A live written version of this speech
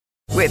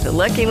With the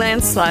Lucky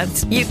Land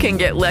Slots, you can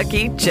get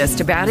lucky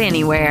just about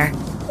anywhere.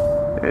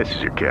 This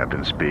is your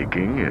captain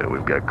speaking.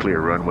 We've got clear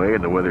runway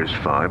and the weather's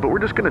fine, but we're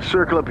just going to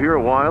circle up here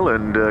a while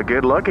and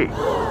get lucky.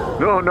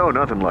 No,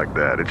 nothing like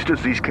that. It's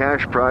just these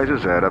cash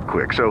prizes add up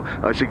quick. So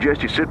I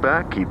suggest you sit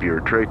back, keep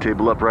your tray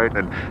table upright,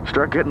 and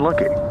start getting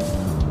lucky.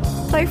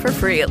 Play for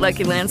free at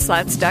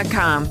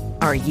LuckyLandSlots.com.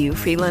 Are you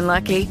feeling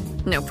lucky?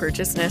 No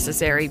purchase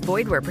necessary.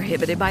 Void where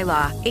prohibited by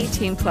law.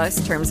 18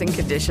 plus terms and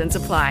conditions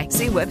apply.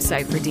 See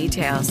website for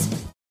details.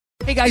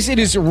 Hey guys, it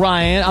is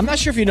Ryan. I'm not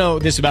sure if you know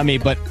this about me,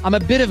 but I'm a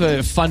bit of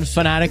a fun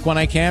fanatic when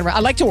I can. I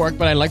like to work,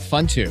 but I like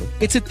fun too.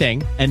 It's a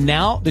thing. And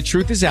now the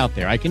truth is out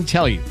there. I can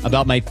tell you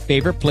about my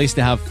favorite place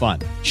to have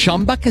fun.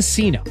 Chumba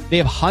Casino. They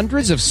have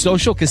hundreds of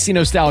social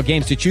casino style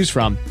games to choose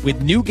from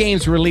with new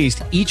games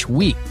released each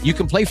week. You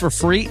can play for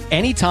free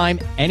anytime,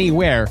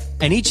 anywhere.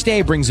 And each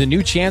day brings a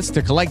new chance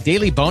to collect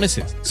daily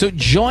bonuses. So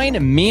join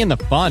me in the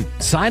fun.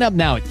 Sign up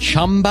now at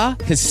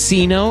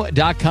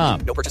ChumbaCasino.com.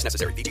 No purchase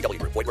necessary.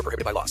 VGW. Void where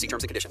prohibited by law. See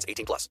terms and conditions.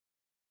 18 plus.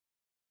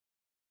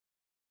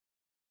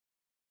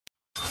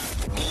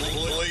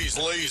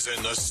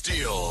 Blazing the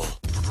steel.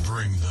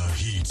 Bring the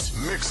heat.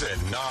 Mix it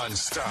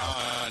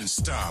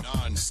non-stop.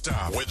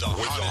 With the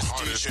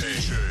hottest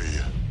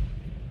DJ.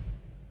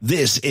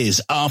 This is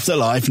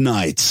Afterlife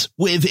Nights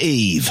with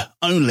Eve,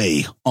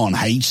 only on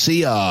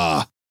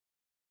HCR.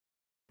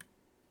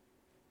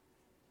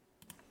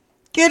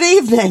 Good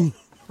evening.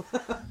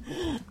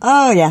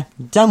 Oh, yeah.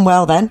 Done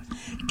well then.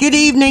 Good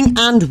evening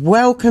and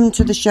welcome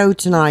to the show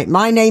tonight.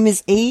 My name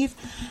is Eve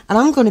and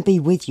I'm going to be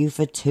with you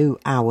for 2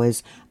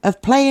 hours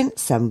of playing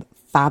some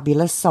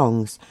fabulous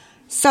songs.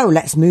 So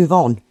let's move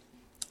on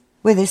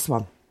with this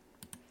one.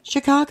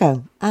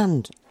 Chicago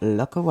and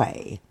Look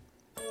Away.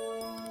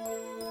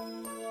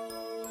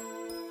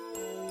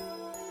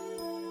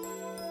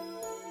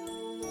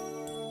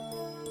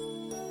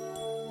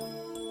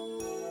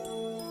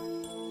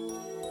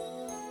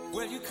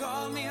 Well, you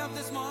called me up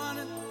this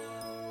morning,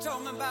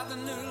 told me about the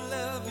new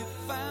love you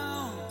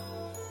found.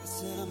 I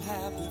said I'm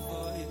happy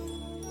for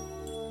you,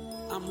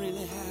 I'm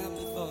really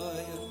happy for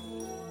you.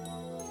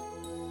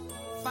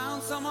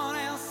 Found someone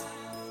else,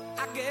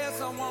 I guess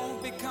I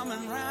won't be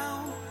coming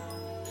round.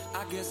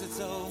 I guess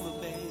it's over,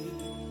 baby,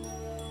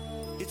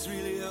 it's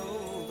really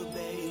over,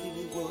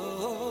 baby,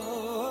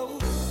 whoa.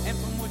 And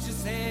from what you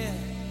said,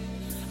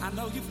 I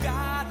know you've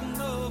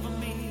gotten over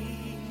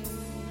me.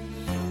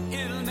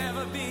 It'll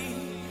never be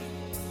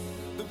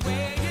the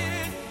way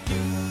it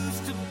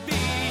used to be.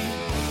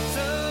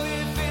 So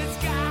if it's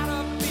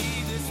gotta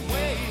be this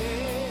way,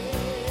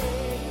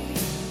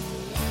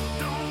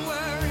 don't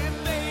worry,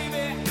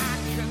 baby, I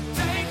can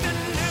take the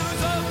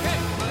news, okay?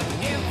 But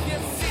if you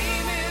see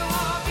me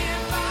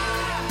walking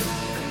by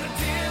and the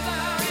tears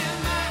are in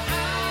my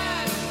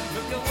eyes,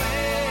 look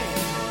away,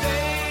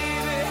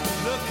 baby,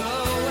 look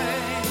away.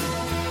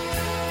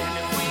 And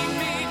if we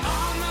meet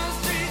on the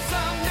street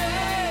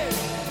someday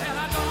and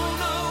I don't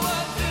know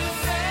what to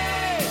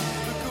say,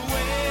 look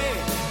away,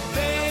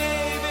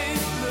 baby,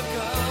 look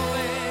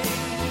away.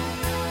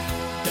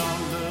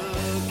 Don't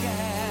look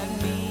at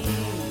me,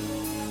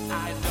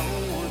 I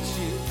don't want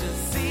you to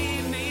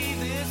see me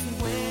this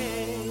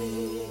way.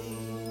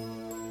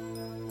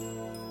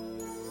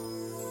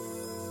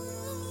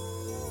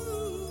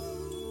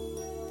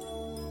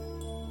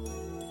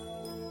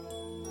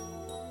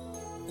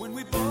 When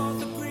we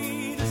both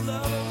agreed as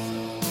lovers,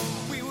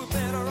 we were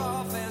better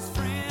off as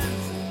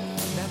friends.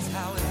 That's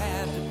how it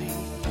had to be.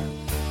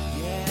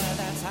 Yeah,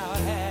 that's how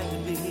it had to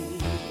be.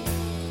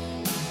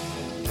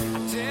 I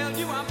tell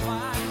you I'm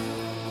fine,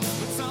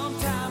 but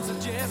sometimes I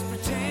just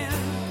pretend.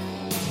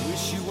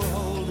 Wish you were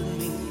holding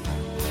me,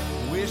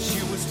 wish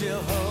you were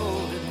still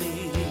holding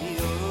me.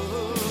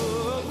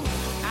 Oh,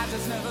 I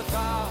just never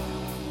thought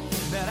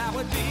that I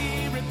would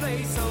be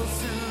replaced so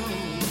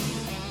soon.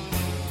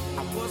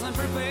 I wasn't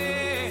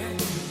prepared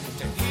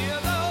to hear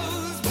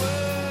those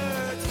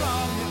words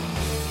from you.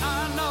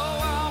 I know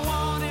I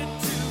wanted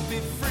to be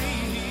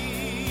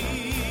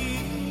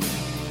free.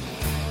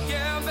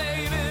 Yeah,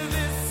 baby,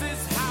 this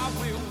is how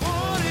we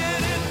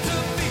wanted it to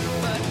be.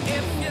 But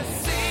if you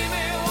see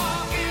me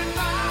walking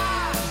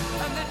by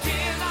and the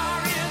tears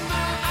are in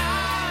my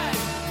eyes,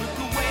 look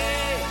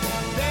away,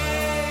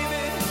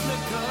 baby,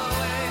 look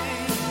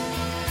away.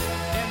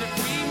 And if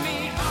we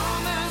meet on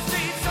the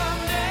street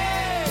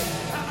someday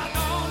and I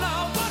don't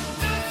know what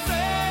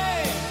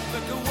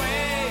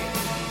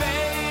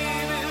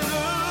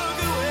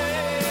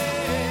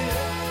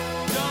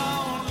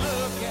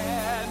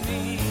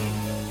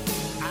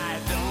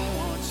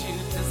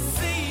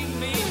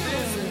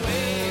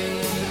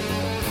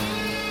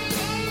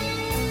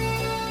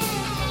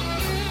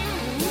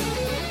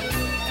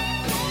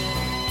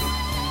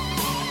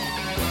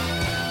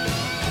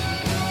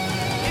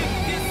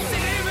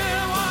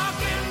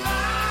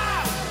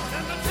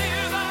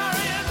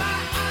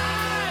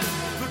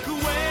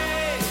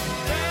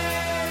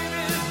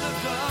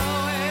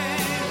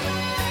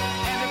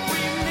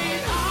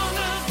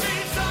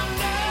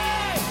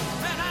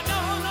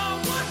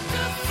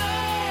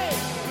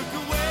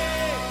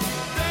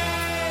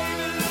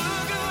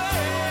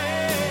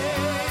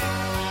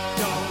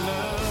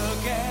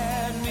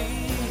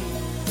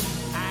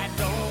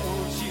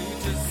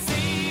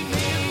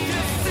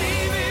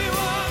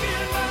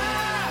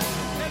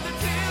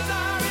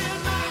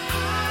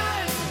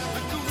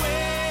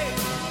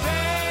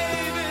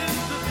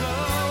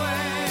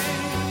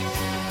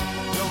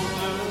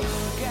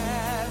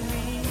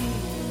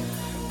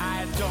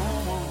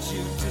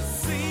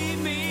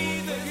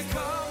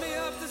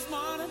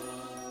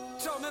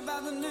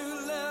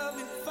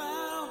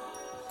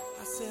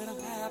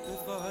happy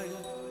for you.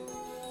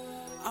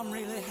 I'm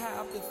really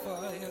happy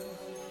for you.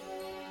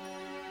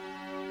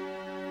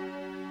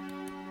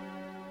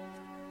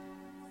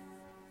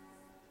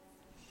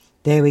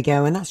 There we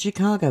go, and that's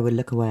Chicago with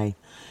Look Away.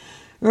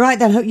 Right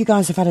then, hope you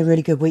guys have had a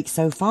really good week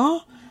so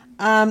far.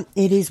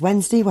 It is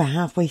Wednesday, we're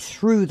halfway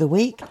through the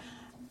week.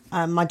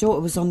 My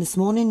daughter was on this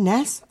morning,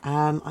 Ness.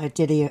 I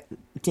did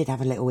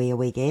have a little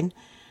earwig in,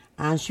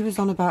 and she was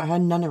on about her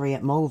nunnery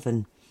at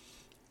Malvern.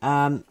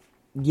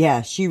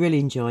 Yeah, she really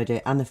enjoyed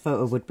it, and the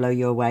photo would blow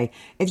you away.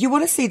 If you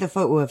want to see the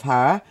photo of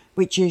her,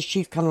 which is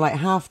she's kind of like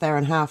half there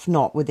and half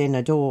not within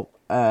a door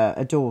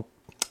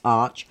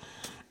arch,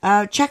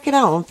 check it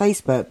out on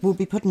Facebook. We'll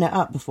be putting it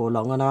up before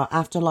long on our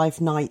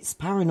Afterlife Nights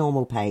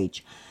Paranormal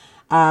page.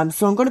 So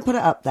I'm going to put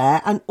it up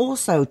there, and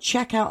also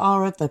check out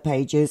our other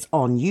pages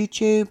on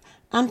YouTube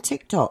and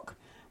TikTok.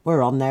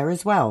 We're on there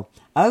as well.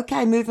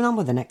 Okay, moving on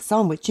with the next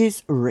song, which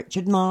is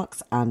Richard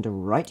Marx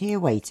and Right Here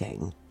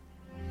Waiting.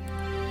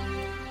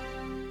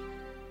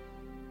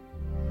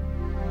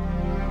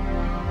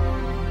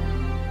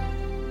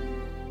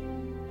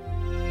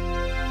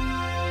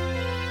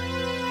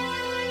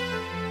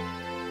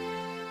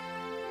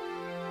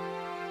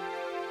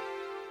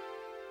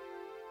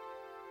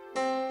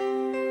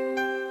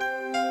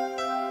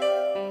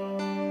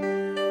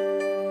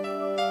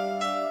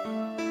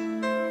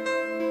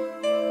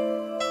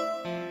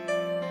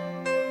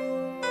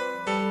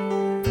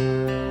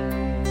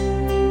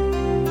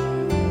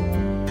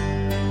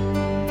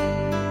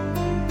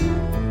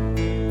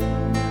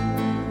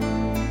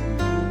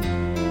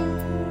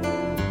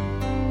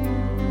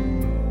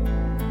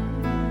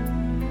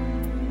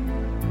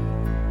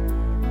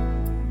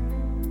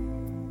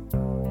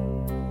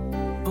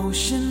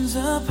 Oceans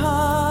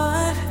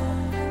apart,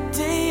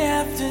 day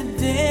after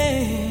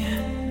day,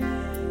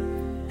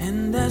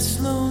 and I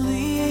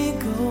slowly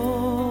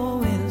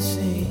go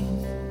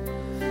insane.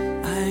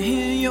 I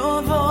hear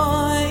your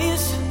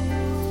voice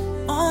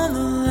on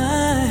the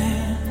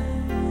line,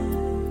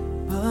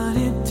 but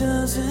it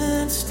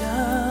doesn't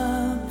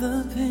stop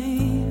the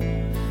pain.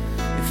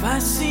 If I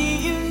see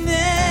you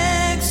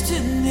next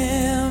to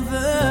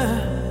never,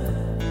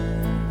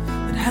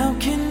 then how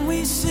can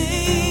we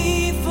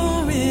say forever?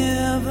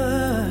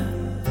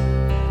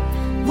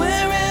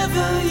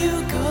 Wherever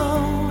you go,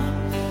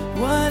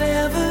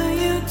 whatever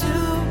you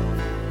do,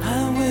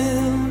 I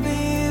will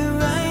be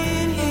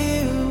right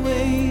here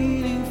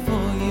waiting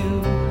for you.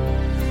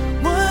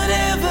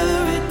 Whatever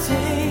it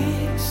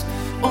takes,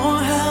 or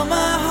how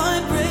my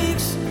heart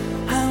breaks,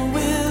 I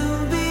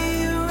will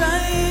be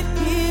right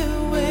here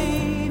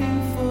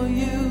waiting for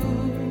you.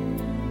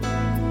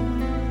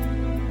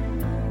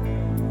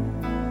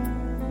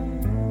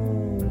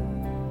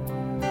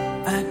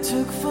 I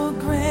took for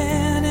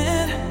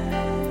granted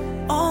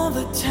all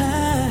the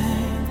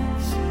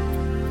times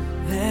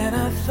that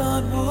I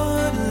thought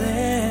would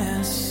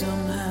last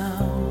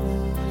somehow.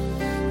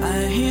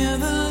 I hear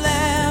the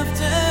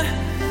laughter,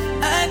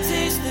 I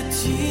taste the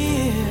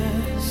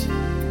tears,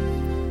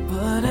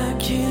 but I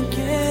can't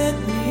get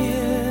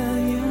near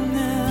you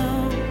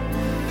now.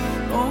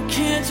 Oh,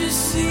 can't you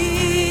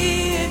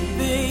see it,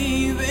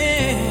 baby?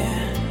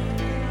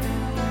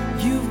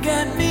 You've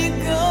got me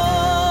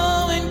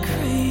going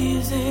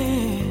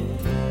crazy.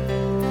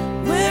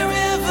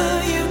 Wherever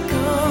you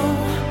go,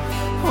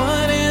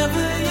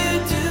 whatever you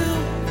do,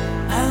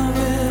 I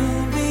will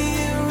be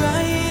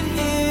right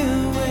here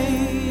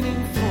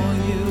waiting for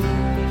you.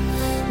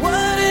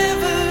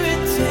 Whatever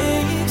it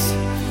takes,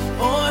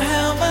 or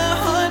how my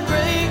heart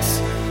breaks,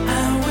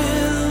 I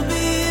will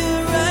be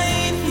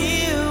right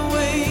here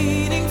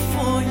waiting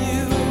for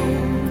you.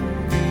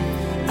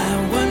 I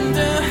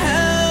wonder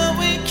how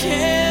we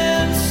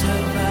can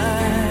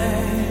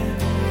survive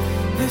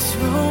this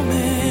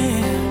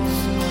romance.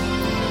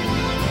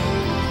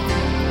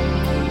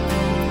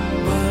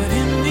 But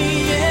in the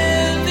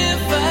end,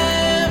 if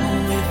I'm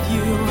with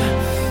you,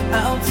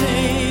 I'll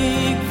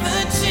take the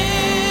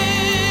chance.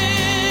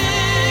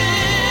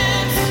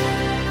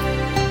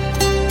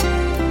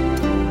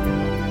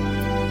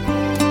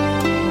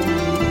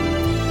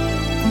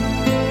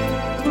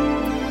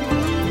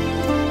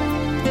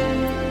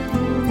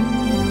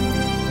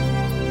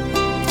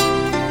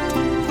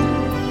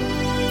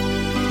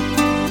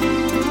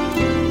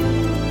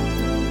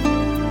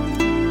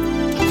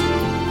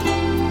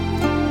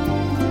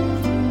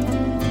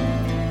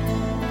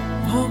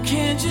 Oh,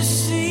 can't you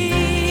see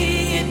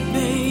it,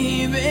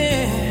 baby?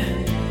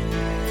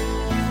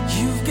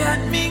 You've got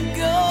me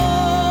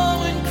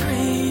going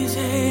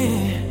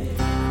crazy.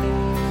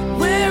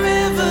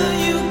 Wherever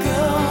you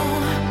go,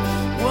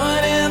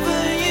 whatever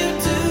you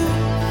do,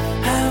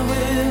 I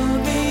will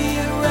be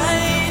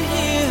right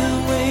here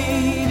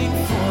waiting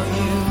for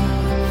you.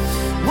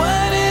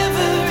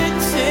 Whatever it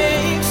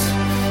takes,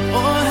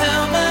 or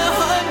how my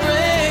heart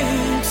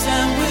breaks, I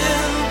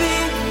will be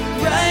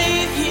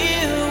right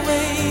here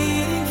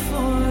waiting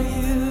for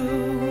you.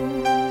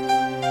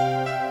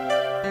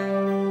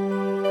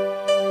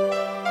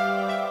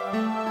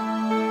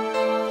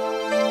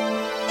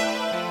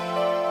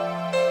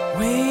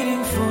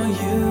 Waiting for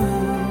you.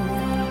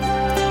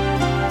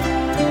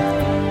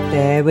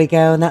 There we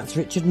go, and that's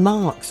Richard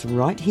Marx,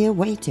 Right Here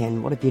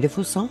Waiting. What a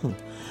beautiful song.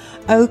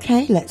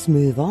 Okay, let's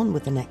move on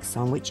with the next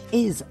song, which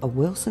is a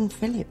Wilson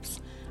Phillips,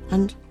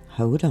 and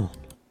Hold On.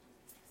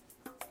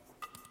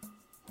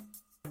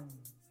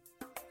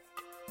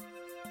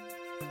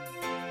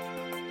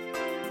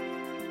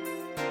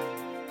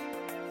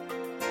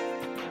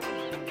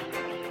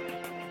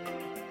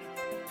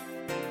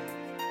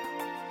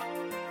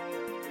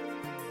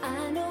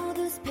 I know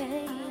this pain.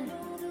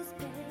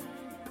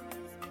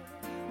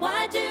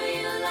 Why do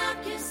you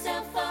lock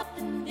yourself up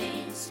in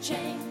these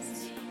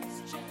chains?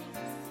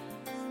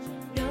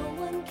 No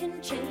one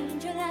can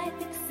change your life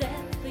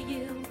except for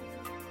you.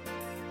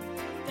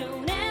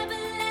 Don't ever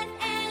let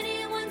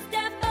anyone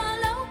step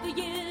all over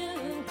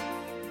you.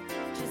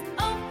 Just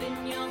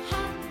open your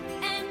heart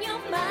and your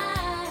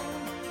mind.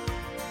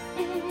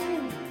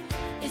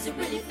 Is it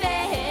really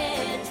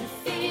fair to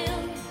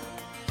feel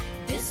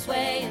this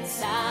way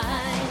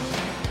inside?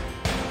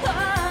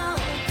 Oh,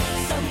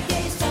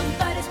 someday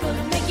somebody's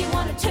gonna make you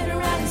wanna turn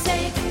around and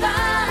say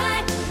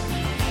goodbye.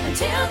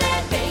 Until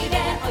then, baby,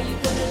 are you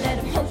gonna let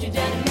him hold you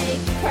down and make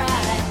you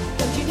cry?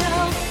 Don't you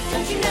know,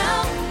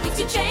 things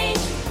will change,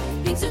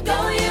 things will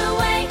go your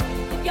way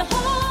if you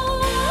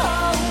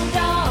hold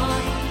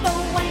on for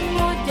one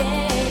more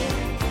day.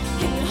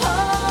 Can you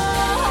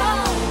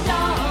hold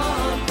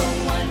on for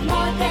one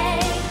more day?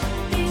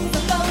 Things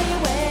will go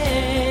your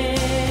way.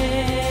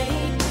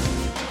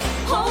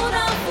 Hold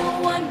on for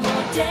one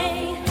more day.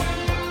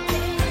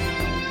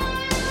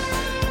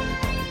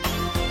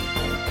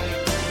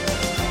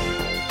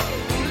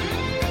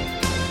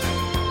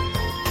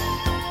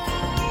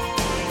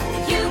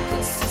 You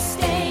could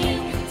sustain,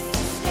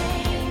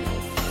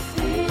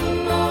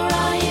 or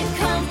are you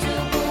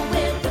comfortable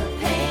with the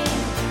pain?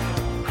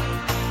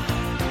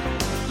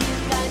 You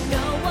got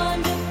no one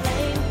to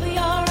blame for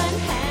your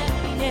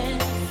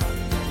unhappiness.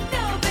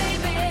 No,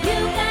 baby, you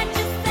got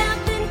yourself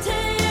into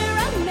your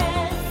own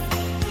mess.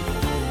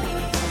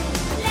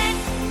 Let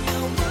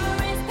your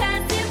worries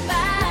pass you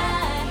by.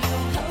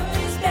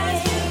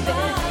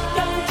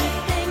 Don't you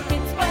think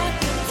it's worth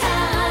your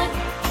time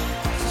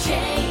to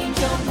change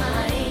your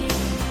mind?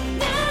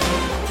 No.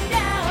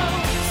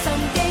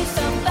 Someday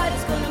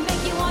somebody's gonna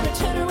make you wanna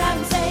turn around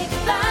and say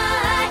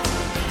goodbye.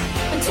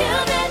 Until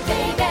then,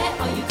 baby,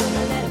 are you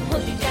gonna let him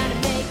hold you down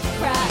and make you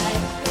cry?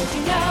 Don't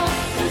you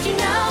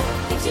know,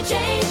 things will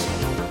change,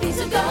 things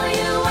will go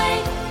your way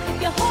if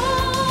you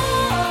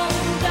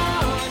hold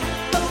on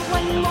for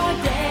one more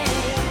day.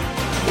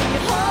 Can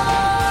you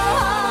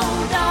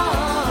hold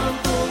on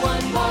for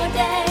one more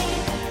day?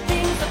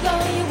 Things will go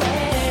your way.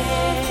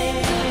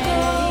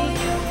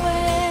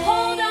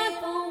 Hold on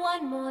for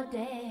one more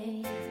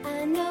day.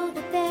 I know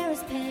that there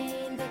is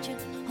pain, but you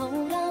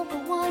hold on for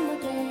one more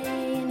day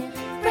and you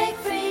break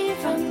free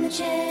from the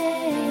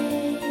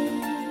chains.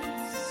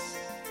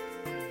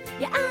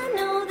 Yeah, I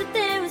know that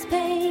there is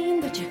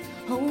pain, but you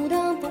hold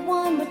on for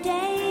one more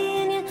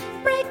day and you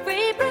break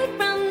free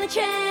from the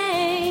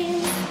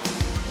chains.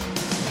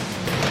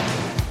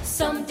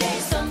 Someday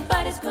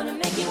somebody's gonna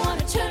make you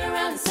wanna turn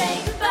around and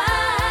say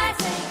goodbye.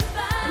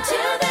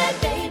 Until then,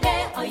 baby,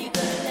 are you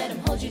gonna let him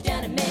hold you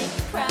down and make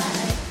you cry?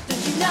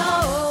 Don't you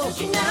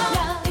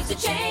know, things will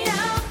change,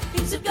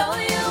 things will go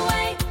your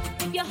way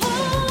if you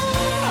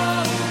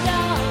hold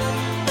on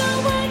for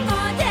one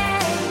more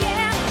day.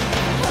 Yeah,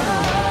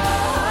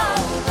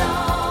 hold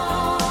on.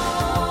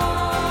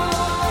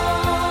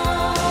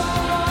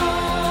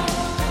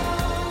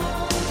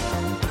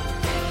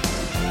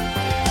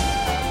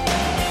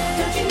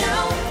 Don't you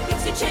know,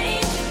 things will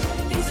change,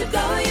 things will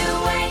go your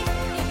way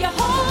if you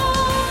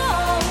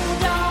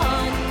hold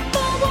on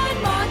for one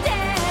more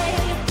day.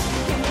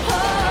 Can you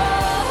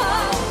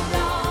hold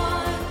on?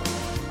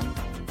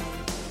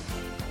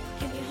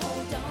 Can you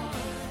hold on?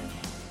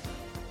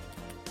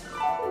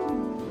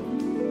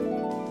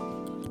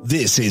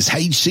 This is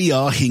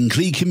HCR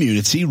Hinckley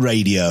Community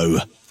Radio.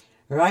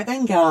 Right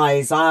then,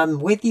 guys, I'm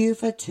with you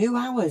for 2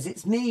 hours.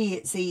 It's me,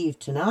 it's Eve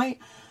tonight.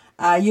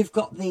 You've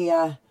got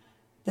the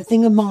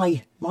thing of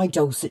my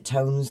dulcet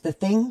tones, the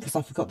thing, because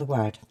I forgot the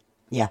word.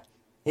 Yeah,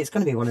 it's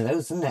going to be one of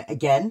those, isn't it?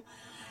 Again.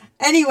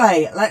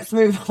 Anyway, let's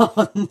move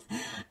on.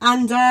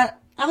 And have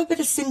a bit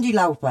of Cyndi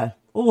Lauper,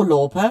 or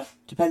Lauper,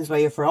 depends where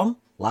you're from.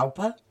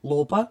 Lauper,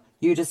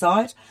 you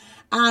decide.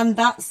 And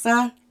that's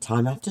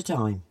Time After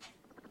Time.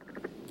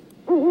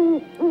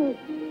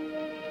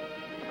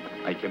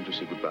 I came to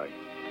say goodbye.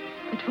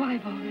 But why,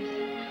 Boris?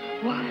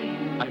 Why?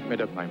 I've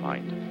made up my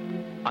mind.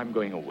 I'm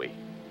going away.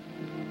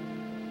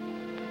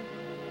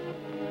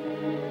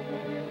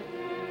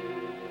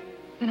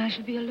 Then I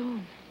shall be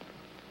alone.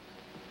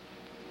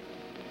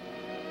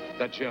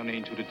 That journey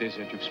into the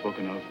desert you've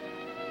spoken of,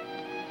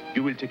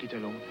 you will take it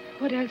alone.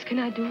 What else can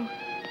I do?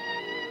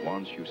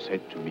 Once you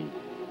said to me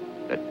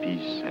that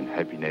peace and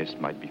happiness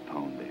might be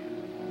found there.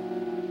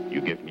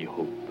 You gave me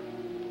hope.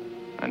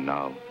 And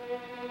now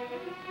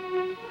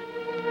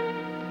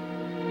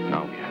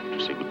we have to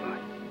say goodbye.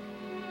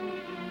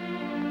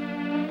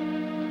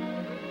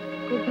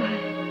 Goodbye.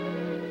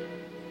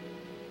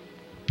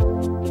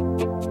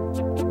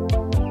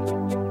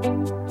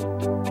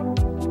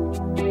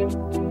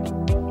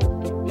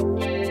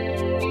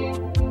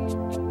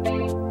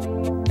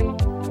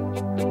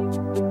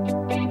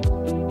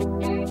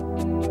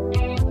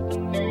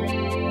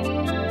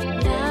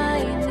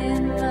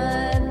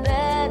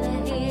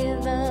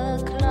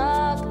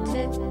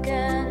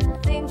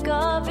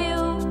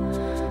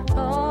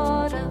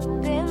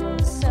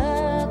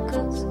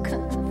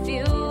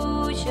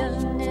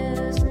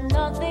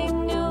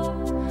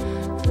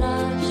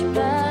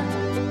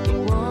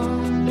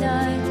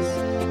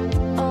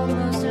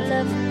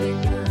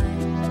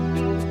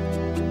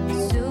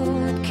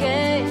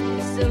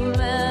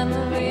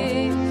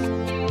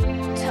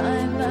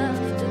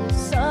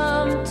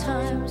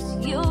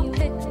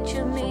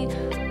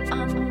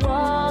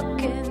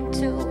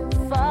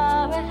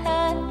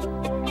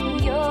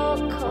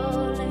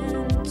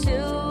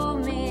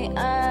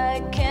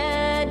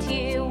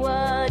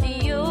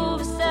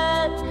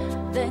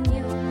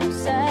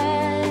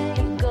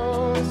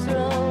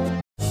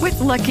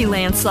 Lucky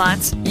Land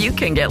Slots, you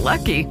can get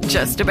lucky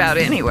just about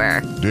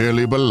anywhere.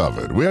 Dearly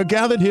beloved, we are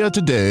gathered here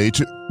today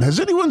to... Has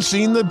anyone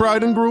seen the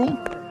bride and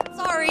groom?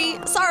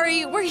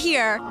 Sorry, we're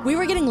here. We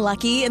were getting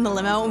lucky in the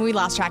limo and we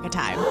lost track of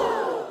time.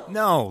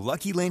 No,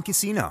 Lucky Land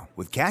Casino,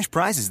 with cash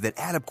prizes that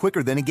add up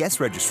quicker than a guest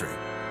registry.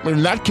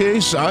 In that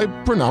case, I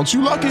pronounce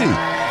you lucky.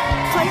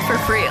 Play for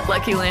free at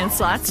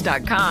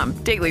LuckyLandSlots.com.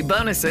 Daily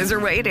bonuses are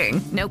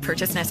waiting. No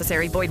purchase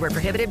necessary. Void where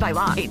prohibited by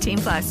law.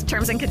 18+.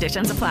 Terms and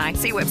conditions apply.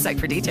 See website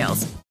for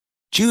details.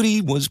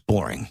 Judy was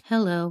boring.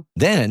 Hello.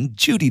 Then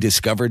Judy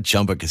discovered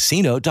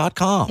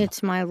ChumbaCasino.com.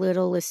 It's my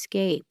little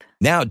escape.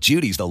 Now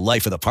Judy's the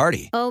life of the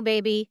party. Oh,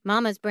 baby,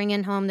 mama's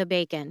bringing home the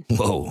bacon.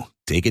 Whoa,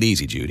 take it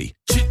easy, Judy.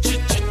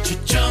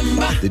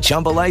 The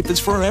Chumba life is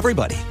for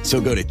everybody. So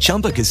go to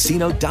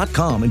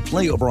ChumbaCasino.com and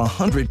play over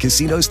 100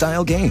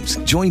 casino-style games.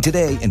 Join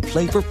today and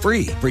play for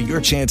free for your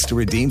chance to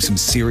redeem some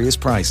serious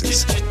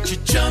prizes.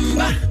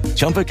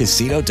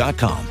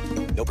 ChumbaCasino.com.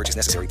 No purchase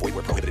necessary. Void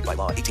where prohibited by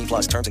law. 18+.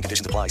 Terms and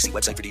conditions apply. See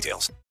website for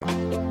details.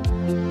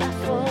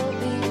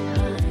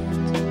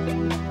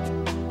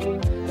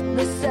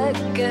 The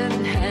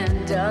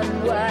second-hand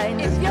unwind.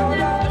 If you're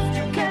lost,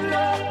 you can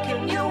look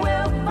and you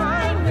will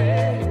find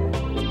me.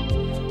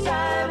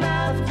 Time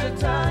after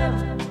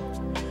time.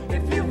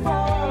 If you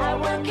fall, I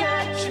will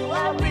catch you.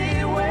 I'll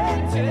be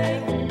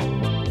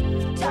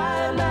waiting.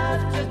 Time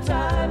after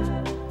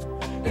time.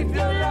 If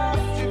you're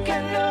lost, you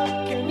can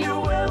look and you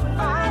will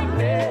find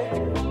me.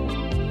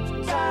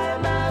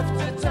 Time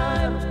after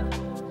time.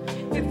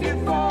 If you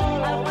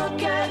fall, I will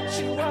catch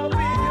you. I'll be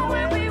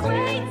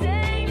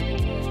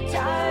waiting.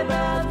 Time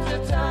after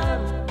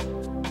time.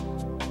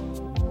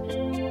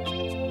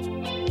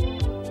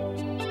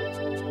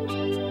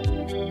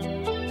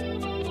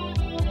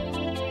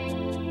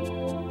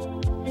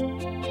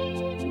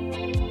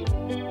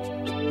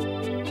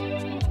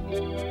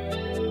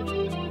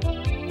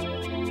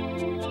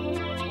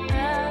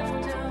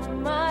 After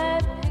my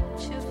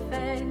picture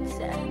fades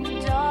and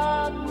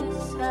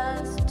darkness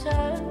has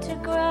turned to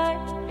gray,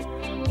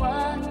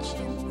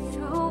 watching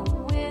through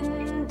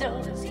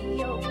windows,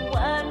 you're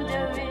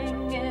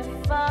wondering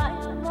if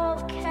I'm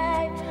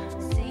okay.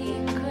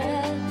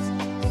 Secrets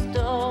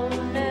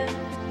stolen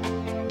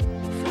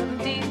from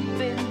deep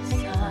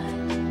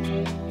inside.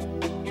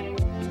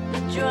 The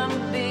drum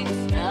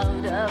beats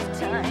out of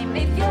time.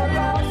 If you're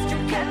lost, you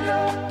can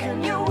look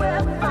and you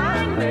will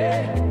find me.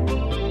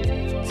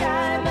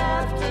 Time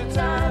after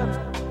time.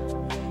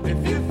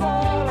 If you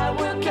fall, I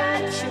will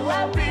catch you.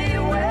 I'll be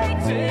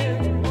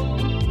waiting.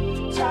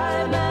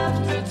 Time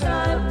after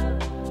time.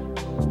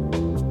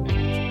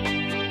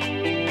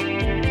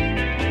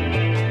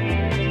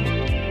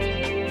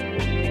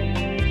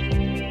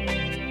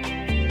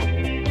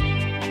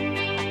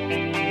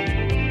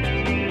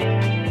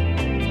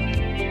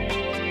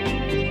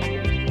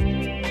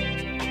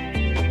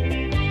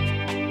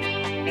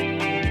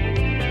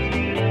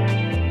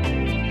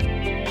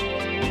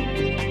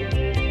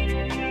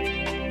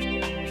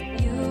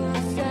 You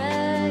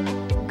said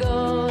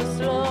go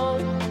slow,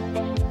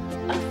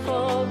 I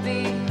fall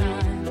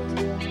behind.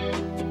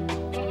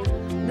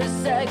 The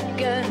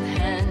second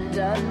hand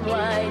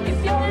unwind.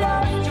 If you're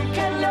lost, you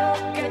can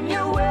look and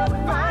you will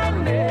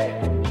find me.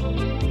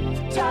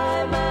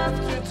 Time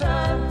after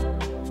time.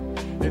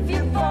 If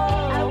you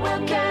fall, I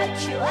will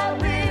catch you. I'll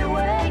be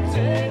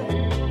waiting.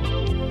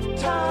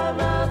 Time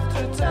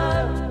after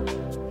time.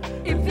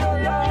 If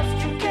you're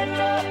lost, you can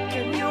look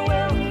and you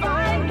will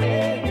find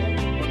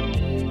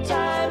me.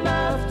 Time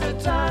after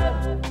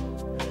time.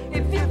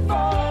 If you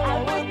fall,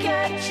 I will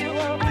catch you.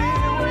 I'll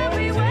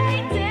be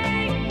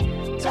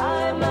waiting.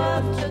 Time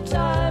after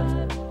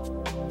time.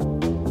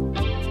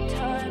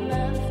 Time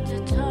after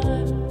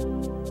time.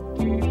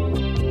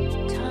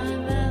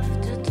 Time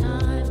after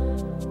time.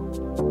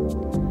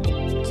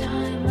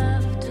 Time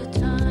after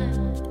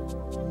time.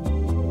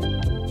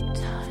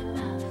 Time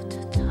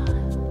after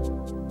time.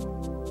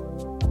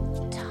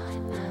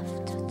 Time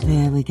after time.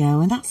 There we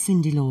go, and that's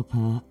Cyndi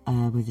Lauper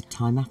with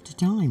Time After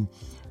Time.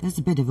 There's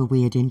a bit of a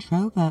weird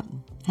intro, but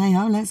hey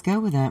ho, let's go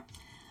with it.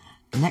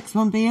 The next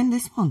one being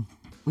this one,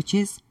 which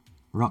is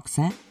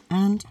Roxette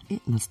and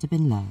It Must Have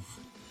Been Love.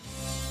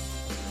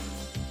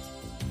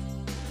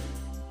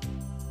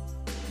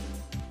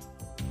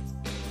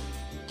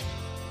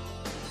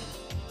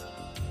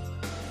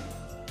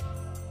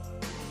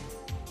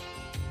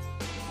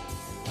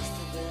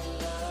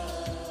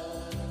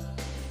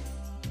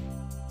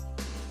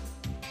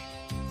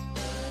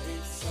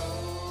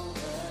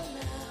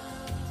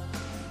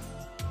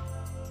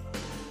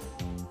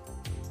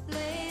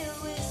 Lay a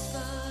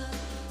whisper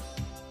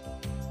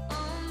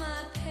on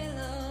my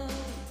pillow.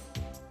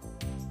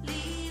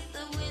 Leave the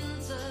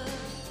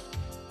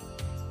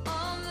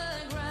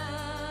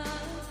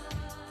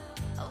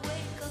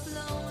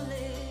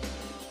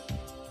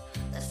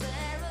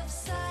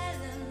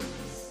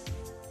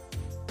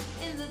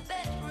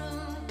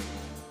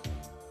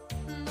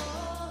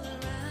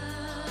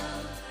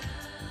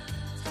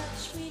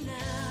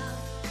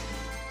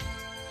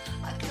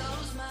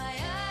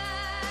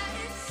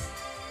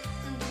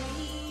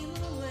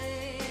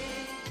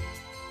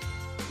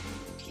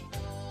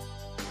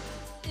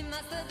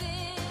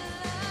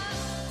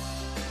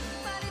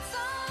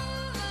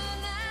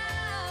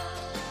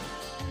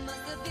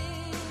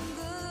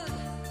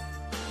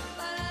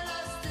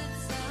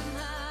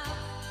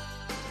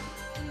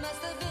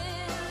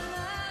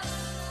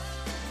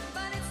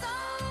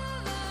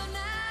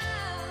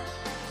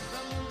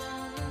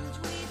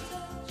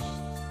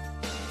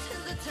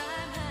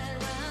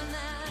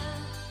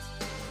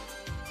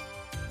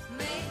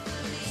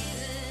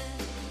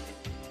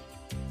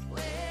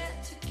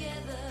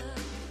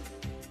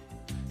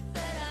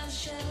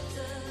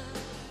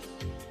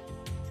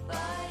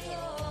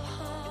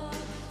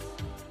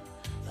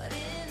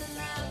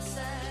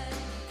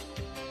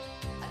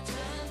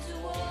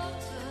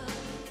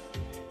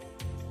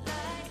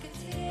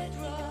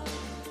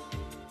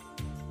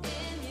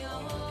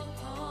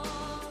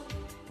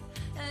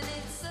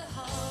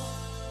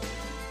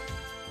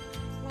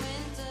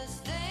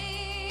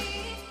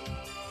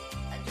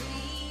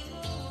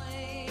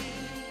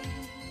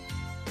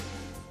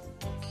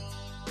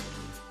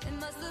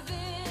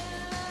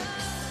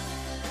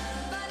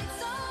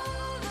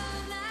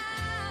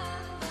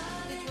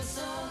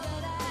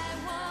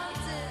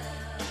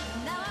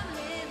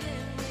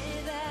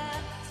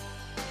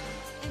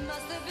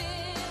have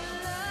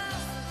been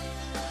love,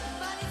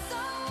 but it's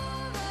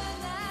over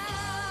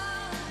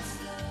now.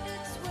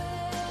 It's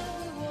where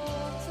the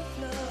water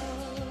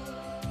flows.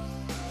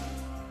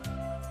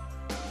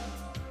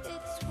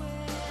 It's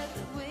where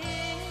the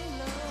wind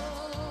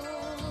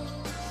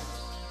blows.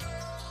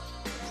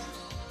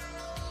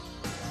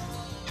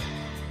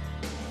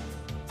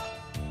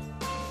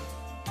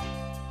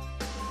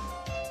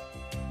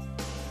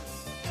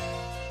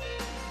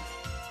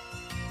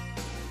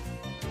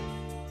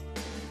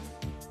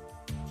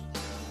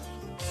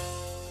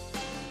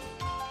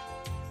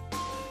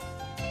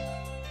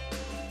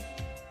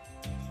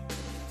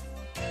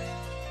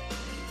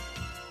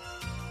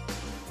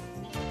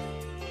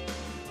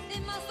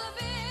 It must have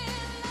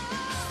been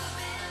love,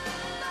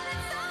 but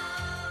it's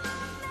over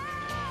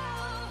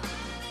now.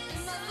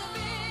 It must have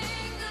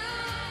been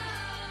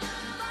good,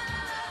 but I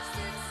lost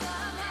it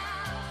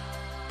somehow.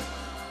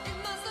 It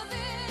must have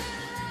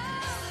been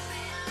love,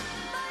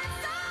 but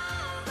it's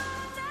over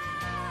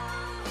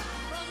now.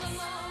 From the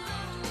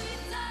moment we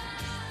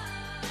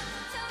touched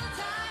till the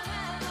time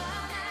had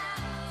run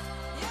out.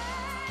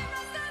 Yeah, it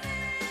must have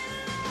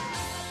been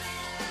love,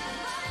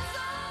 but it's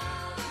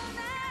over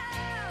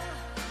now.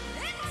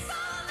 It was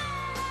all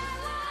that I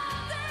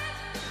wanted.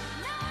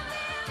 Now I'm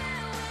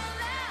living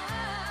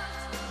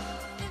without.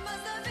 It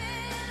must have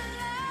been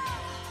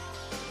love,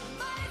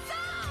 but it's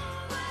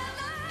over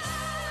now.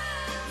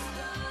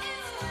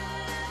 It's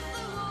where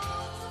the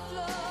water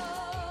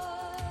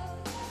flows.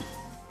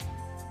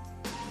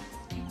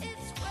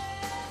 It's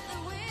where the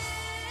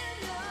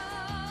wind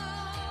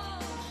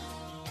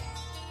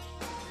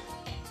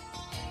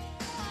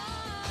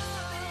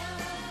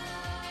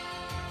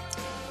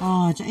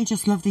Oh, don't you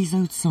just love these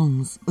old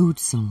songs?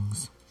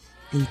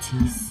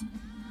 80s,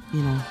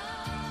 you know.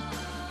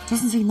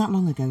 Doesn't seem that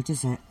long ago,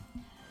 does it?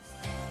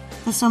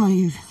 For some of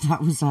you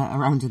that was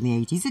around in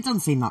the 80s, it doesn't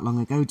seem that long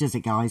ago, does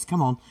it, guys?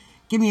 Come on,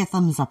 give me a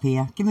thumbs up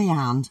here. Give me a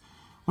hand.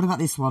 What about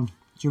this one? Do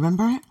you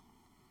remember it?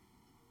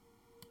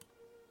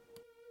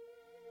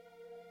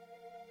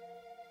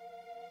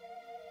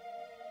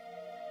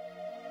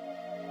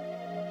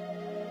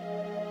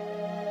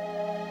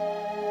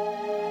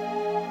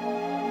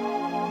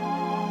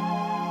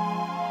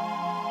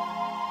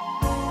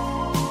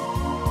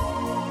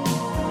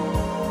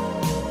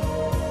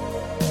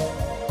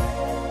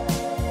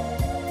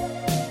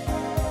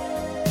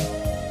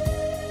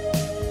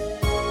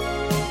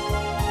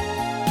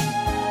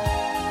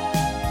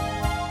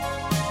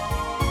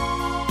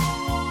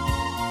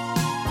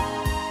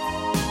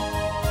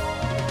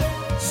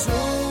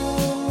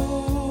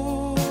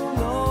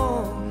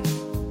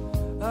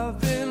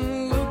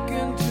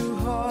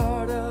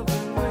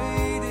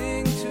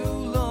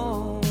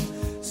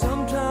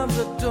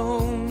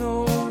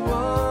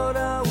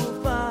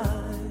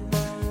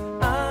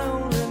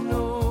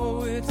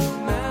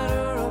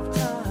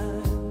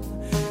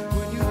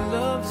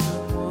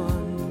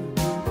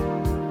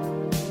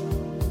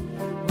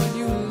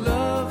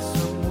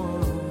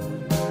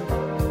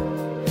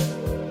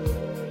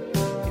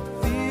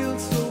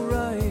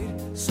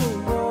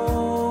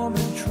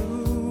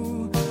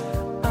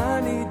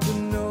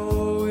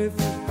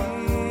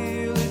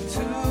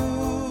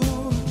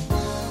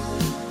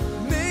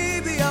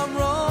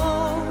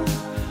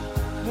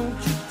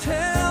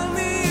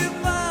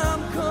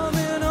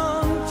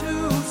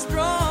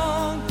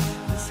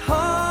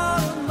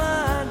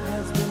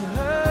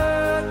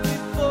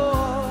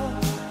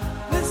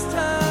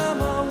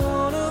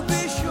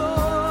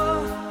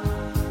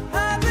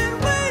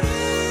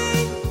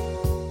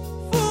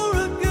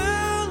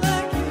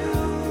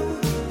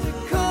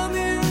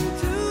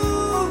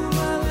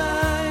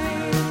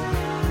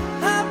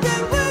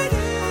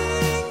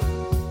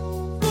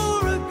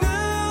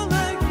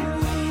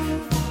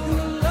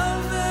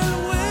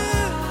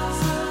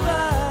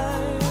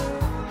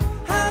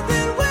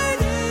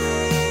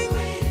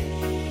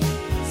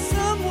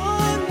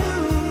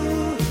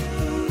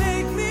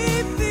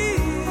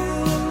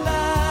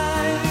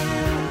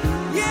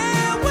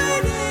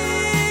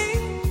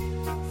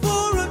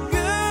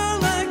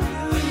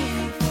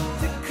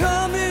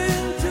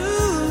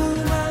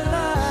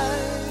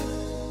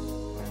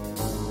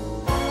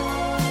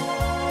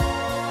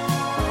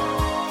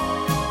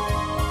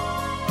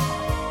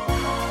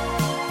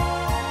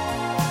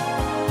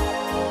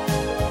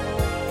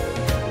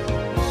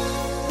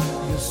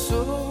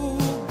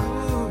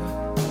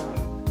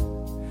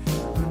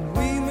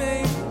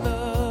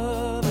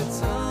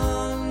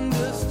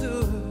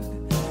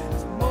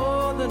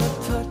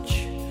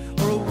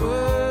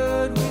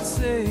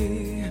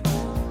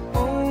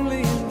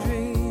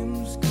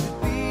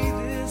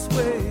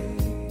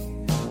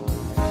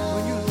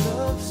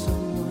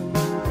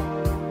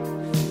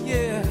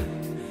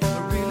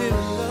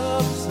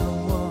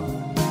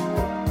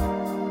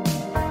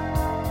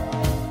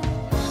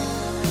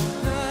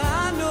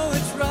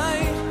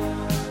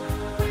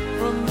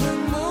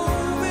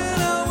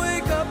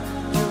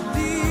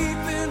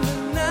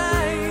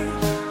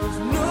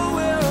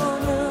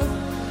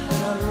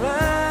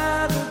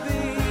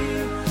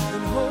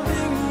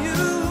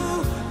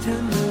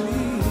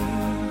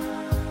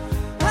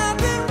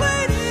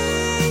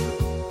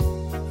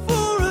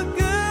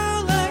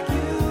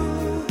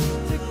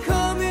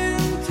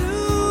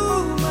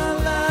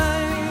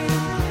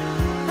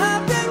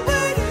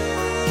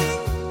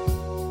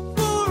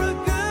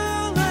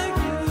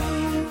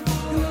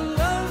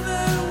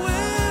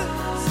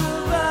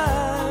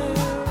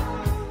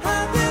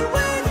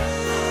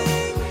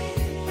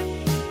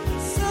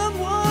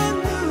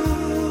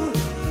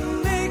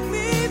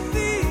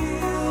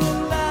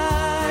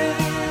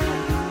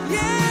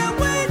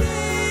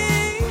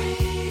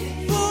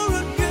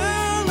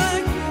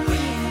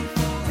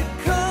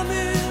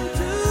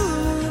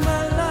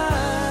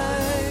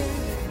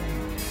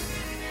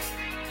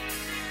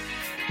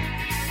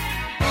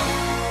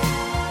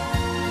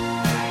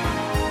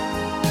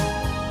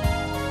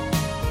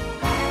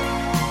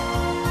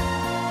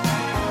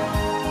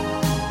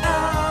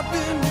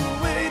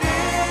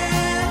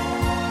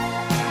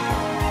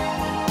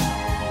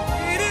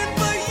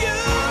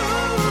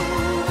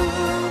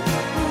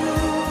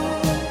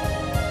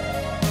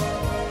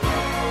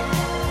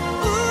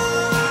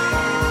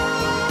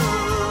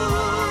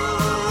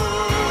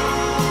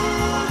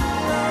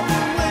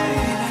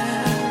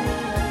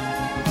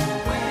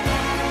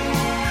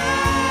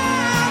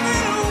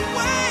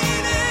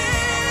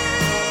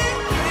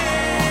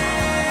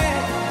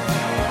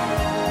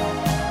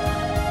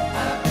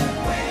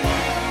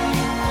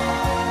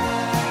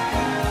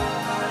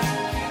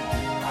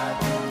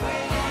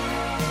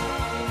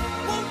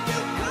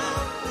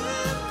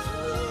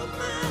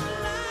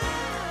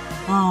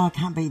 Oh,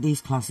 can't beat these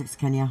classics,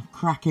 can you?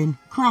 Cracking,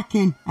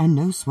 and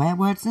no swear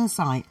words in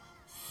sight.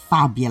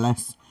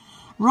 Fabulous.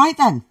 Right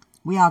then,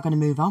 we are going to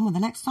move on with the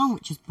next song,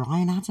 which is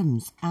Bryan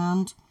Adams,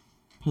 and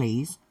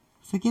Please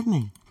Forgive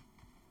Me.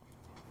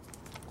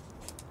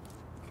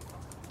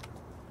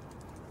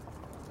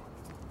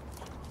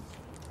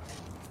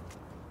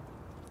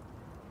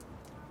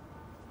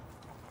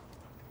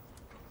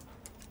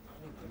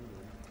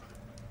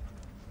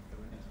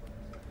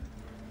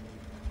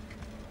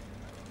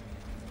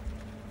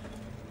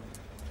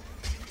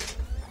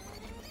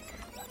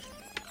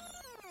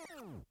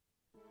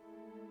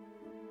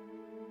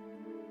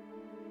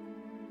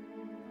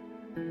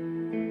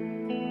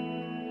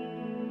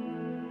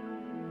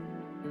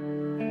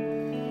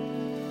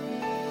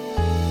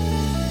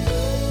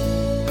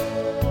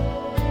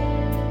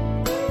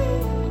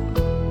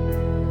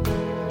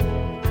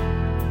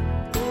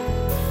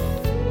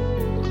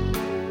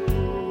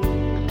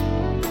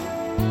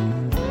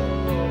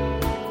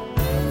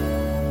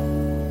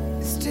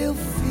 It still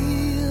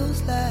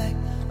feels like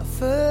a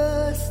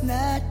first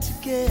night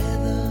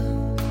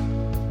together.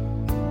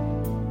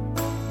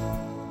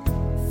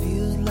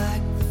 Feels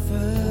like the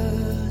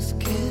first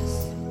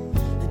kiss,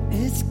 and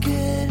it's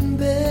getting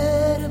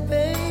better,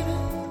 baby.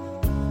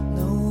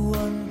 No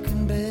one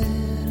can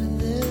better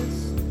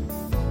this.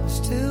 I'm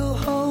still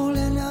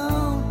holding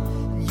on,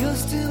 and you're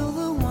still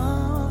the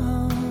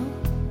one.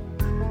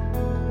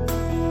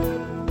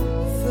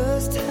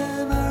 First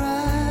time our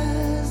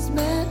eyes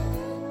met,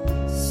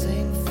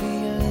 same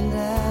feeling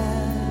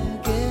I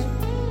get,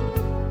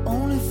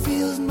 only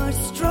feels much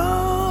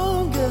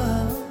stronger,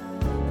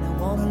 and I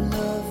wanna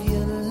love you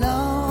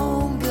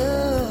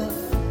longer.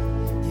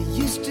 Yeah,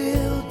 you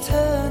still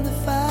turn the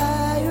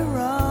fire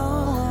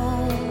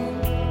on.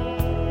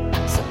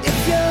 So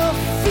if you're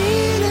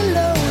feeling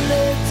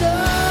lonely,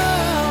 don't.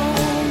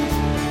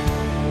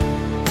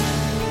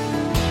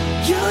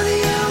 You're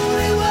the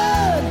only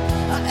one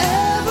I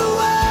ever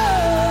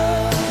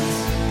was.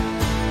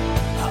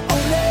 I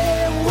only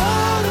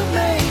wanna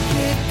make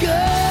it good.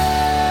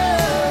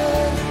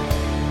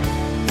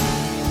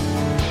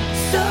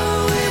 So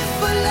if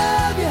I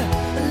love you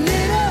a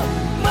little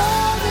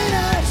more than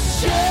I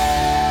should,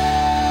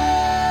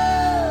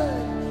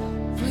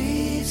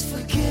 please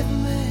forgive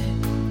me.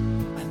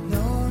 I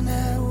know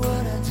not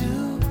what I do.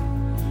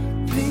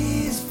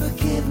 Please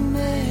forgive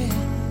me.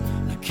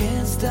 I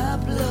can't stop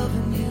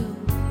loving you.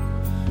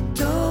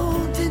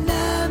 Don't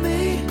deny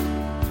me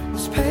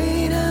this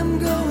pain I'm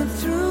going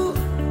through.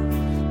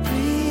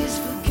 Please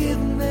forgive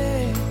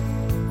me.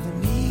 I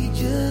need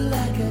you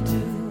like I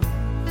do.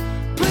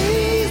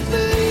 Please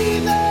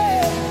believe me.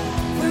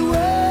 Every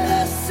word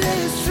I say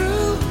is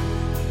true.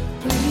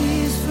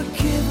 Please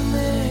forgive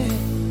me.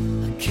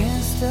 I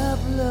can't stop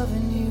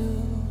loving you.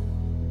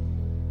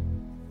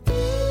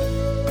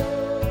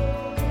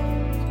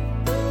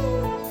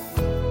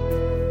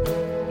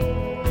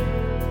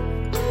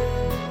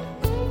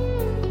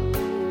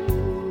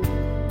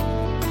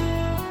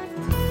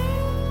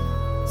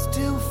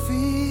 Still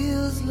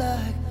feels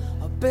like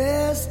our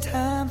best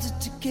times are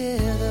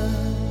together.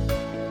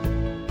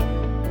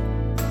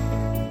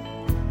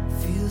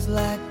 Feels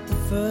like the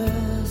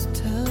first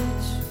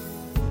touch.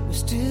 We're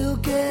still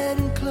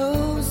getting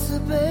closer,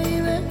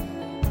 baby.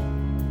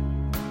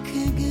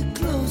 Can't get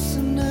close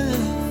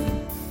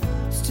enough.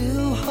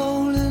 Still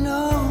holding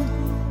on.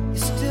 You're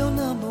still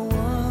number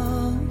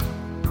one.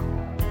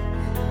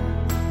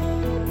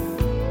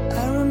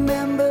 I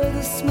remember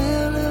the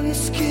smell of your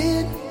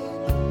skin.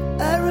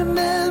 I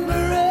remember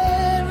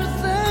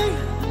everything.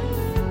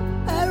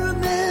 I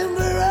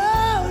remember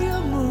all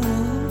your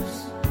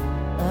moves.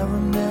 I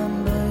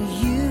remember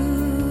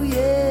you,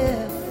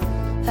 yeah.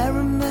 I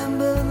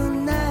remember the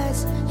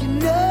nights, you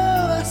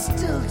know I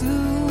still do.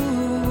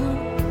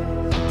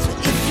 So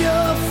if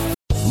you're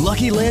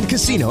Lucky Land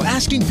Casino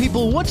asking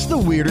people, what's the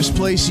weirdest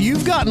place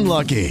you've gotten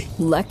lucky?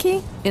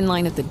 Lucky? In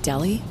line at the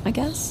deli, I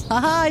guess?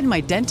 Aha, in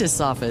my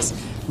dentist's office.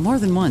 More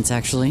than once,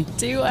 actually.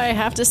 Do I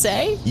have to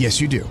say?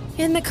 Yes, you do.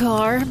 In the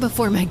car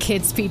before my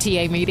kids'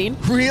 PTA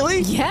meeting.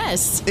 Really?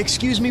 Yes.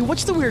 Excuse me,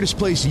 what's the weirdest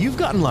place you've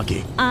gotten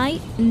lucky? I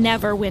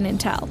never win and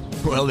tell.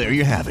 Well, there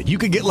you have it. You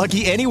can get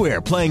lucky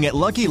anywhere, playing at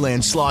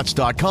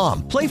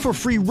LuckyLandSlots.com. Play for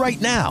free right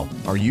now.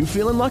 Are you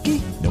feeling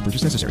lucky? No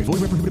purchase necessary.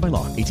 Void where prohibited by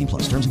law.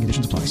 18+. Terms and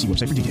conditions apply. See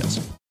website for details.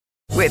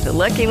 With the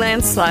Lucky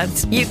Land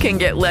Slots, you can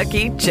get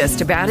lucky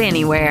just about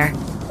anywhere.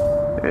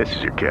 This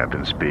is your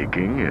captain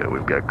speaking.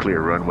 We've got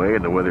clear runway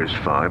and the weather's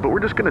fine, but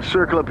we're just going to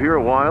circle up here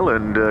a while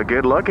and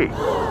get lucky.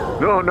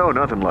 No,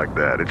 nothing like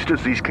that. It's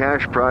just these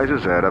cash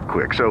prizes add up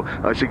quick. So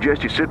I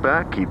suggest you sit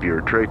back, keep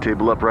your tray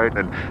table upright,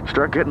 and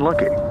start getting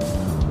lucky.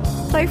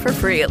 Play for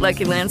free at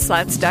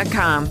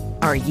LuckyLandSlots.com.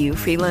 Are you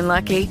feeling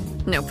lucky?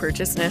 No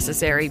purchase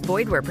necessary.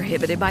 Void where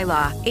prohibited by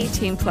law.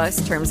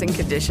 18+ terms and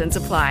conditions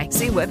apply.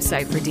 See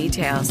website for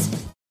details.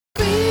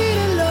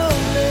 feeling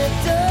lonely,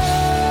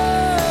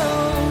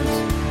 don't.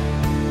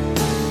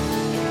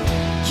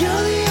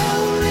 You're the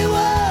only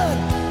one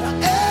I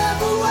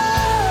ever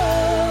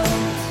want.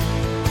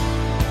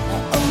 I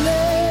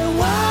only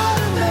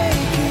wanna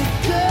make it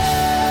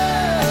good.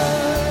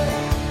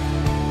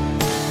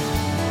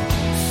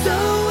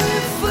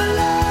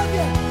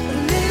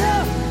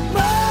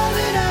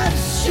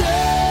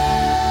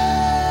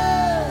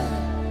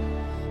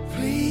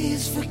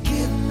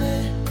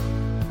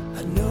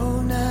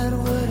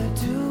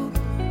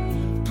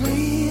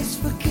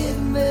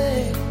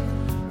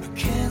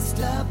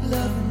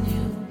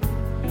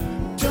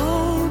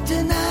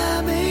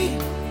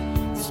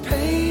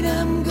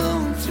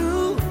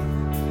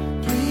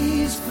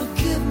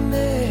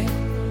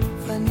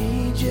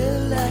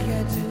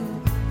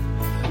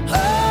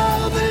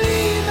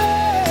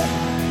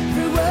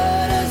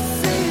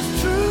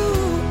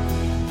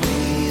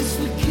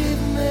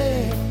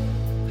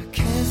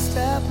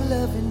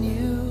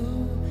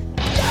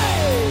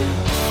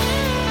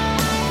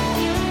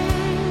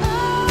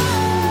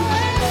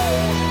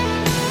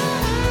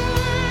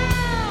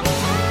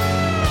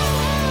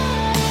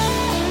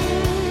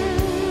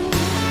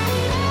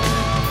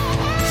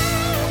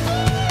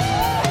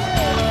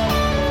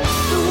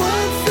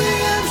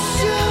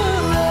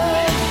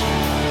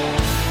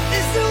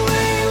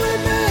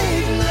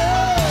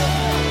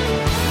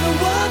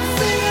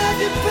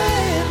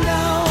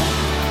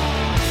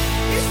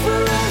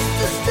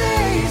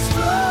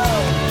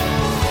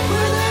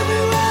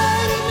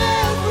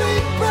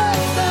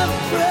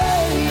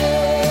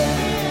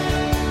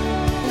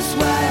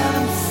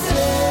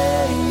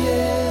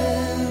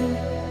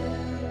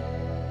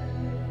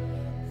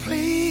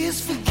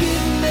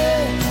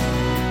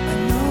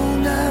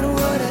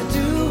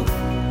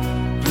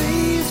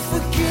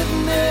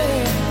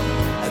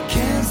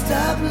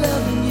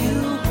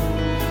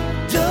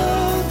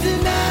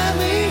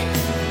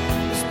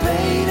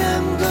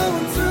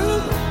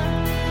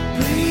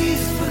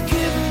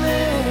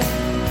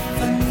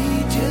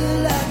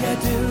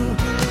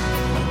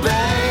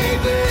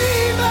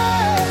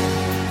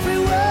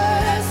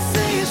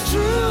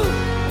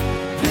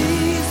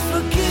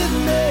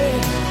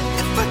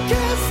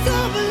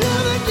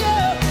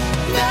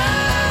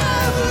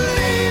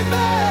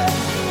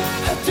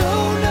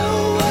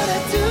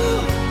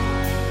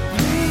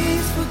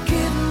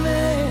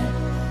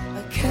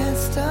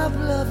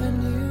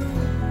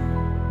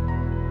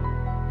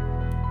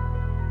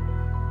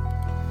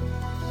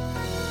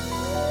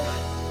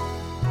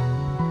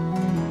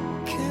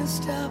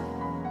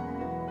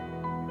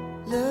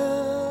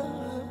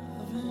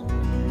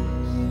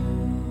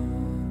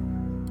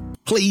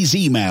 please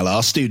email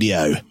our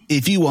studio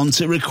if you want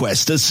to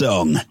request a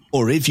song,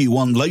 or if you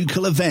want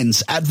local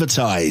events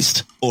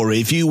advertised, or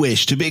if you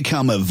wish to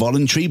become a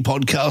voluntary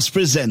podcast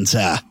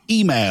presenter.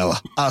 Email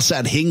us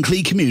at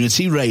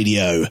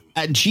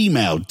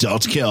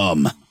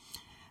hinkleycommunityradio@gmail.com.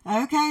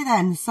 Okay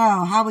then, so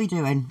how are we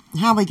doing?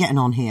 How are we getting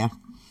on here?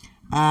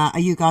 Are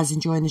you guys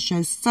enjoying the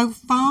show so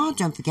far?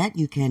 Don't forget,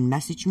 you can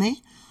message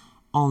me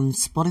on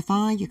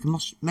Spotify. You can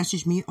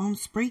message me on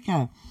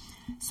Spreaker.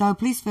 So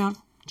please, Phil,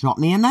 drop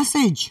me a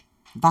message.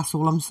 That's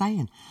all I'm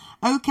saying.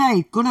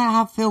 Okay, gonna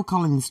have Phil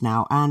Collins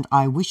now, and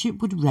I wish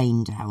it would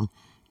rain down.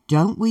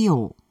 Don't we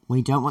all?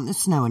 We don't want the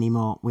snow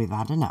anymore. We've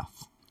had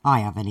enough.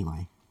 I have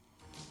anyway.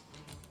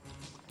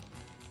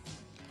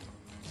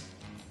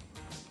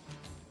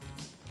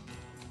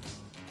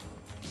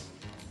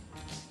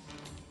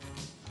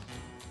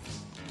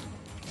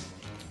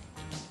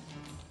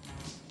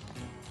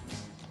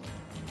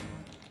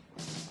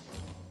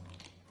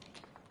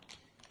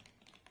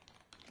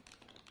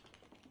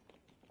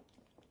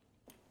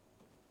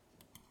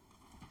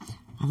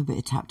 Have a bit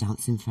of tap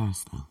dancing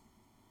first, though.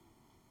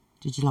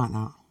 Did you like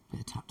that?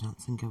 Bit of tap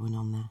dancing going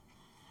on there.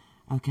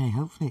 Okay,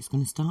 hopefully it's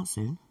going to start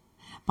soon.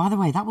 By the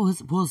way, that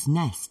was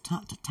Ness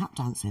tap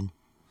dancing.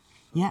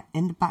 Yeah,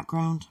 in the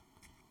background.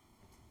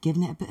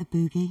 Giving it a bit of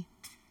boogie.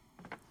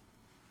 Do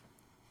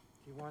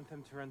you want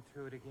them to run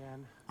through it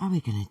again? Are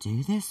we going to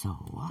do this or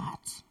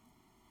what?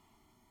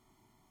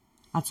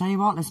 I'll tell you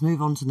what, let's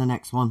move on to the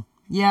next one.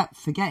 Yeah,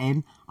 forget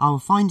him. I'll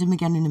find him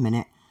again in a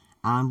minute.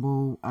 And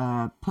we'll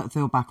put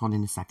Phil back on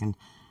in a second.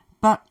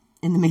 But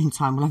in the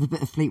meantime, we'll have a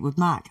bit of Fleetwood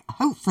Mac.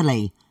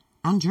 Hopefully.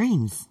 And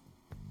Dreams.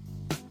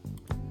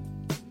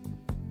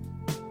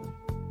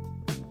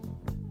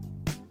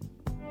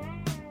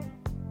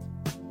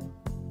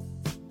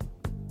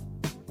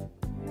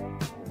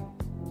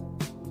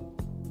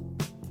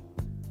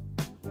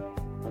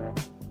 Whoever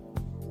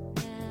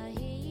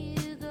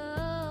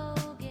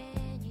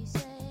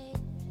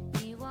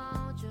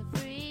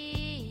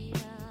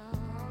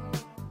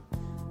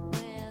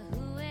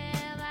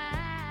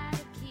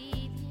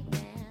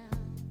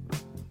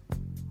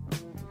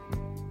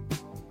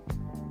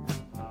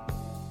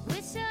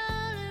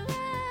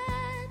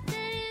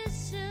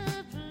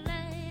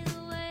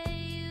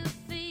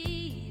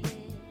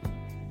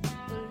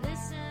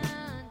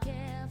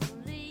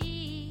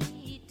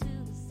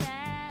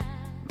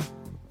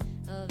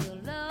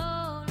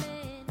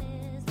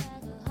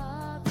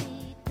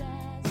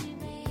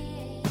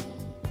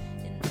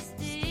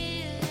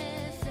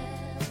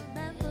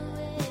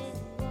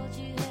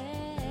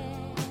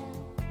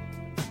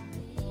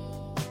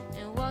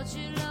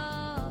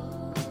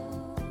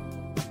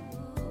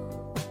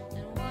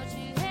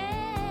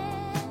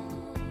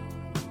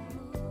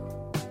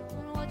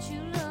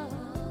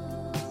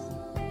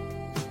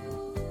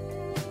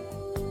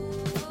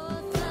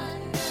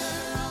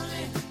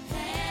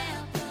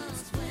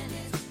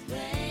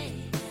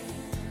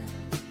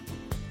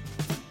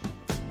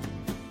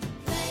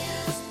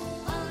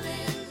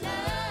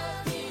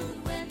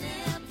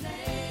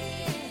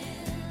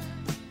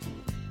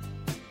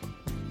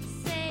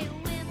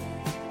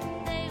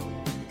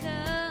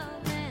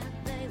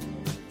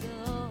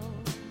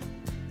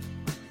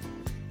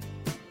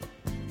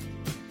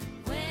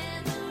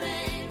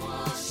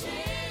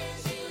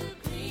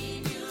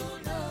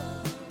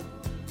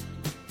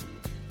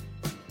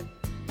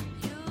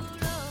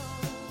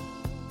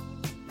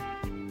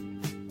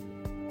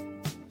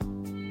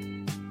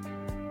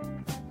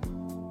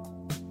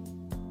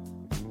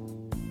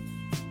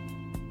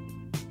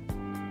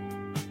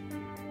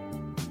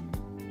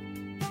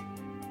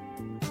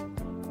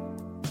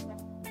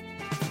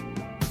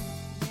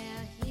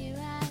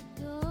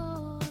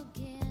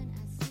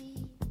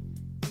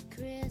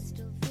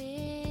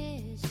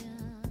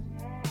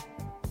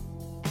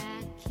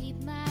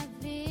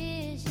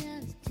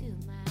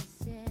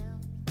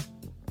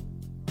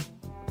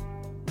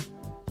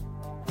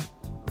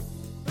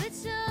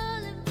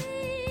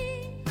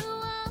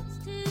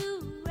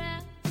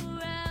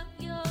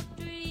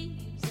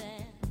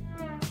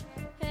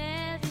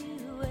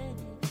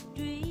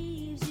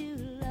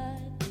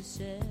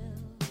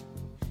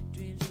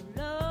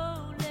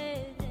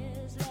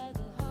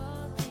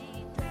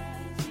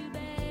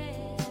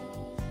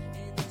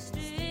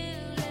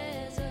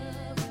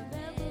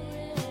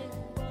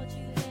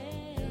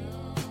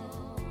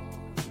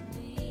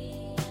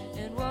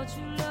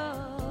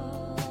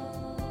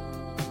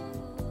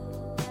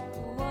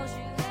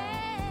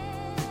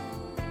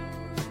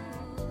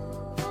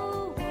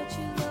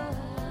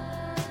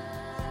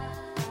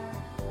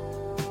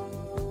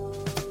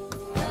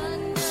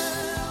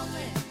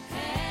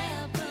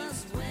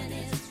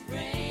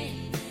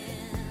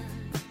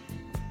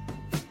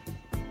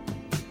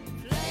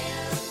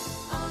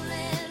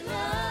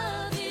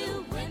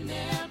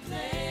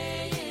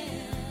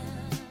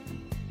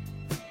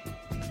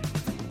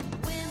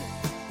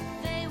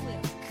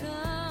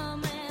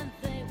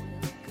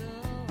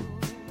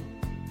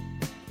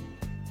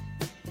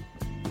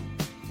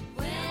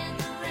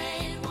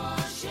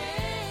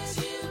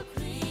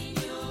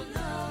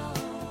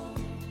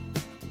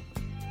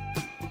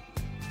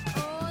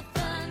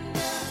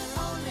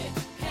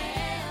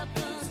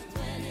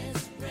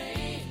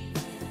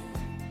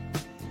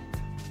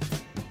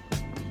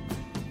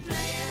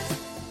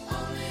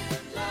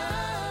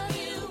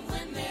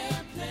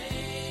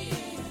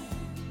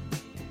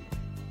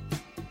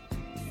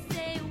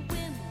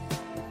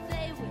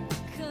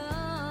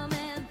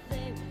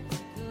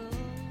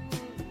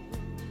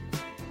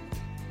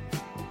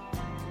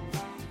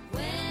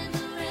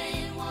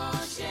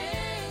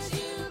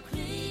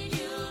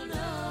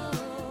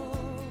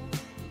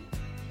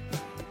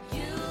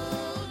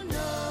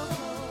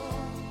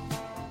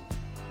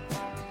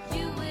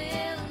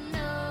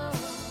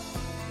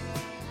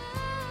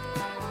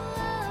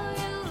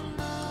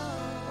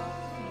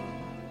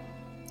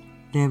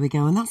There we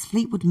go, and that's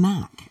Fleetwood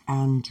Mac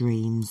and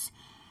Dreams.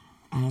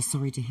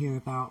 Sorry to hear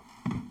about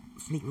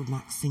Fleetwood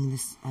Mac's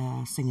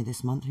singer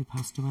this month who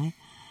passed away.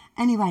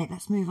 Anyway,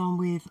 let's move on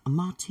with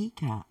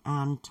Martika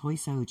and Toy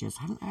Soldiers.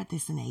 Haven't heard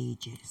this in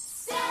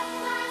ages.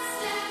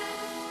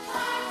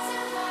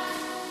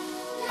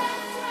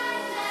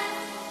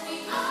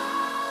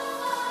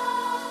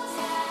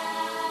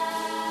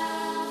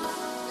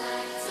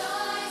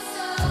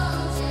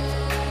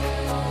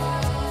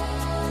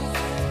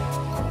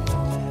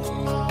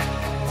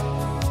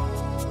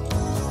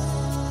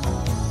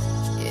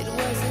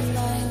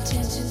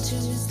 To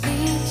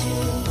mislead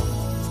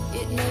you,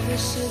 it never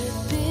should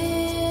have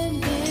been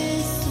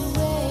this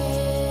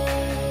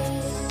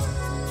way.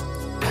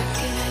 What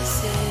can I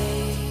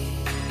say?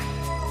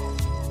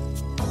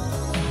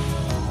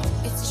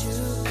 It's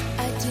true,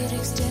 I did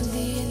extend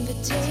the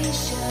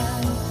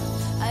invitation.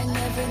 I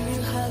never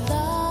knew how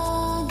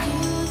long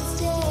you'd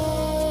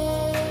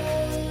stay.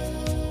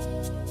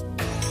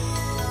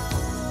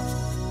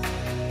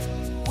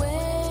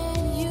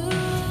 When you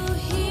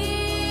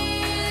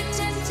hear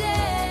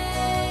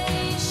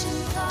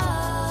temptation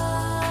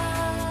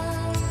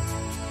come,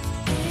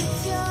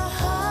 it's your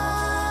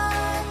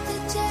heart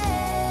that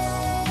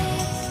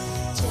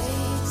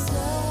takes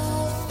the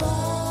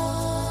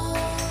fall.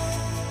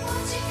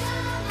 Won't you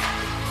come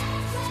out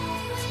and play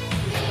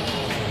with me?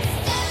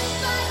 Step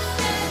by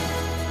step,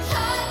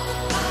 heart to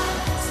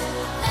heart,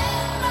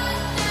 left,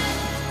 right,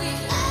 left, we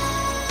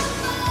all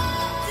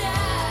fall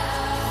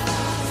down.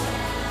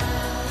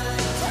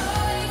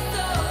 Toy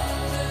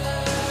soldier.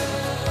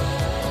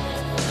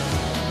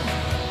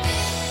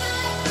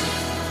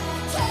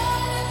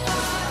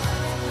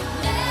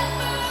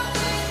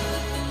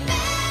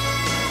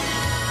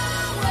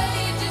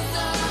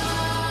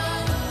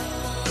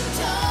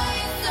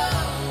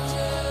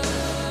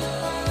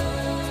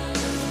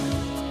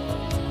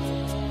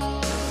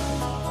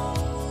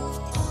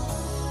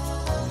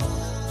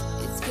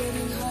 It's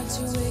getting hard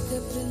to wake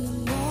up in the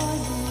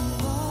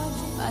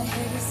morning. My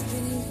head is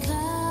spinning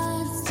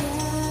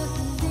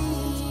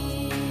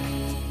constantly.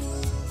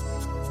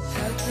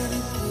 How can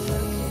it be?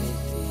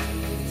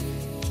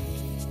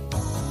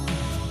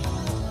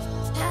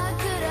 How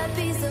could I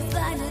be so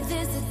blind to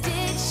this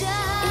addiction?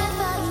 If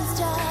I don't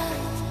stop,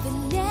 the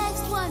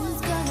next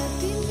one's gonna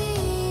be me.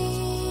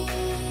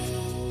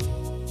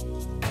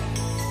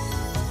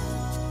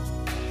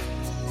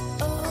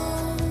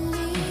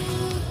 Only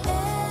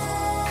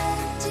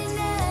emptiness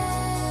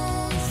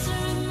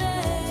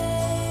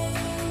remains.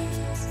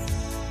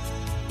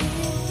 It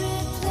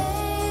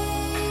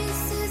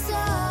replaces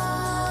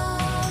all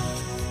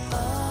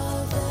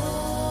the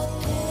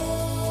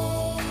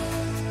pain.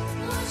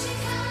 Won't you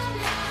come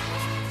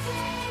out and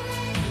play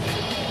with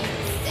me?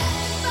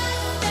 Step by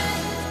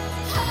step,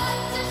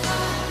 heart to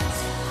heart,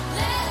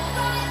 left,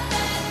 right,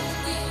 left,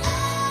 we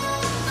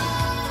all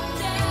fall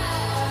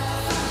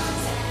down.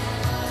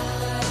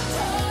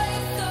 Toy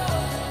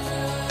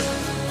soldier.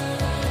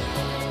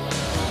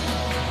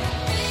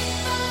 Big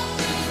by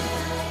big,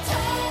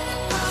 torn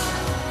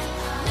apart,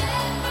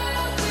 never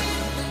win,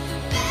 but the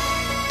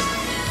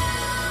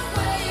battle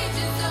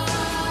rages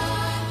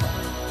on.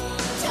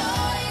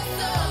 Toy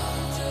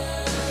soldier.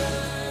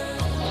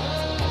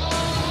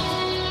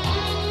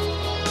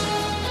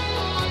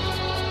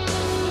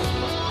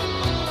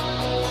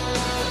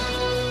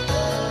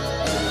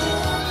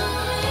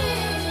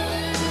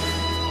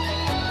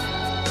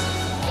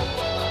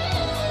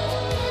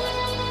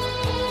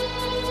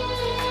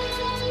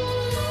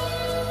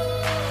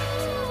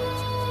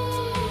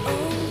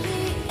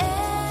 Only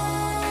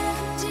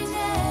emptiness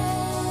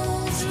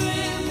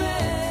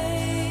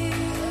remains.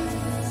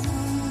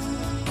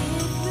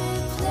 It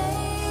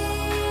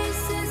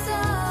replaces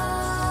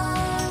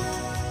all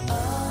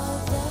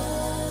the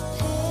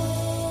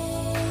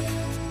pain.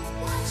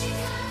 Won't you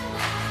come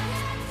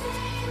out and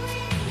play with me?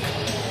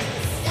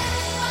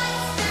 Step by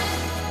step,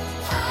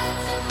 heart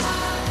to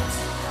heart,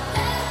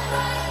 left,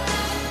 right,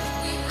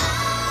 left, we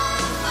all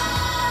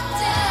fall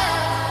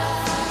down.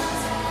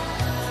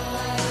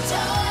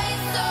 Toy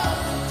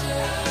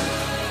soldier.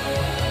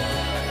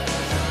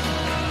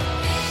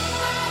 Big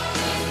by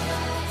big,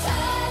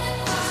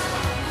 torn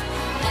apart,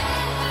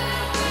 never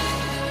win,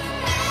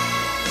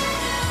 battle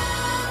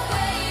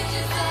wages on.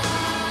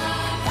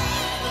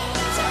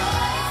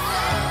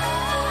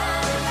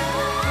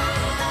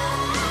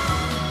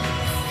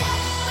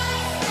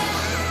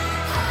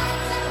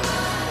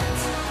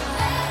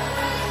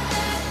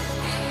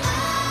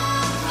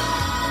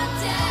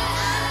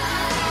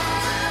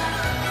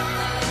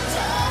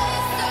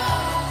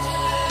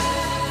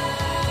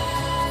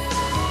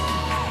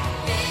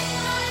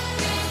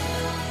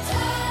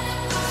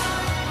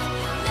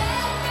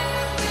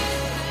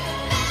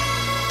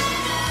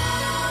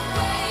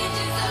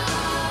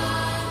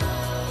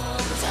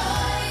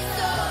 Toy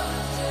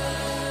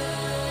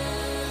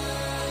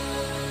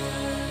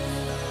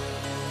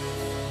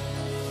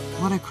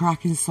What a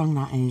cracking song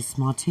that is,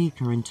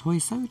 Martika and Toy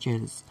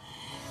Soldiers.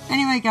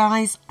 Anyway,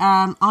 guys,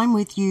 I'm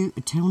with you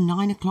till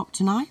 9 o'clock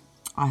tonight.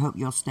 I hope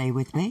you'll stay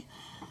with me.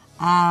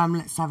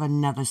 Let's have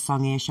another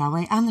song here, shall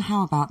we? And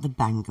how about the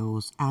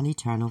Bangles and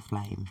Eternal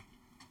Flame?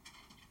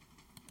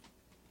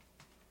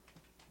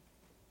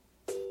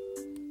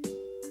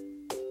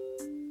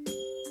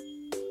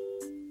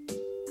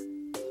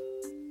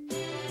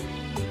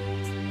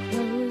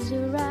 Close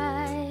your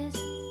eyes,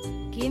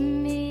 give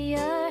me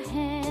your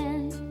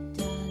hand,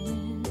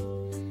 darling.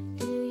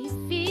 Do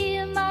you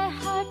feel my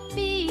heart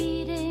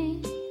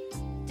beating?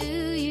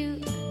 Do you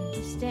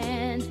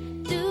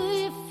understand? Do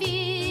you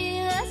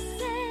feel the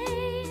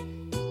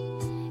same?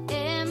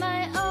 Am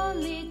I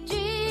only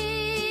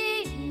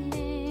dreaming?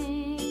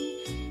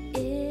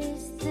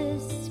 Is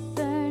this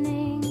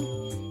burning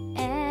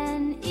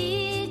an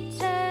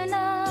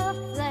eternal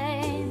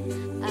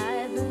flame?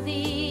 I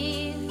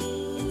believe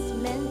it's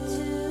meant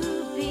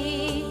to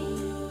be,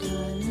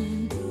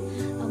 darling.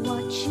 I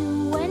watch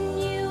you when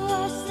you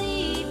are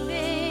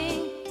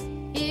sleeping.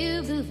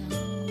 You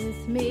belong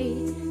with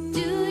me.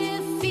 Do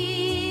you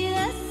feel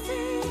the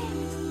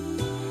same?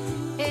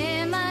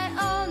 Am I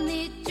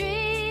only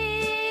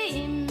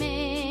dreaming?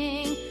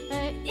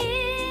 Or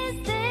is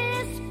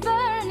this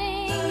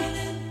burning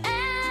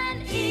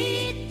an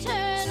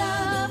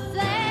eternal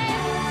flame?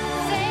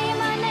 Say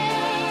my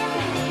name.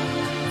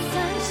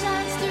 Sun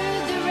shines through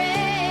the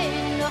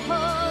rain. The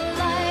whole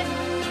life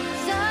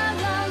so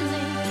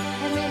lonely,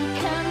 and then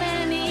come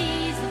and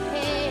ease the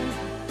pain.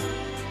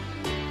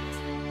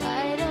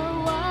 I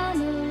don't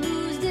wanna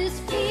lose this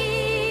feeling.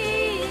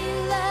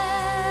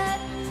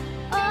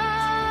 Oh.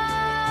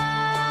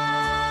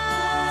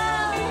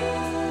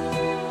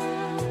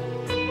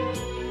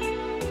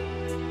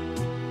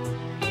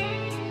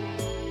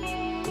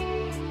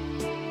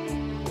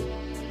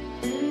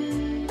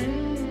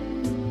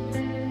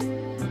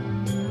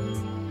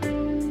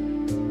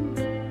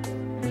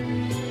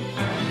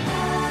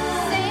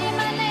 Say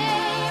my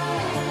name.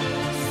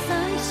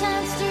 Sun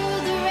shines through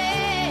the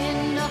rain.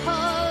 The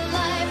whole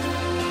life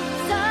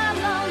so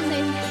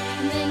lonely,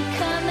 and then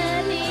come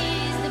and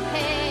ease the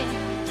pain.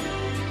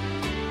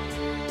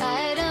 I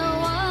don't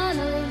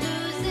wanna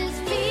lose this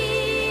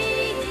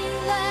feeling.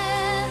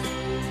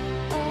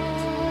 Oh.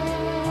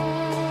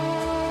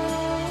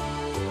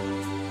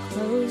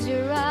 Close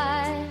your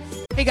eyes.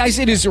 Hey guys,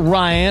 it is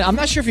Ryan. I'm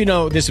not sure if you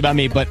know this about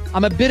me, but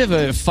I'm a bit of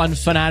a fun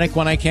fanatic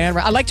when I can.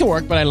 I like to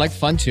work, but I like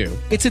fun too.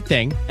 It's a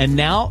thing. And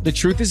now the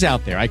truth is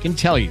out there. I can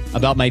tell you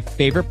about my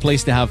favorite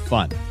place to have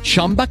fun.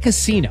 Chumba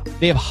Casino.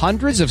 They have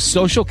hundreds of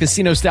social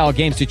casino style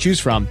games to choose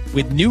from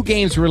with new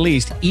games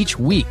released each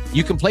week.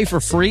 You can play for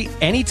free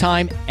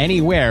anytime,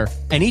 anywhere.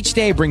 And each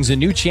day brings a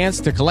new chance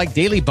to collect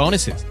daily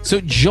bonuses. So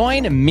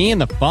join me in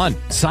the fun.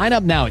 Sign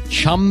up now at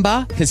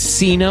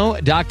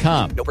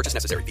ChumbaCasino.com. No purchase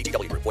necessary.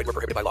 VGW Group. Void where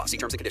prohibited by law. See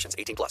terms and conditions.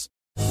 18+.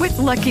 With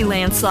Lucky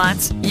Land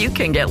Slots, you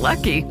can get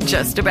lucky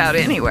just about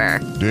anywhere.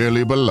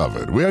 Dearly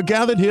beloved, we are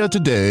gathered here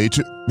today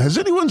to... Has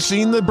anyone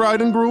seen the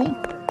bride and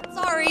groom?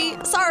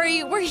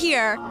 Sorry, we're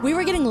here. We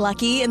were getting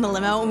lucky in the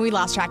limo and we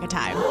lost track of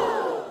time.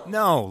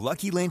 No,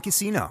 Lucky Land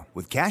Casino,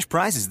 with cash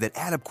prizes that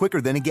add up quicker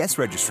than a guest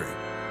registry.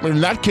 In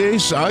that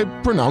case, I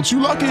pronounce you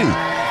lucky.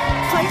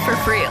 Play for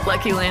free at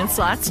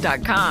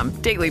LuckyLandSlots.com.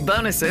 Daily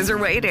bonuses are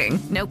waiting.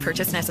 No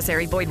purchase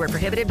necessary. Void where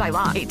prohibited by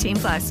law.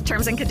 18+.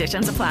 Terms and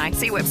conditions apply.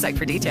 See website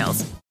for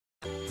details.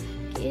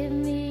 Give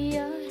me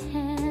your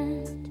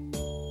hand.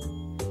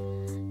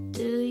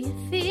 Do you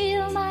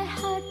feel my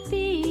heart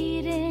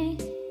beating?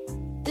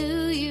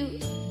 Do you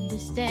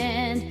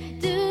understand?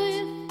 Do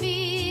you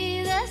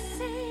feel the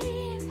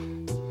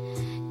same?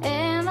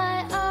 Am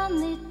I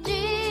only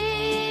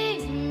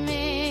dreaming?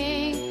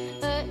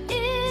 Or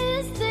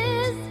is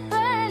this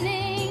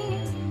burning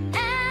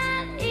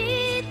an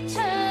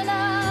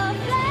eternal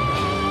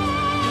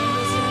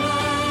flame?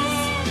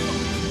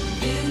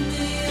 Give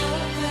me your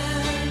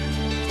hand,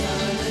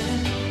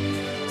 darling.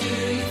 Do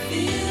you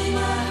feel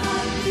my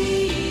heart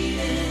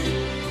beating?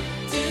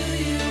 Do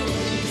you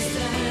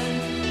understand?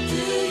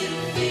 Do you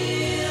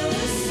feel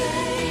the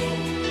same?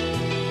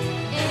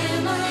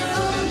 Am I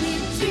only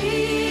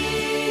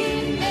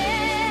dreaming?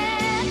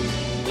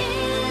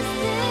 Is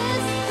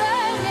this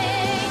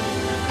burning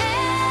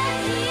an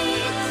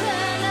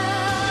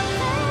eternal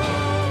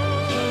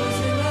flame? Close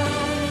your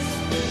eyes.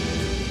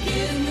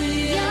 Give me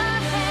your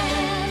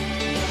hand.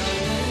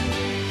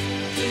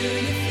 Do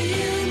you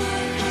feel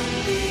my heart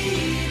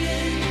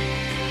beating?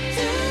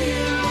 Do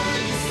you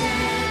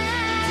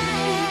understand? Do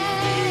you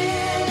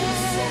feel the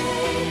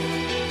same?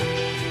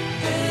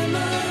 Am I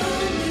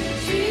only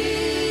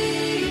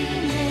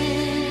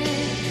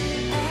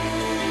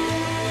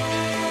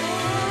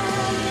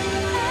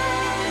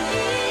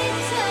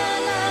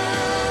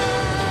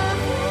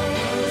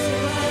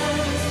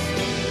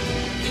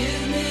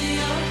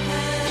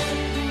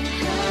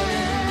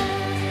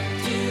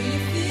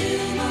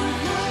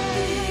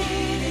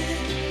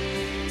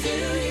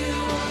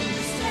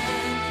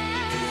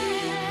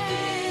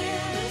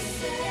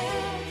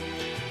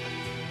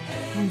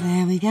And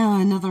there we go,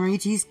 another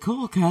 80s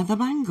corker, the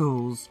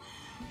Bangles.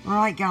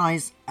 Right,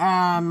 guys,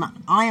 I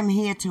am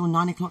here till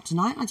 9 o'clock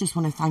tonight. I just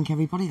want to thank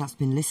everybody that's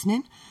been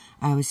listening.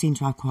 We seem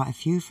to have quite a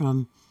few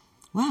from,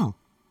 well,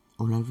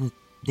 all over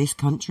this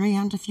country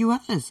and a few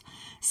others.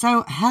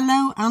 So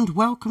hello and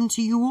welcome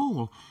to you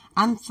all,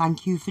 and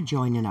thank you for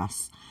joining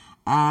us.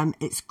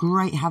 It's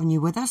great having you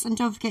with us, and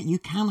don't forget you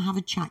can have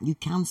a chat, you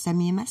can send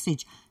me a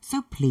message,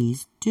 so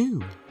please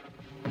do.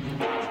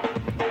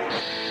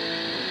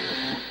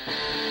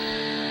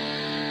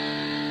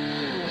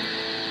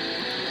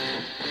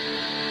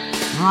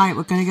 Right,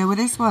 we're going to go with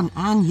this one,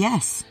 and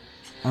yes,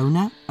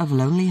 Owner of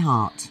Lonely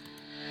Heart.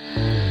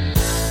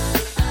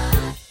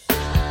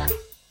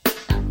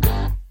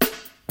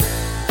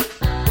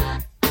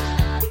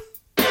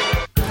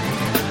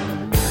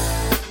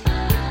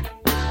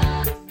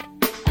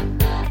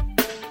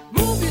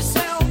 Move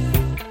yourself.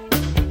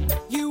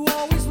 You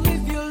always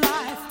live your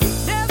life,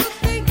 never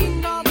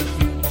thinking of the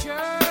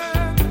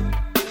future.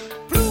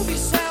 Prove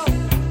yourself.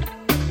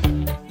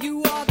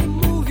 You are the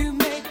move you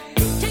make.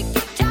 Take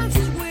your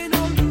chances, win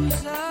or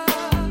loser.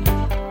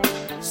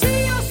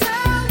 See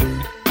yourself.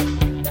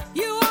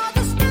 You are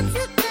the steps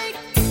you take.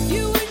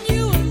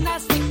 You, and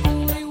that's the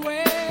only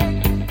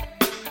way.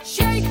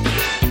 Shake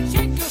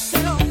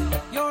yourself.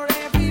 Your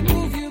every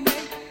move you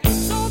make.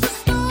 So the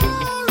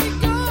story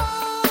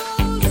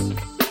goes.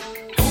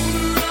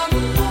 Owner of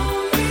a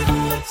lonely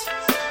heart.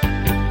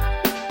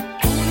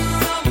 Owner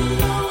of a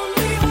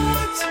lonely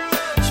heart.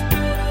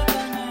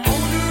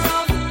 Owner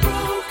of a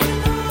broken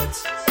heart.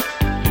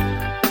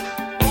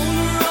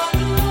 Owner of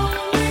a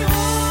lonely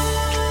heart.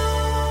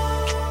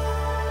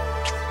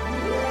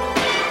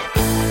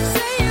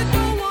 Say you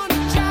don't want to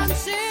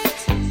chance it.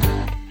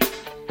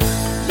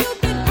 You've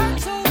been hurt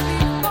so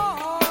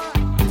before.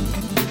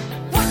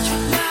 Watch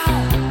it now.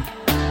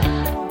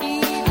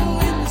 Eagle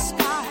in the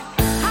sky.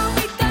 How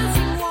we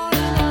dancing one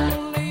and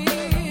only.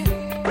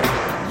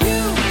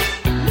 You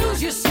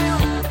lose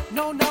yourself.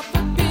 No, not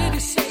for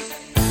pity's sake.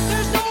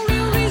 There's no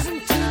real reason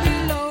to be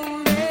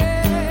lonely.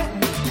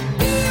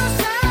 Be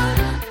yourself.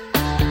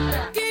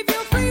 Give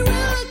your free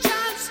will a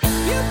chance.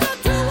 You've got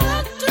to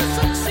want to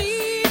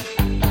succeed.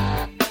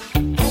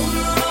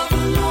 Owner of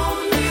a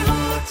lonely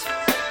heart.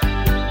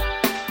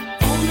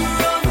 Owner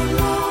of a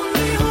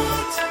lonely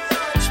heart.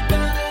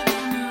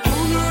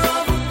 Owner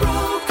of a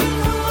broken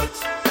heart.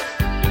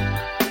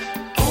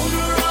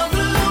 Owner of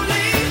a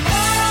lonely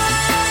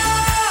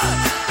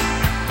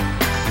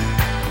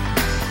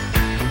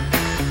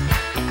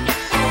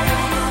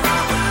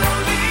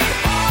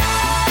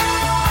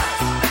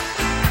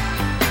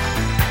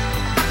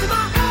After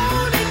my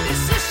own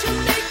indecision,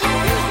 they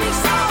confuse me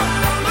so.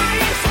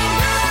 I say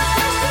yes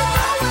to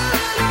nowhere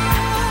at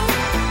all.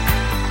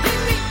 In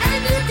the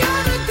end, you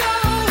gotta go.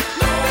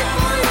 Look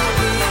before you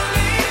leave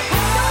me.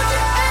 Don't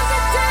you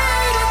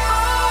hesitate at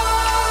all.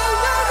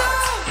 No, no.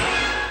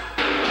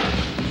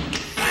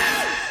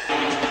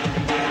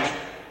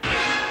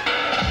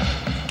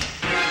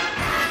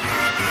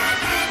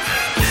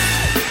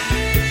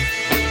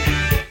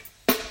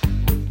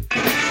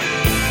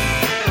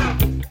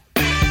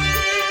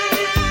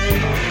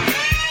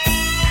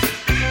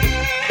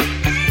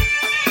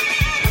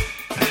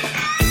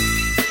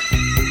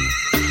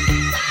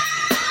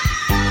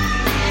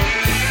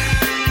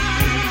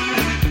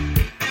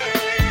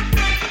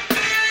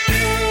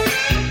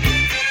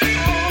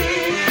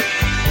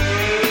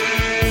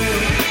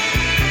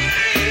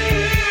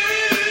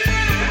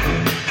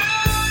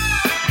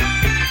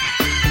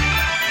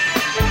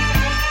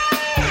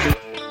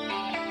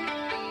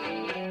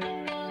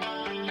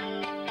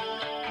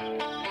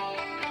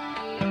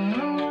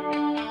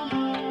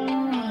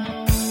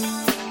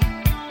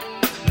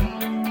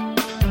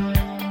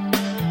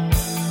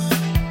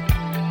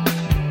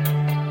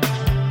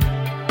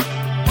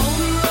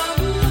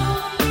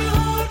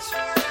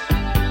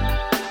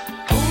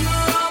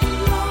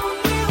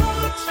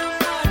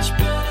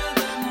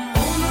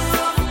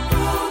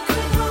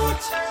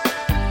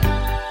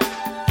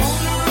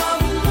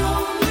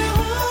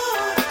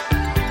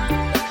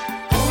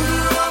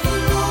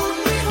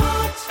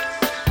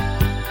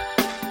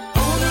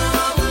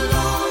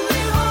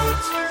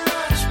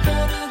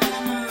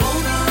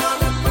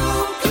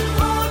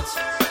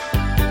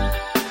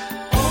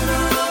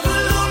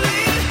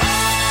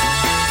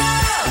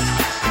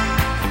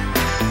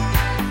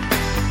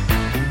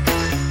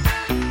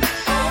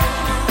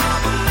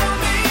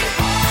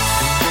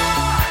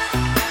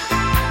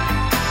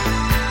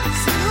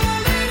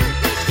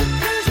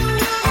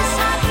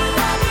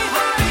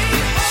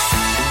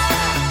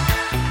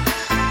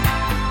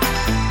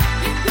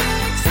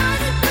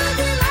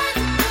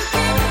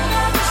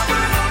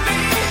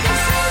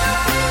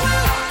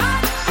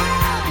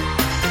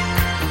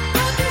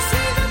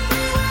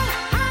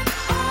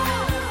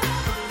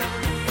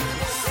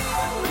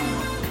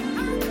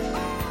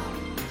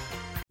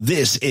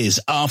 This is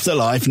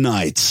Afterlife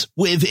Nights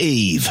with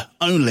Eve,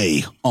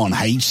 only on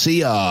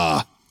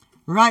HCR.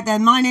 Right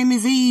then, my name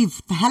is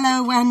Eve.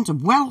 Hello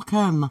and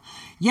welcome.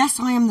 Yes,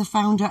 I am the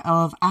founder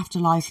of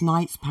Afterlife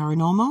Nights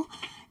Paranormal.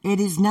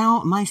 It is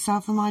now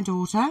myself and my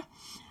daughter,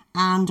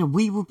 and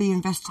we will be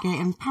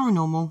investigating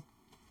paranormal,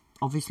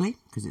 obviously,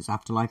 because it's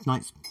Afterlife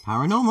Nights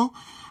Paranormal.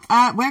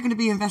 We're going to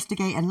be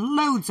investigating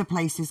loads of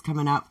places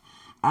coming up,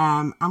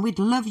 And we'd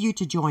love you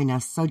to join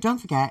us. So don't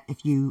forget,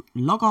 if you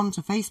log on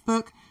to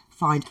Facebook,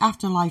 find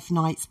Afterlife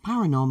Nights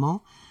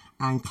Paranormal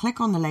and click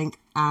on the link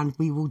and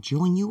we will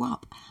join you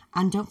up.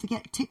 And don't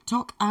forget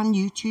TikTok and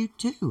YouTube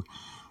too.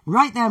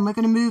 Right then, we're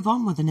going to move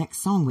on with the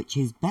next song, which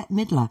is Bette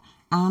Midler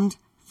and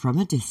From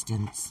a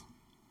Distance.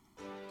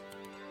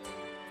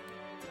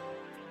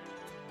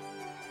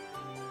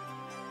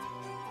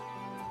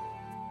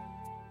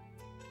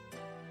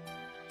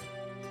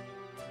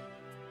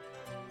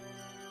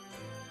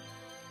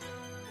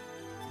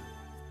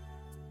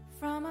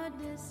 From a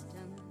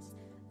distance,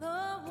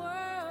 the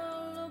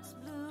world looks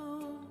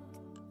blue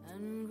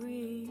and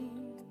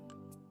green,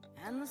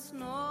 and the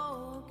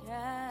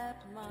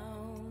snow-capped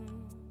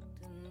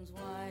mountains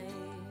white.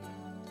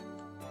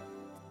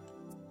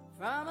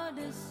 From a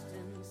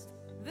distance,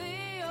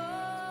 the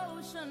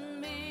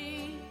ocean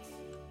meets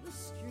the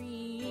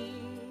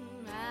stream,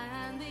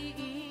 and the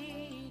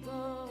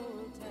eagle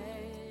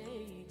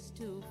takes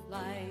to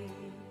flight.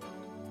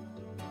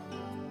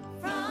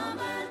 From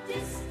a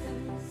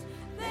distance,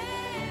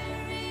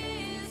 there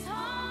is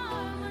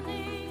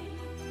harmony,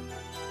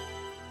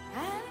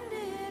 and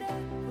it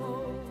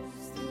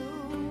echoes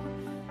through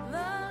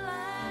the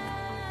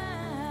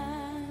land.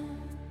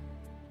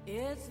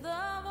 It's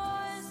the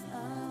voice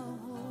of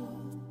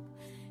hope,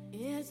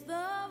 it's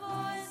the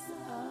voice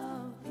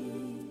of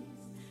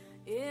peace,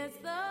 it's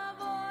the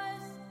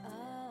voice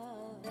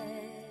of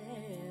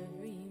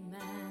every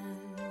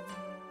man.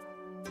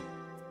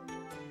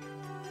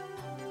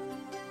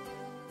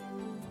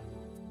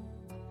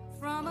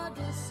 From a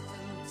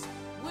distance,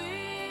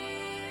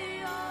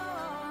 we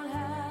all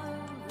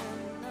have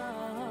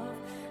enough,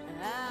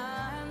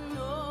 and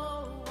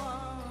no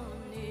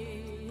one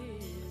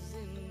is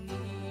in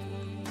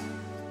need.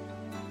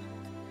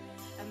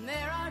 And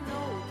there are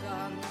no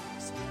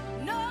guns,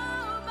 no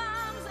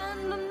bombs,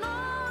 and no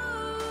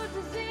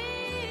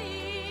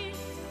disease,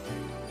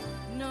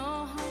 no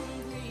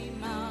hungry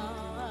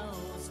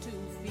mouths to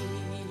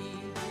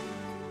feed.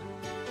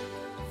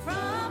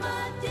 From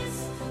a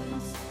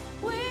distance,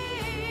 we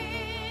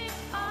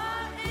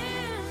are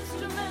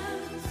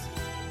instruments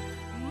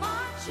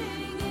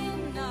marching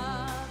in a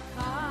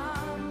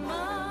common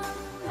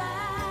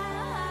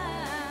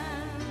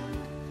land,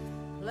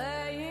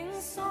 playing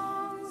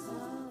songs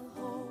of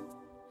hope,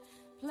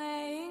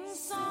 playing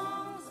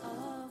songs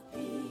of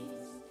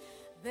peace.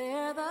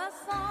 They're the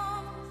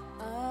songs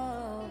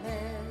of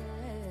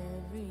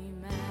every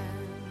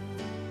man.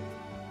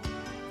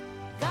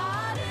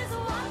 God is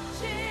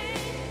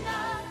watching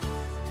us.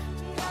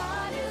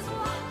 God is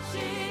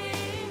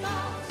watching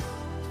us.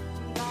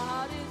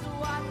 God is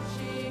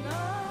watching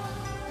us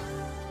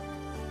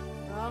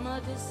from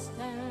a distance.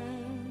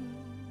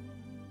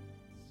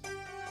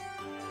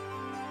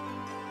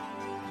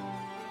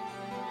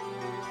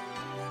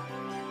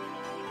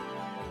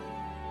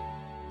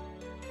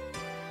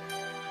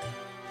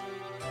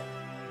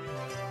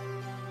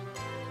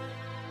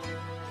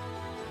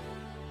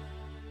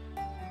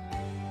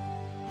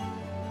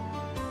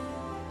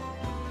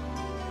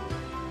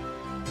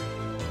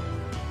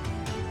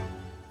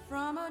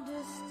 From a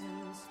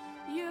distance,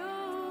 you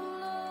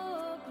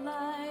look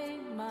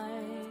like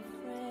my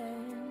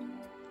friend,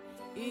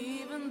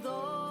 even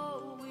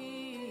though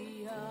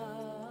we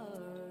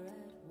are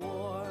at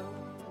war.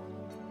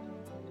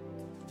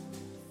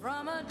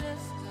 From a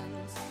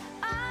distance,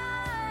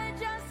 I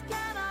just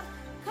cannot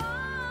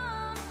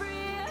comprehend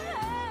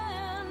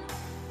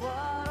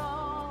what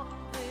all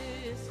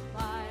this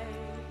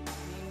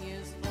fighting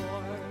is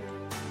for.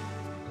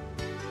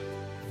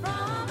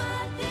 From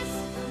a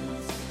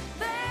distance,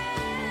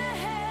 there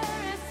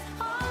is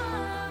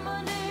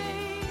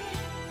harmony,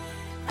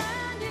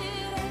 and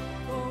it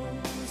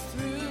echoes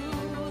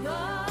through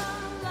the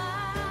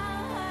land.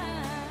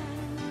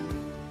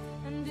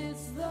 And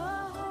it's the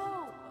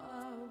hope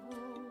of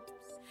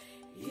hopes,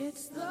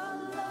 it's the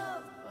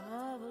love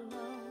of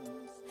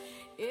loves,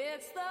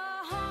 it's the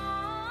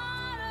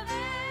heart of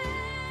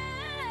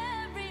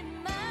every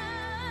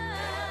man.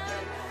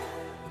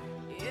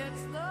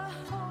 It's the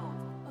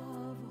hope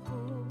of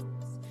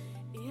hopes,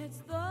 it's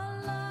the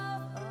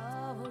love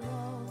of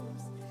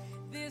loves.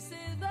 This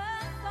is the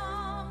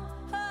song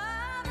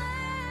of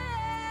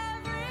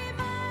every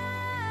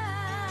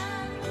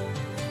man.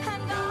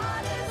 And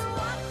God is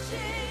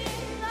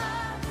watching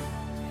us.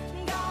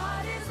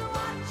 God is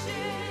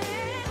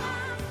watching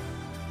us.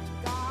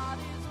 God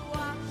is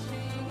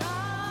watching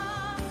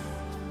us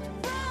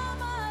from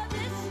a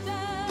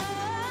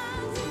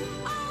distance.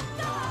 Oh,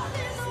 God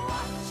is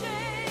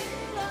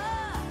watching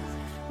us.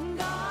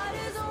 God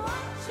is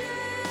watching.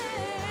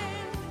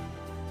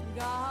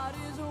 God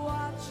is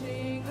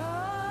watching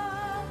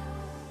us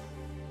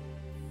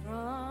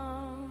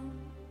from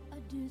a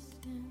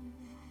distance.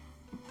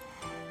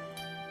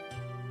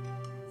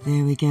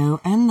 There we go.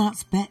 And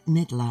that's Bette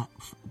Midler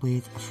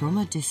with From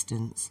a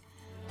Distance.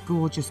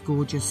 Gorgeous,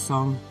 gorgeous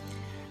song.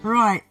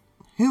 Right,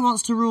 who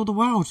wants to rule the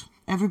world?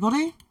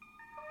 Everybody?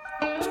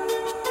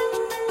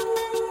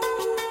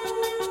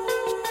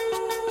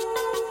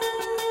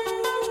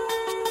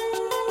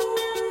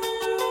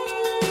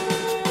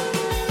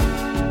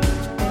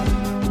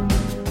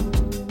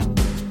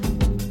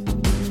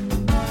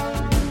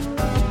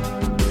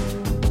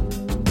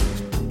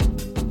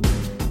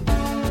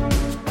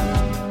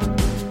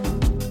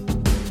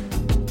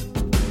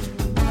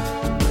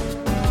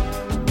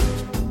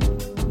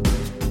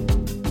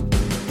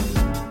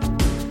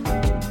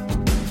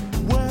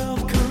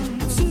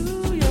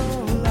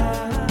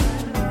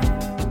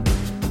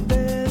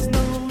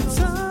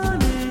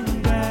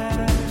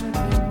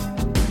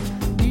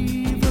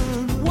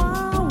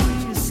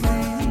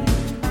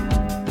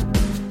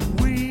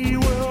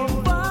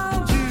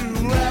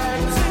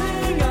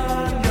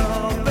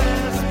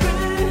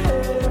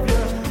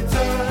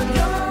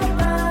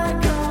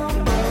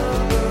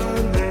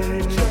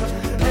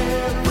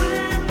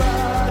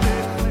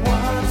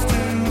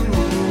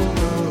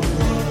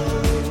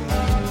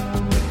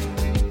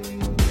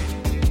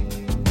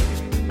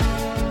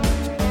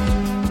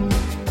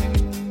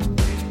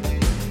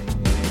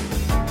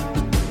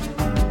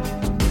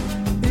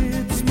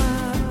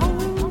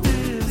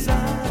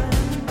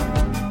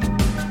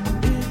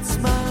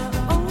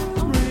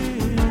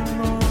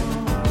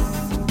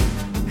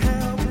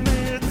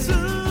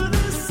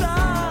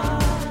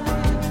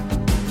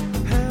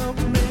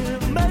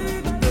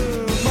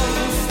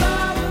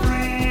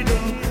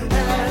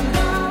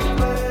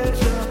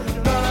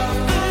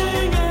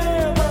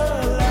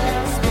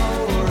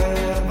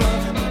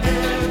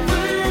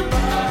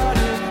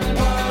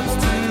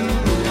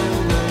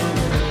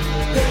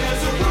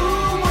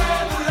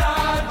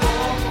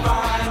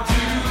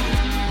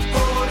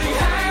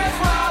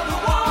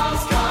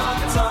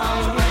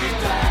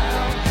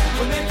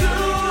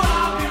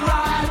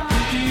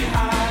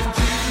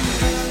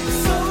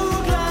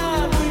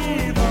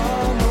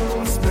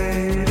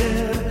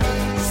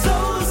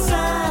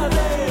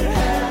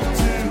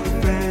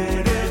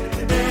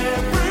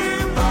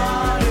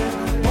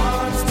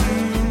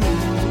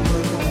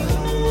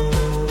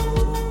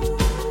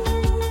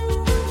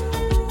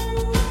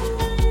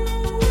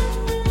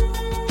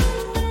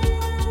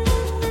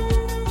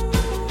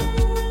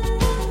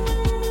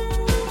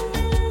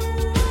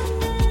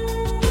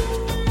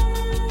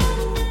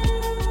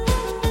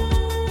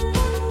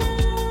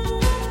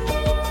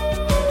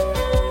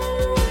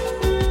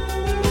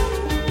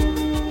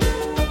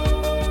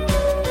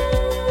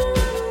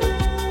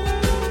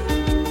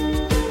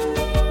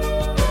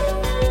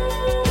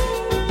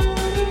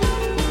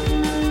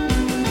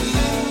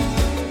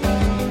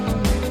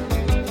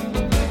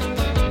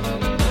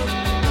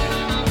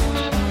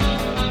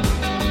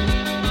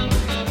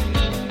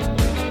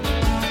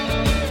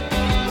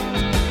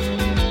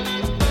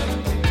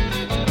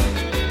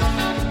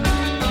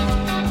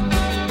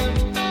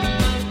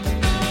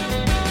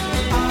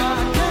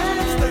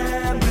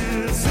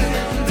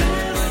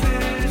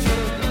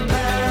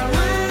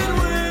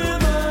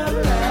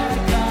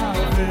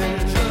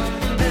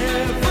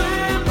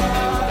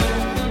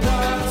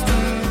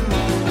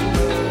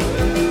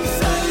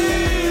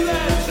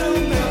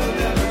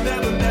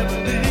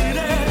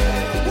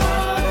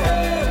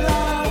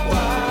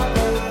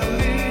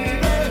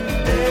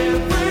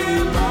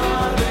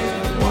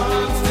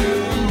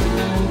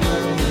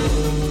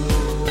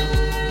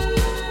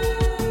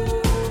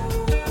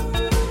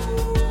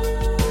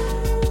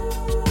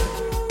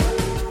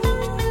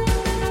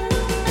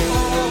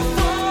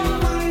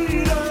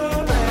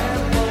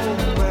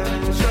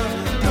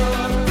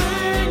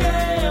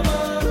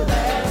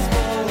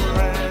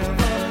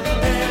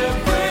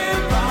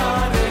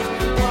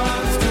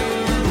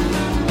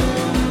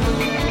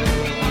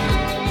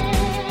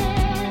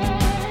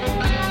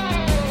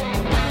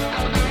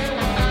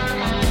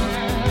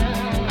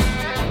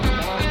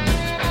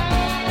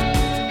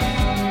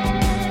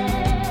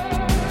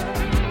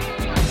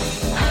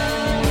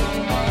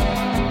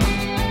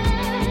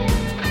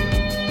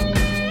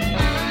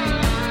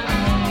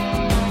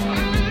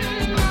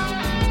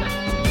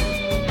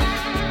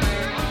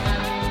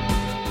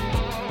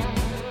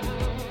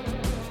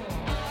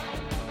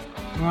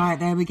 Right,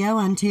 there we go.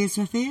 And Tears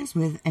for Fears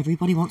with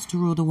Everybody Wants to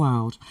Rule the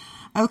World.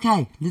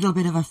 Okay, little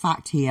bit of a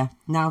fact here.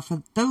 Now,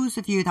 for those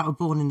of you that were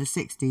born in the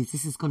 60s,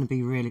 this is going to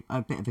be really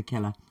a bit of a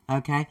killer,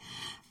 okay?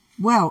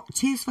 Well,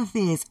 Tears for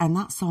Fears and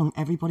that song,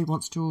 Everybody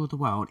Wants to Rule the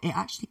World, it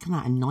actually came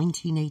out in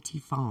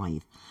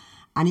 1985.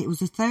 And it was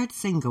the third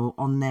single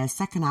on their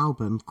second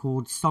album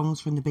called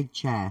Songs from the Big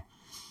Chair,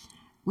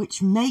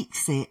 which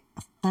makes it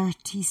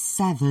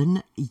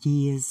 37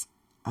 years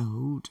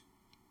old.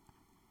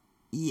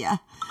 Yeah.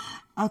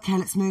 Okay,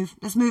 let's move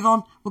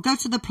on. We'll go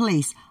to the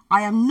police.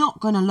 I am not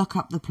going to look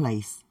up the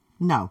police.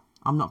 No,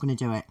 I'm not going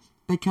to do it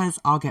because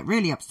I'll get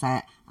really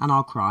upset and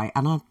I'll cry,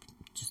 and I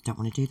just don't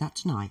want to do that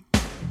tonight.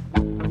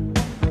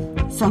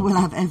 So we'll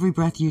have Every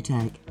Breath You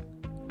Take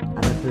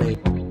and the police.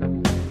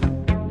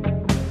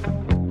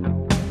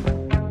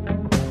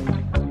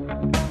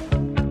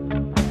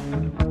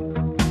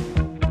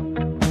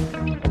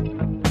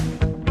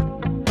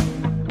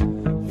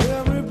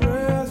 Every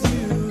breath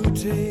you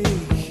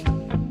take,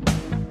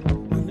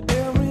 and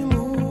every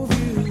move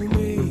you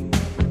make,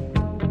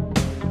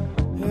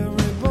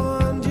 every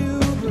bond you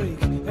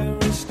break,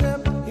 every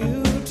step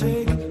you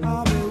take,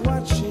 I'll be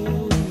watching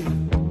you.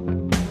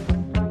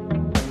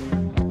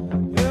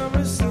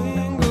 Every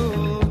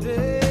single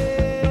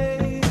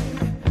day,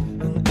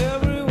 and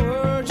every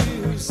word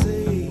you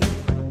say,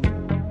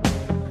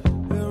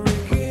 every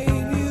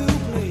game you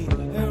play,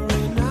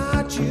 every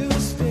night you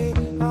stay,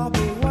 I'll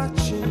be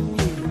watching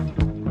you.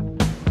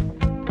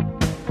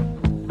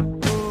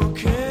 Oh,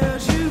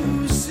 can't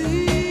you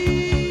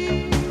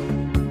see?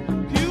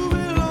 You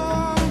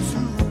belong to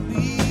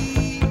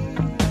me.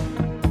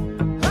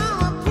 I'm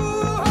a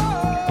poor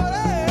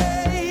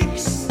heart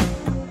aches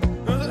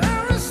with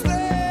every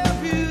step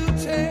you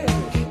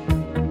take,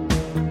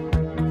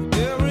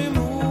 every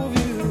move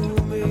you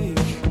make,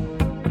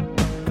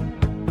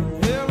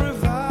 every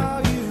vow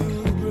you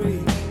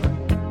break,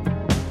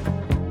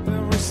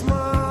 every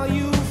smile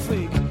you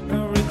fake,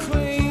 every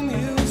claim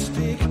you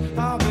stake,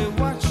 I'll be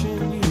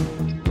watching you.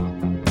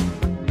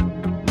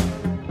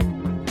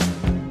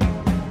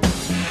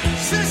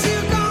 Since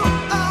you've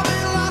gone, I've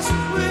been lost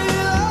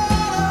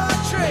without a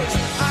trace.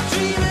 I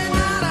dream at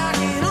night, I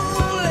can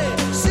only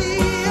see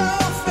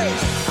your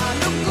face. I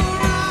look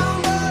around,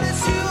 but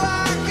it's you I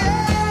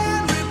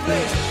can't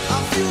replace. I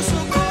feel so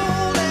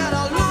cold and I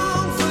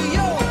long for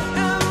your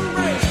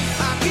embrace.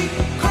 I keep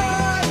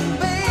crying,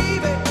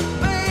 baby,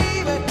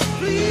 baby,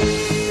 please.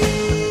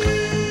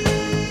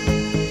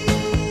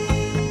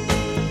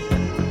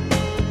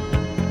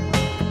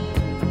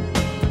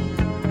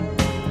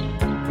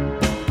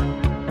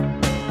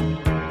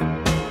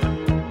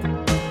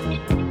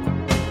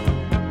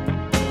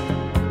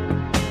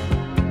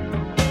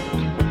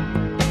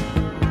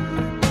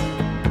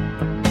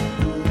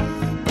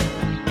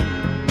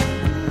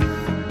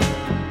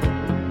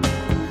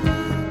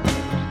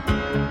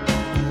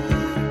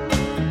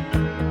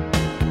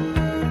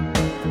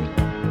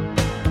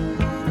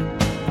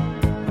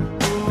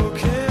 Oh,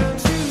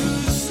 can't you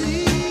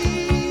see?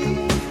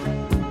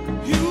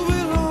 You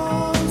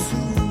belong to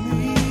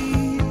me.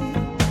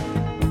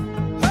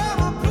 I'm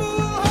a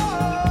poor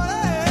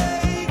heart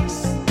aches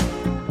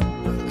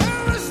with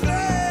every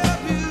step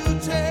you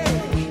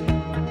take,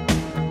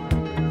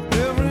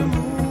 every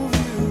move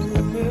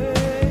you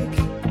make,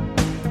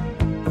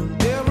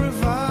 every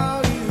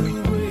vow you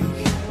break,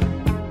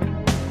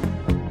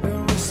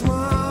 every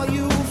smile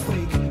you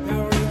fake,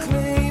 every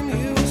claim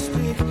you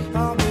stake,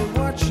 I'll be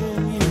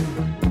watching you.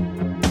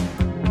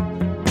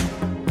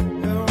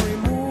 Every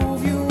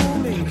move you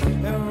make,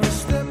 every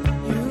step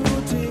you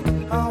take,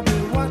 I'll be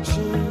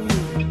watching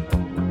you.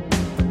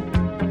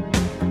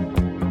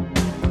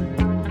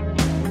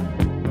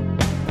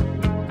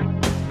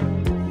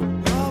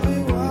 I'll be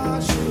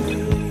watching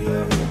you.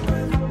 Every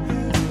breath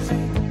you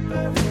take,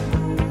 every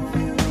move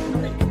you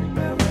make,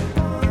 every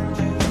bond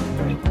you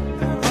break,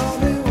 I'll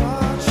be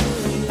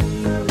watching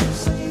you. Every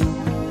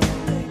single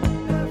day,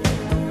 every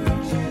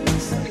word you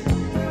say,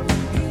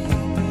 every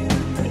game you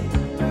play,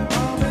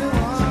 I'll be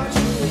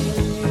watching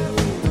you.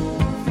 Every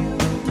move you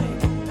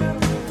make,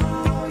 every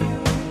vow you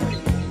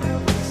break,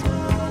 every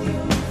smile you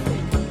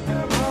fake,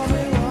 I'll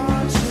be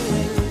watching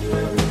you.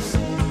 Every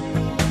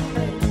single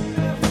day,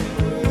 every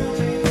word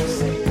you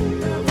say,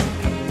 every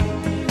game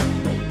you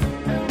play,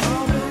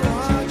 I'll be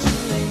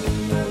watching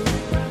you. Every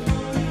breath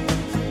you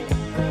take,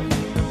 every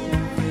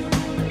move you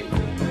make,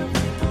 every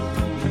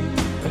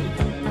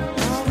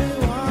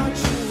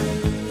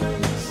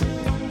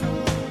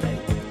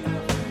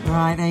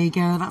Right, there you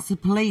go. That's the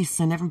police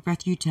and Every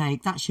Breath You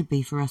Take. That should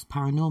be for us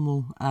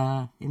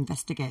paranormal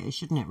investigators,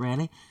 shouldn't it,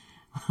 really?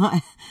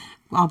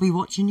 I'll be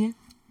watching you.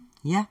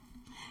 Yeah.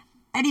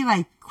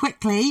 Anyway,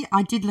 quickly,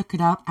 I did look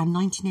it up, and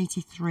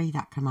 1983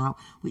 that came out,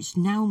 which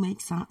now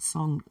makes that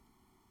song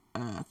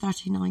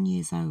 39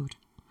 years old.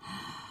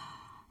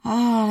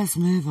 Let's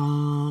move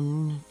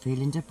on.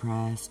 Feeling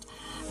depressed.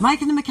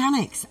 Mike and the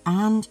Mechanics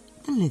and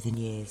The Living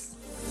Years.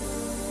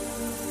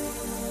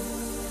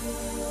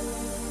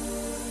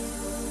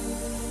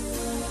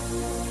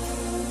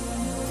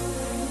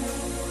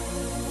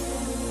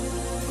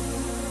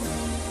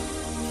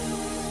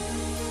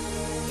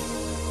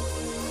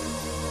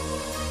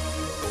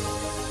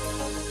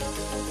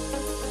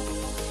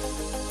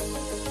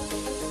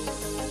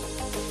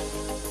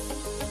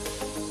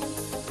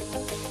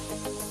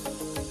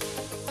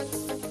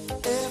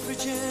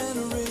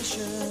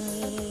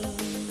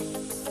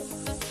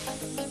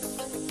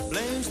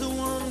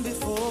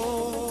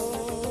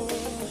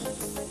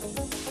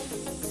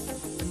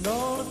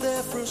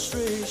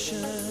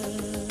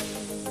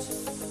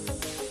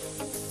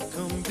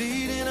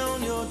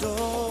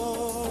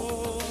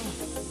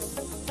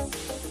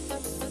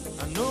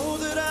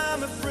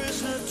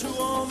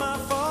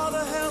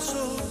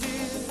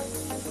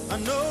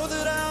 know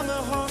that I'm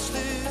a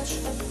hostage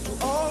to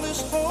all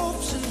his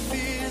hopes and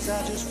fears.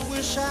 I just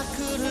wish I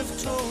could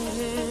have told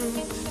him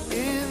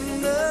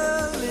in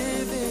the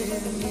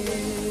living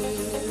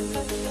years.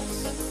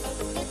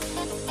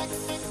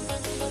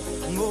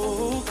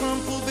 Oh,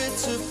 crumpled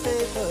bits of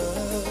paper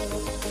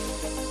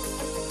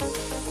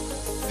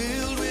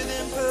filled with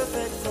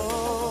imperfect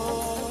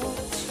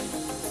thoughts,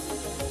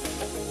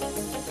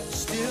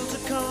 still to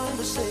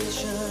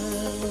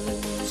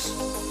conversations.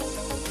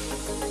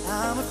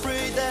 I'm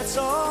afraid that's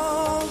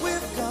all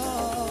we've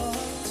got.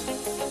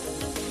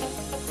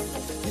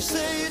 You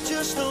say you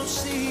just don't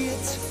see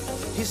it.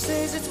 He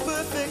says it's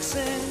perfect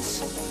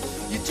sense.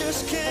 You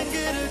just can't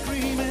get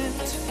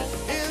agreement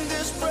in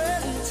this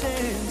present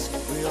tense.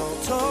 We all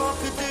talk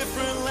a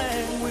different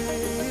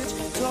language,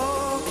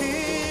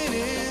 talking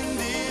in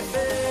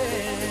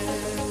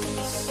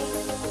defense.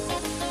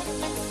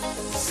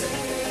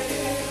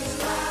 Say it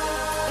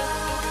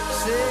loud.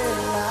 Say it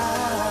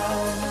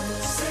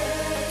loud. Say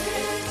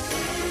it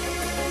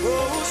clear.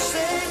 Oh,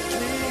 say it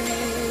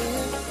clear.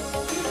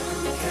 You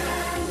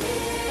can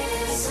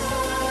listen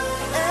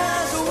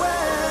as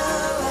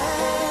well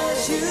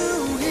as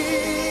you hear.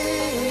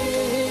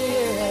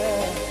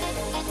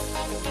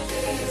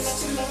 It's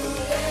too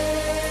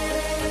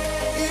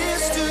late.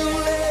 It's too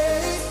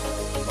late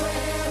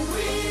when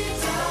we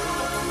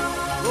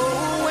die.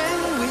 Oh, when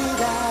we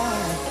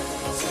die.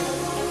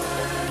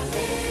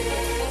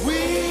 We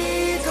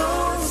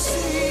don't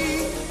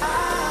see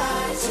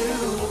eye to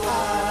eye.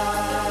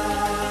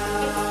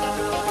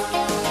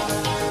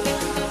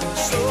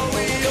 So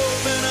we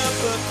open up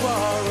a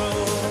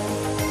quarrel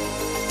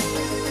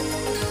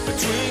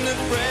between the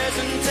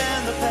present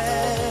and the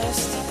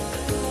past.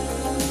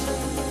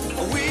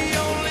 We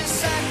only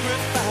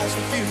sacrifice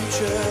the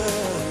future.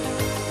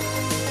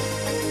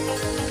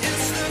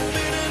 It's the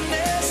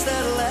bitterness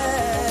that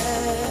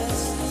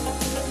lasts.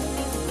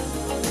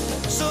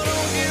 So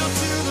don't yield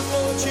to the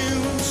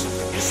fortunes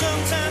you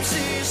sometimes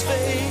see as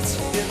fate.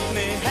 It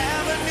may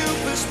have a new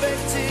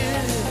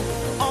perspective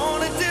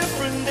on a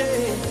different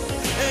day.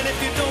 And if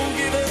you don't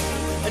give up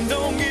and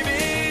don't give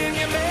in,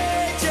 you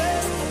may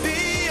just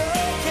be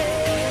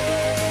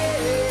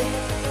okay.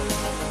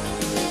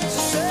 So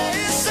say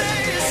it,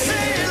 say it,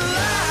 say it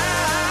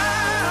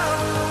loud.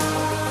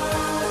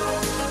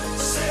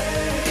 Say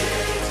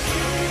it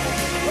clear.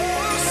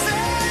 Oh,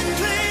 say it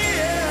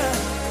clear.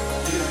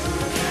 You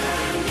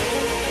can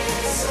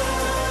listen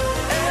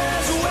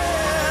as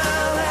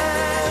well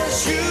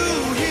as you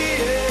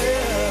hear.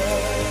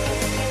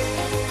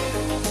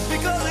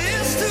 Because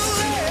it's too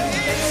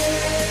late.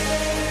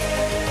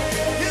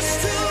 It's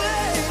too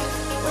late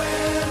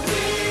when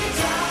we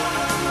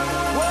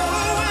die.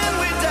 Whoa, when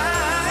we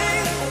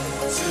die.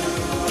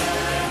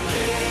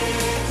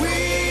 We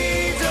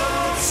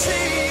don't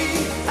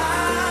see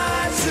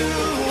eye to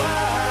eye.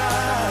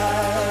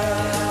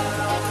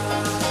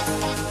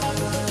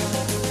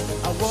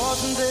 I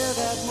wasn't there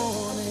that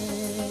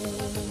morning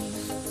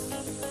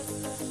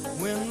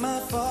when my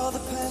father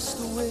passed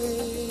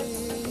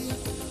away.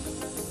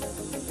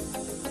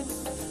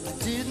 I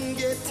didn't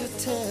get to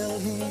tell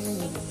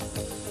him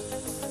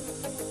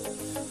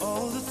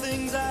all the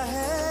things I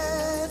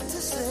had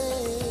to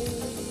say.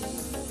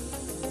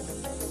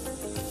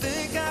 I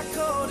think I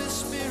caught his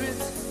spirit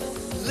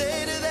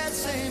later that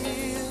same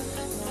year.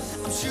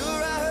 I'm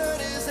sure I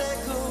heard his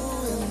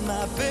echo in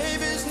my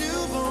baby's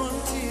newborn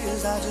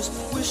tears. I just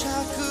wish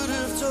I could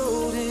have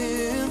told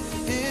him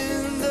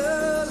in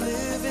the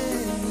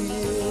living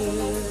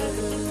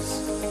years.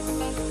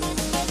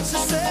 So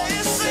say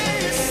it, say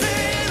it,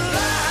 say it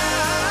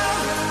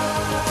loud.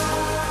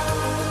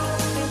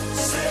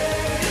 Say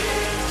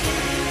it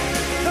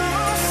clear. Come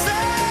on,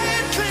 say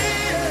it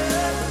clear.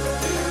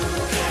 You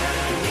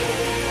can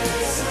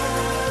listen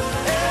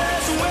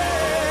as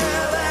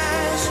well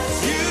as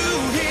you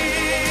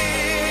hear.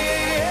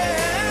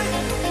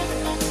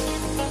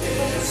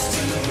 It's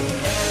too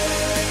late.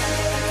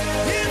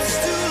 It's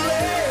too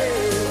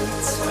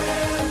late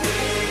when we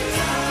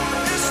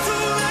die. It's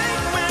too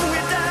late when we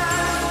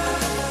die.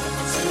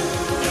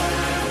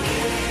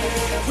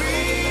 We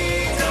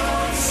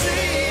don't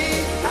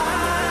see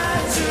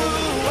eye to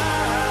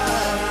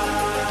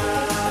eye.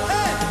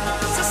 Hey,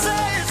 so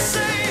say it,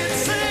 say it,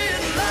 say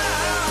it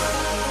loud.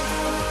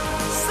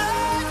 Say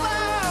it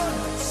loud.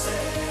 Say it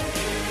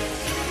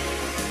clear.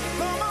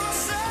 Come on,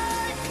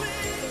 say it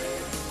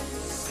clear.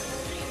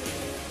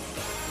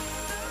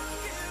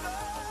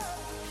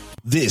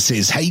 This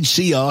is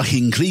HCR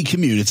Hinckley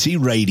Community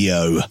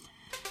Radio.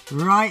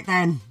 Right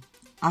then,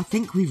 I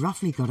think we've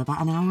roughly got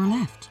about an hour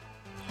left.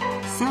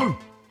 So,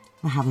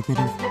 we'll have a bit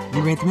of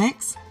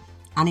Eurythmics,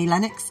 Annie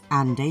Lennox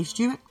and Dave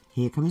Stewart.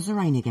 Here Comes the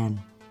Rain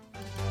Again.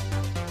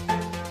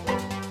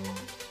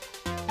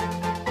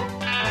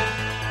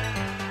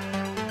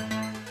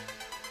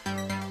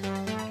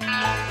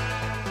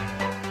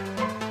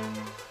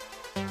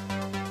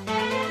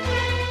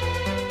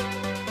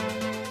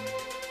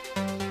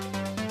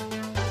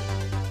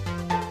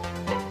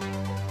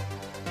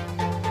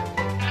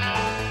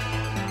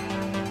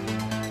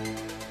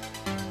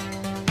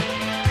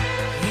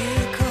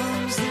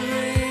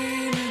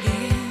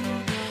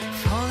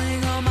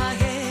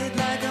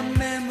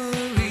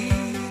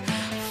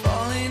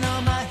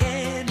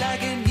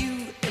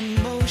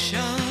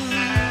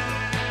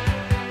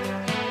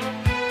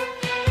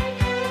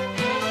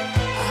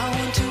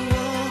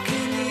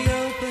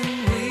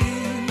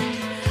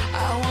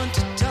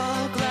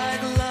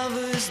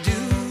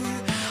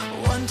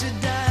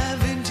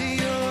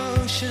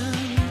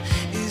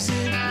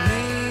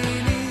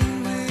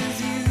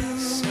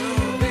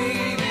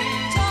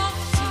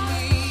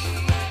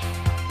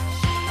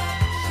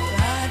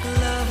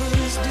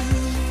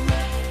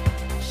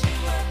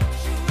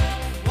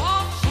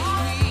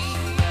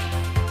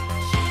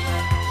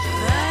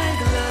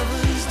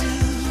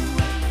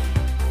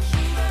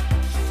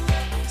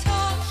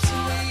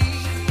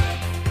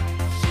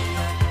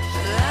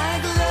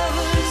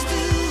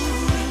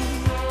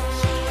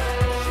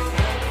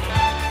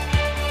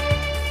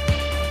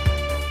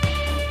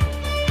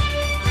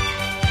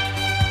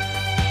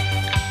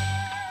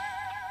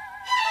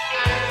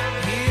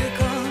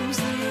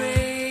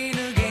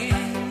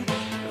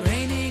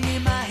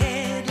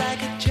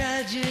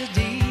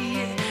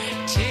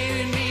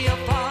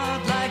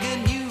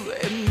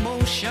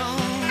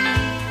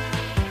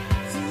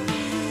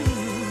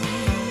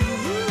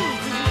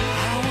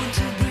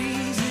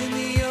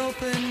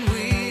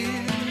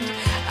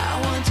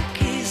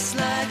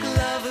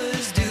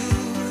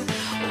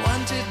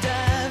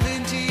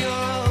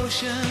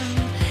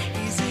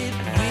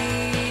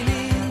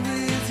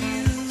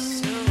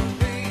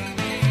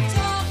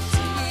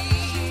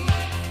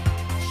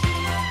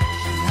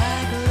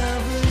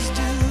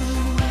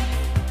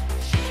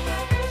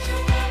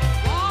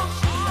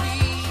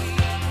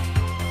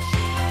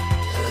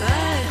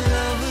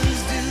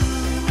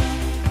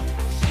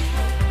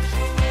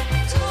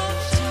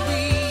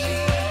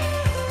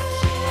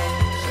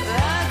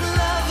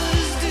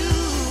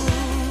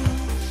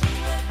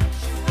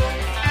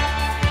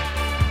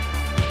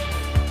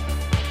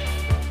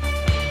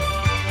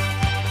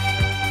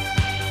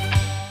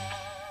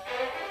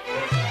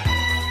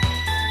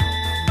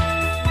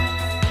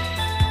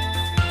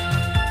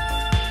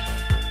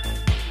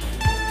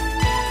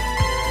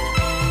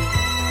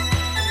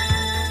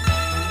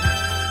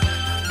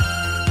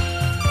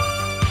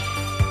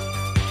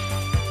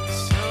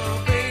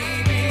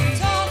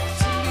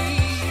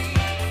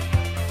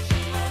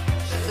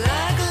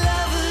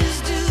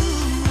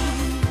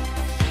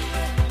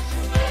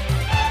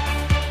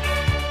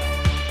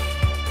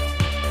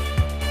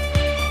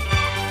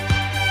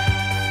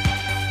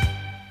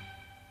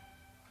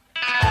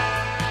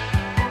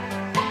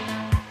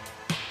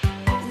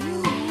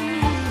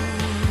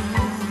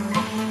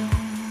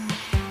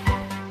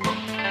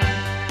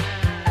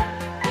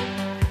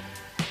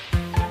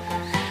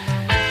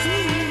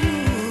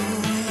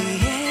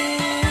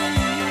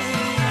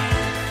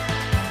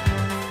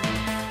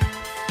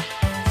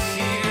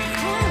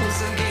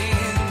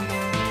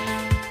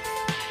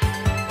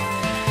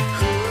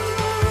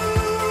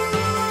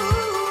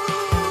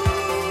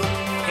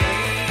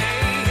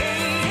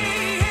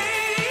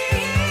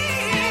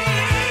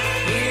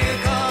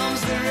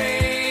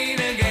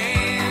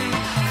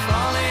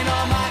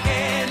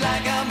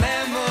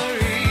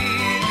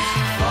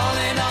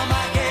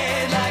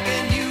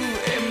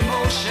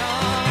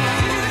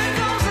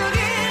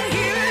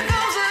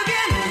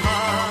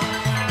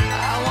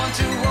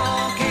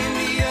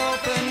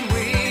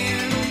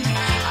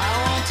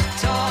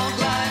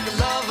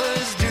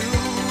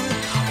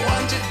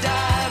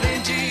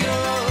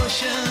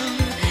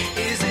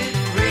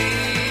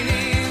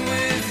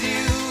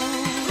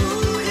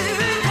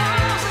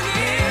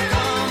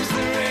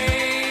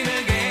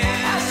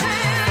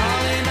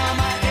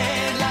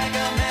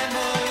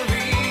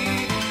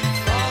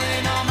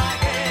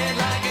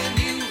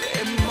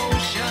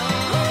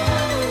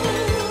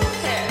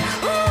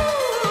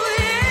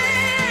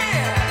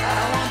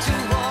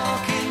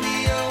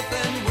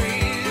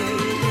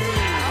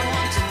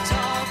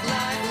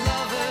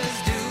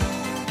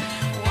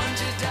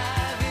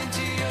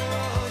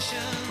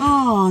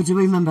 Oh, do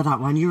we remember that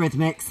one?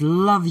 Eurythmics.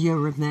 Love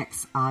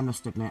Eurythmics, I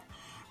must admit.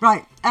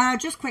 Right,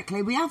 just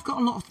quickly, we have got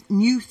a lot of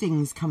new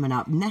things coming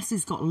up. Ness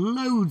has got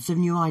loads of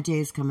new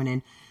ideas coming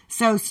in.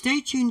 So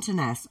stay tuned to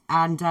Ness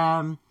and,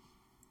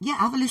 yeah,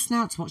 have a listen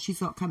out to what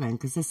she's got coming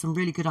because there's some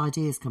really good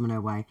ideas coming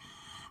her way.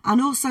 And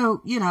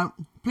also, you know,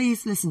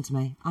 please listen to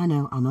me. I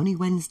know I'm only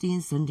Wednesday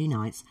and Sunday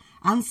nights,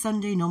 and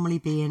Sunday normally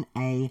being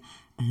a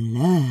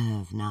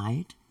love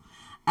night.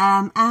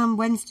 And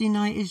Wednesday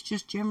night is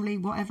just generally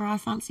whatever I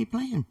fancy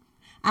playing.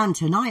 And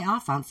tonight I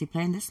fancy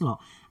playing this lot.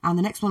 And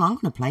the next one I'm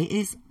going to play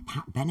is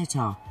Pat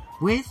Benatar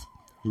with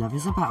Love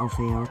is a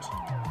Battlefield.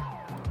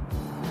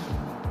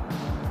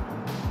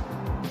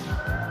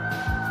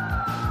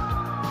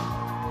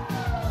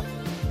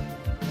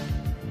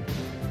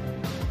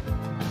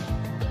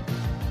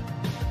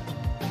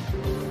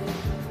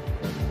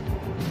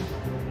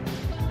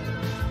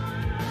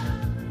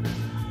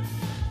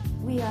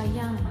 We are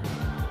young,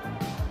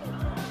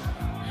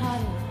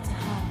 hearted to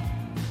heart,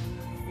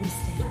 we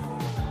stand.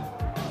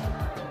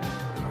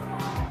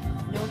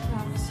 No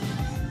promises,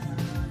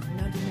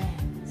 no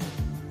demands.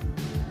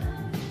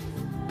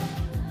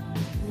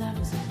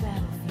 Love is a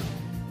battlefield.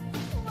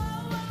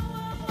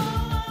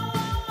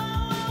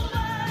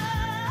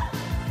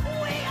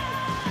 We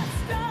are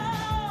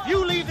strong.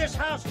 You leave this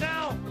house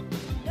now!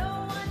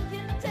 No one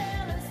can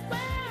tell us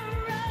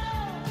we're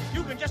wrong.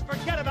 You can just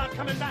forget about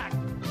coming back!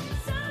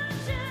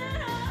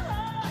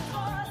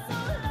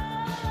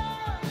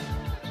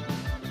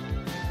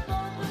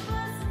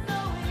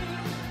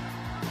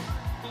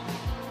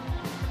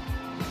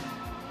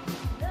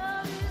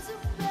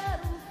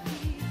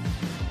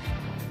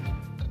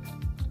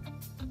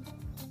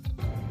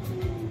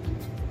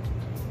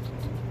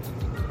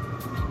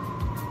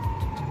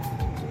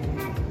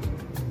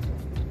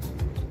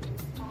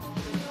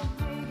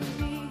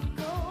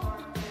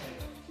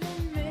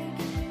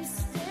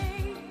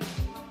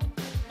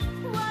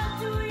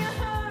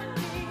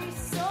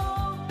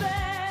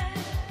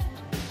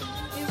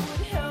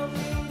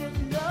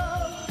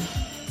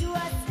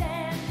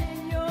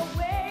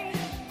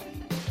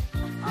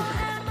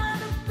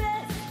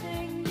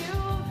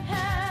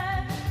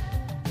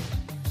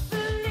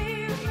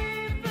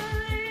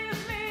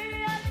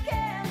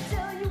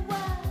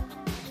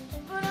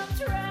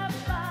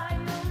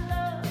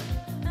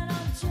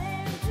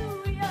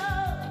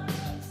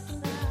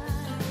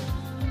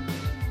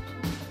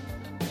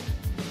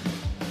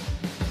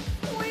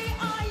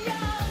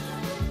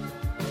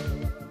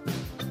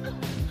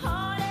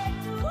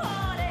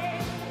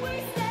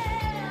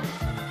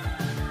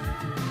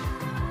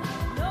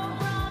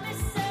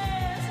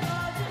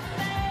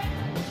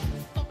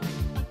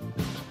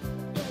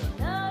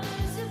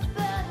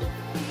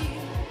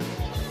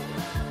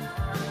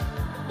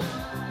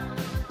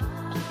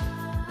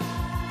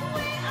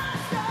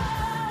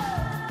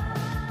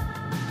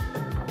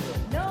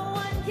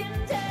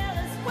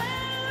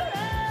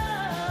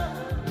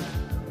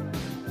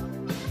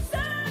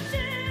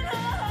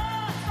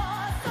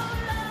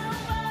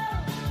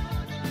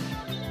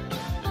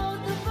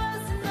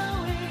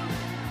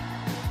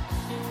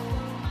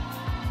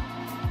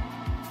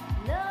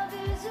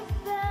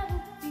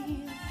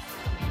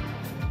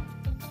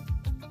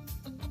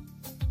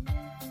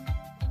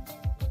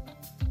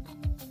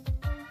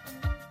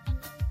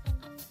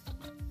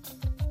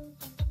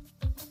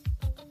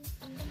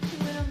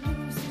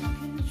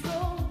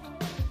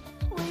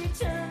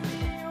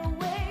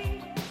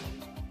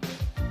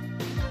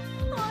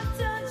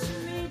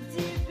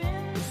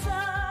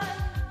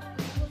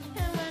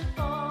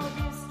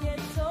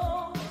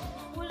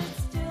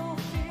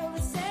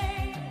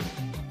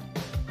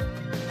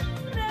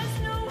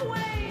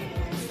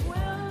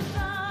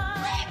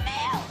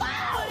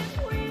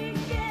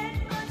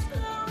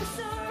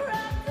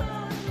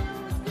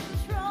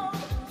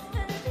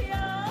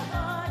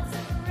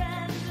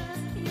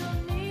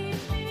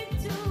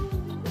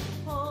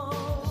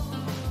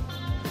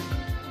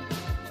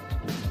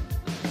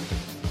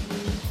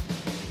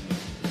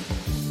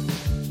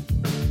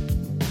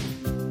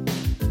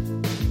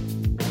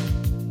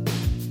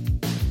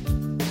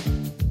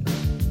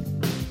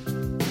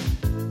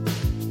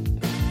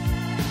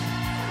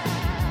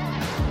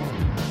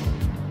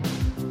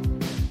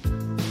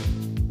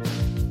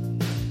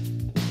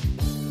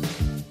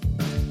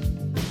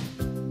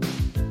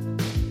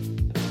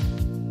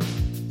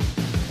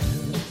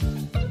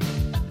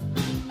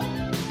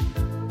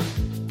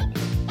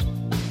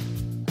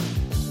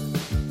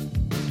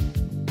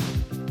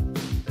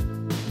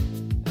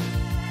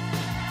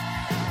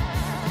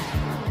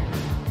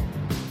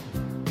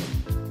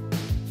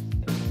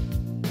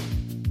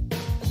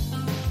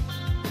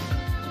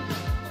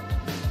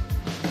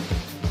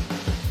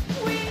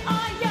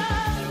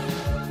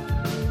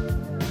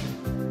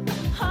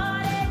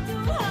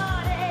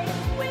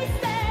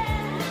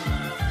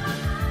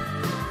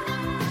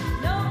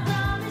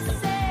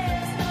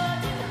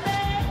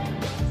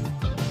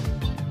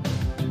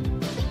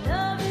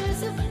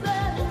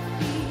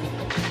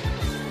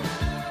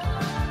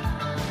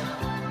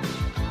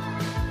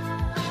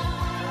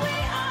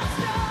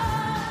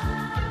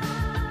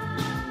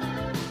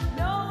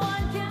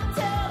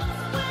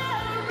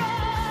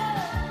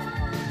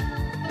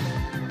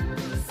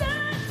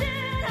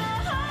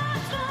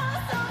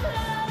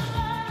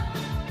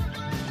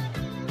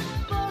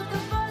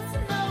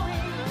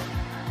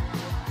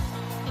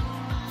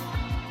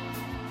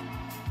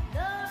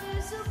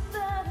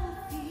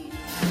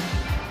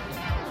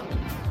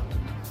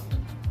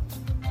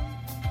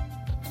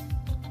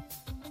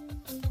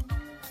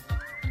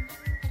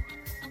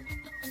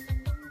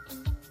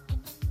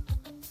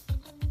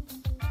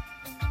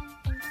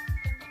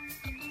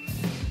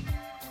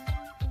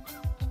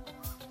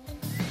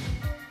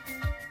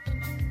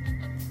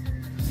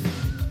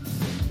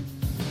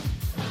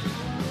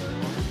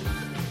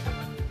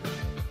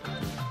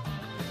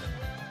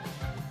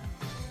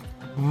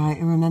 Right,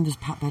 who remembers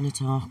Pat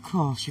Benatar?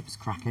 Gosh, it was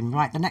cracking.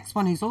 Right, the next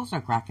one who's also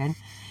cracking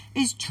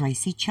is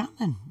Tracy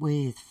Chapman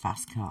with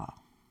Fast Car.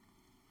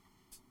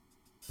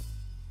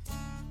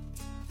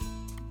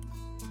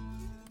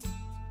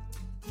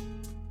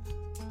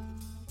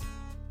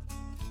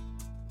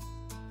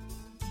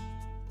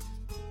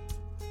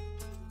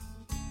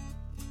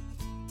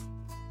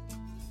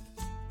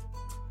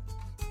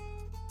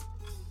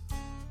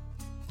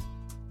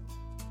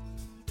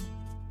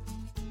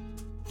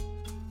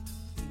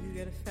 You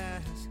get a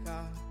fast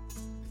car.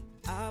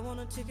 I want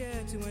a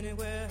ticket to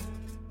anywhere.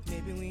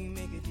 Maybe we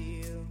make a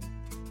deal.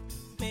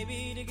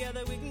 Maybe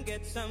together we can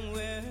get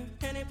somewhere.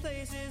 Any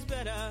place is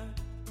better.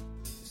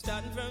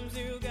 Starting from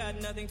zero, got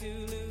nothing to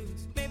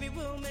lose. Maybe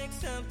we'll make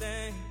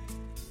something.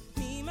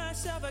 Me,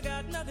 myself, I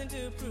got nothing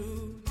to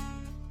prove.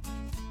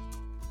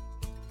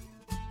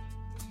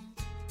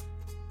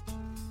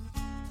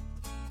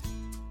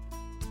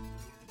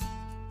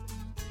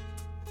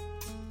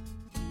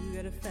 You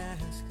get a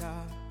fast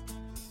car.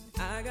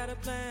 I got a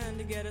plan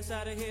to get us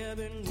out of here.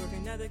 Been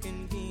working at the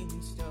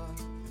convenience store.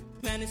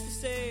 Managed to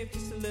save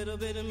just a little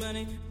bit of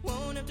money.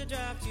 Won't have to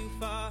drive too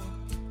far.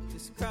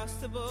 Just cross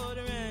the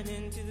border and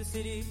into the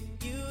city.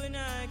 You and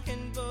I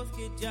can both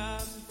get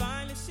jobs and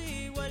finally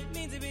see what it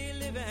means to be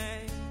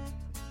living.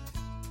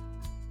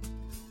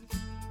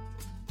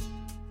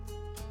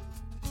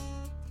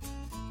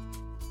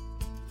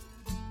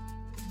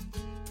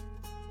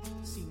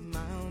 See, my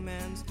old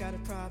man's got a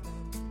problem.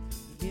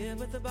 Yeah,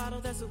 with the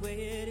bottle, that's the way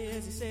it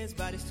is. He says his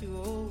body's too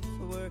old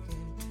for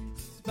working.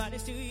 His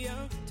body's too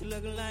young to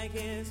look like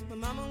his. My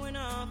mama went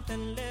off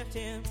and left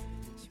him.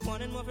 She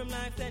wanted more from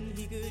life than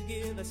he could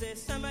give. I said,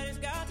 somebody's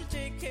got to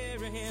take care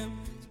of him.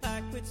 So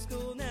I quit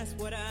school and that's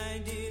what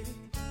I did.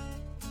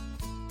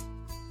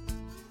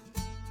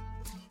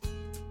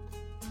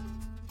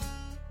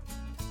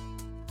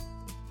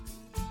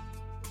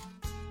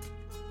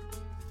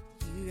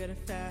 You got a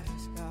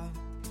fast car.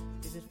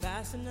 Is it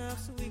fast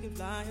enough so we can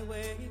fly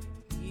away?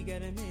 We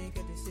gotta make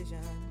a decision.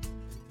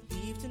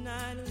 Leave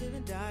tonight or live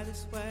and die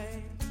this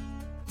way.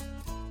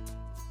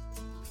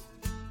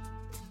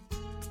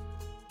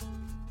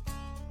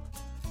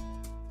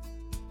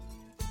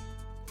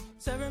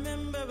 So I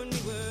remember when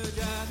we were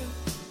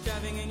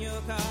driving in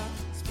your car.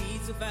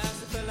 Speed so fast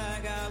I felt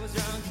like I was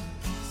drunk.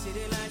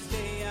 City lights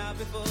lay out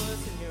before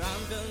us, and your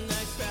arm felt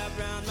nice wrapped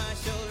around my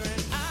shoulder.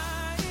 And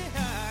I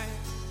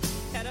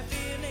had a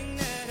feeling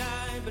that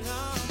I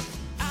belonged.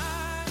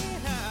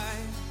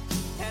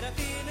 Had a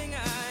feeling I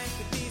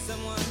could be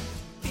someone,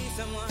 be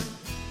someone,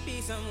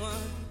 be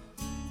someone.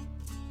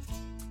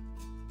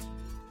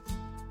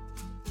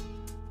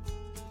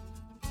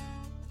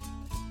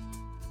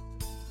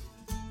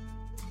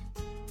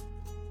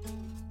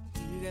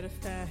 You got a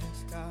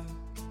fast car.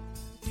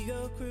 We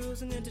go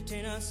cruise and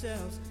entertain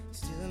ourselves.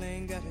 Still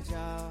ain't got a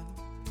job.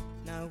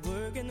 Now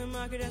work in the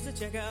market as a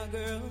checkout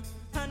girl.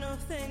 I know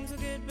things will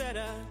get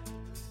better.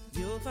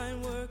 You'll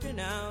find work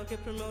and I'll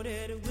get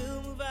promoted.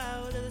 We'll move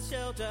out of the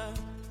shelter,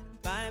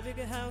 buy a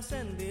bigger house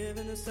and live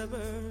in the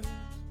suburbs.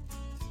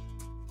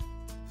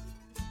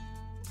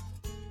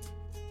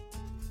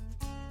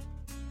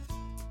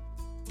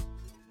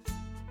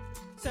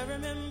 So I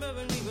remember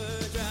when we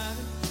were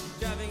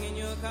driving in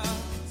your car.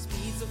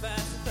 Speed so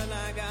fast it felt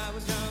like I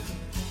was drunk.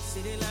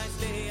 City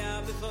lights lay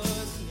out before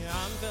us, and your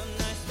arm felt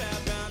nice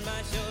wrapped around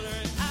my shoulder.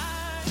 And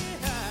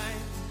I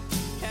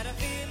had a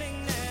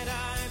feeling that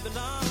I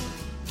belonged.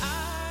 I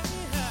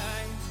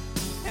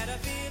had a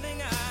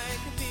feeling I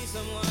could be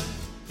someone,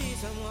 be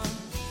someone,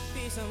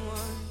 be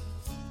someone.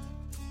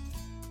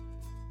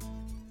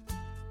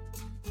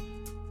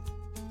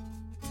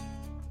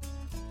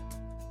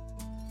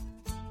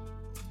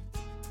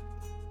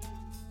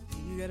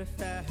 You got a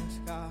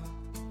fast car.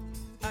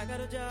 I got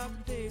a job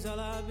that pays all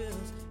our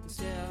bills.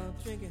 Instead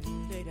of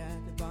drinking late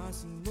at the bar,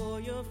 see more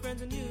your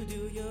friends than you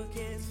do your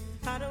kids.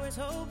 I'd always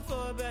hope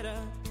for better.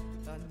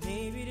 Thought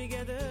maybe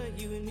together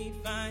you and me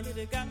find it.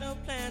 I got no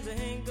plans, I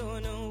ain't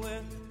going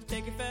nowhere.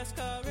 Take your fast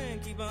car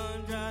and keep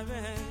on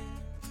driving.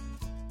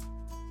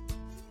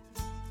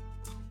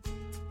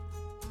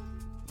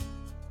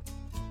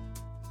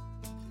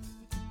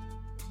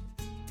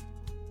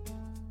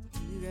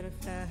 You got a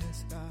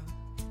fast car.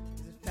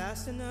 Is it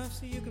fast enough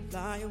so you can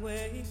fly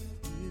away?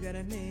 You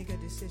gotta make a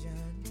decision.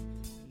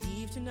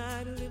 Leave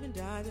tonight or live and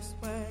die this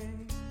way.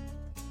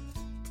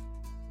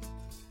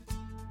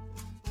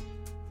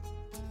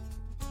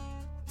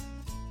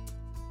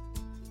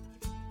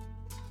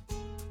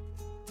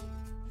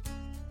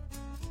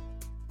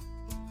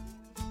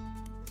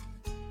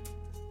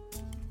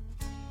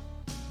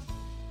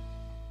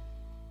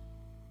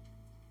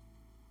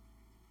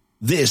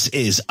 This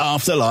is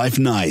Afterlife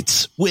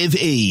Nights with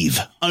Eve,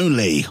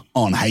 only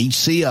on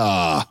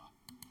HCR.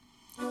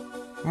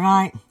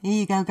 Right, here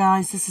you go,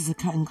 guys. This is a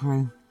Cutting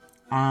Crew,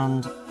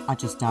 and I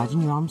Just Died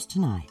in Your Arms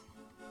Tonight.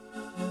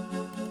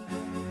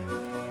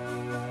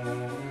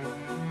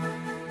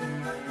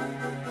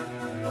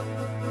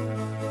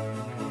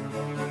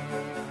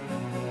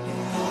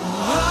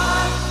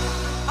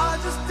 I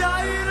just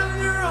died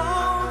in your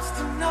arms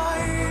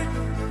tonight.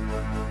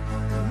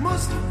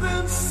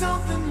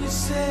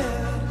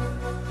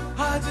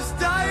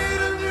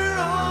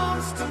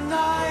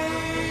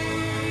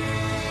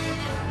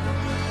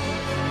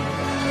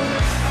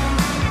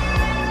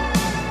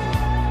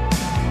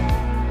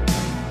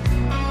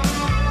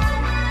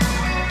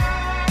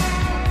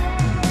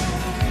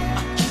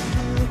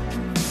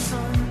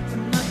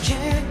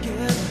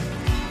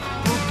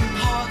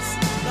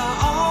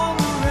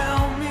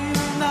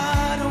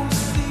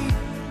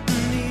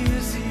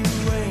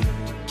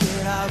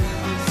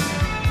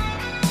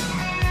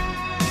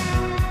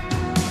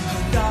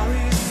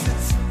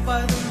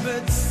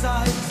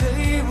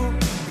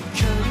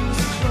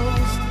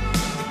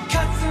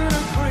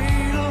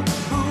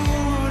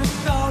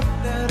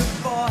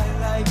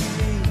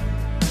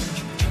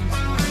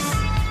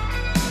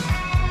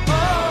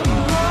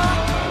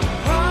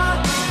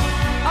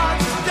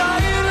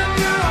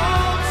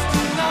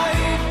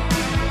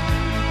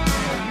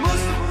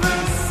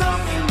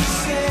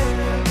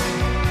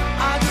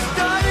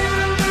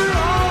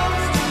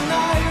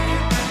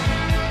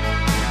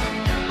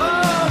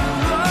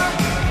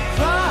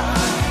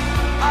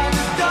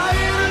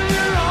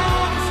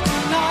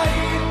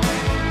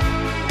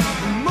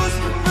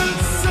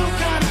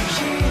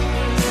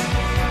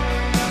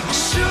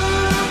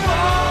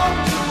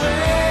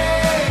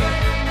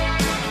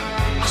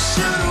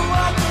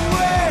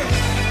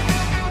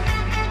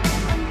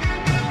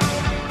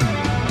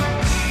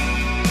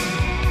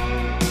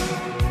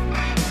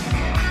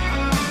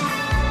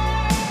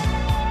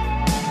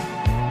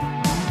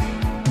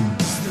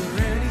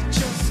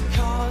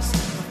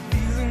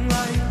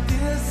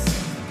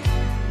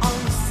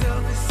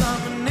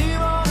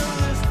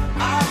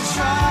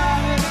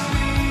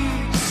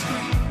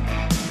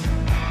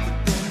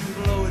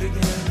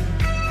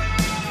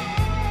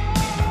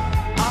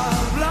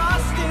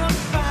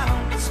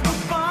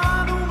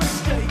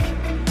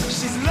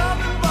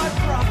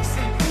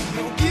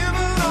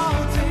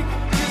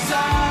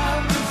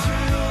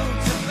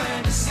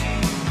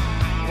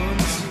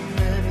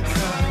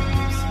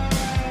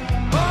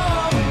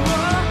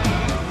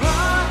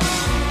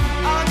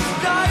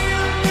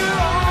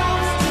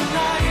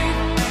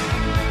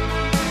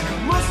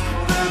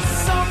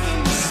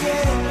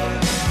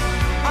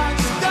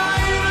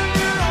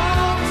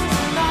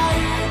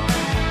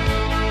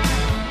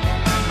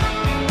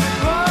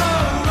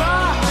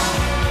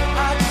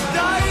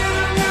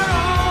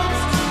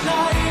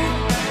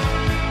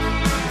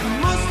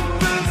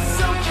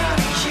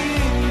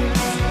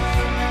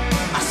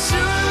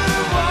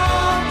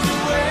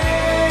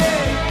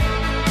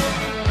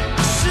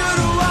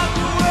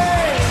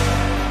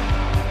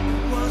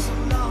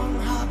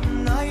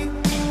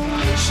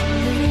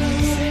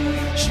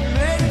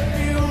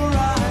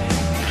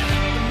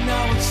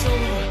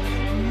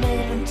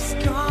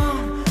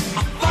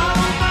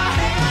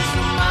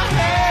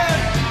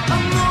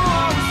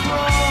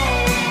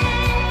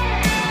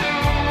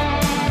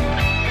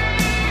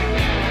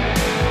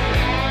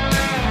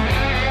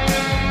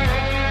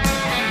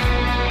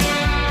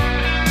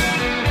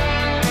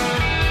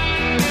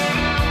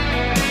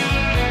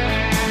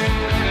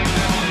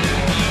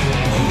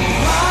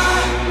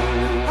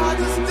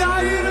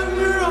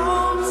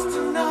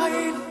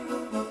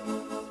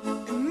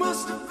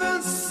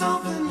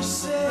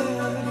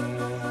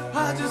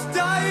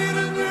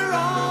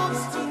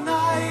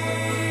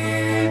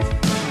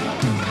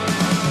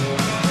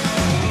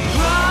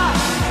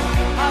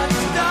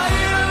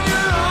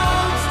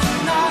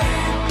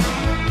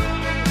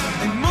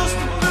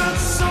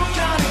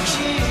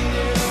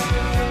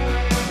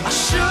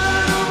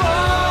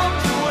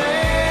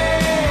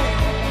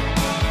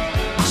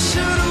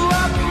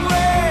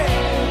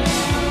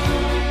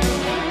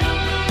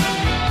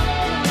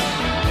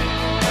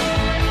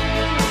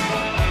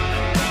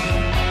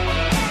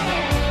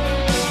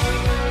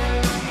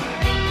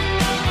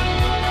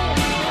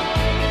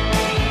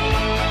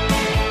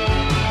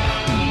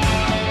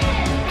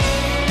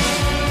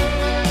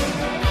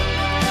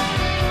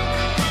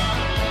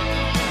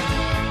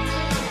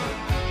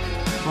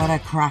 What a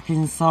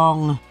cracking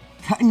song.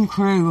 Cutting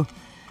Crew.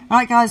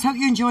 Right, guys, hope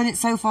you're enjoying it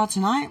so far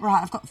tonight.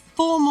 Right, I've got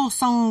 4 more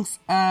songs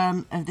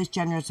of this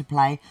genre to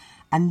play,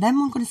 and then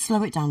we're going to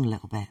slow it down a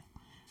little bit.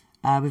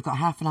 We've got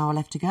half an hour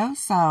left to go,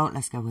 so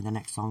let's go with the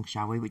next song,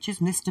 shall we? Which is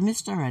Mr.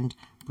 Mister and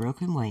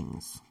Broken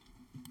Wings.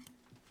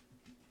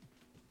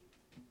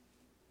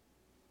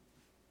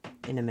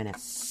 In a minute.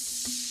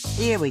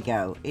 Here we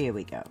go, here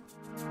we go.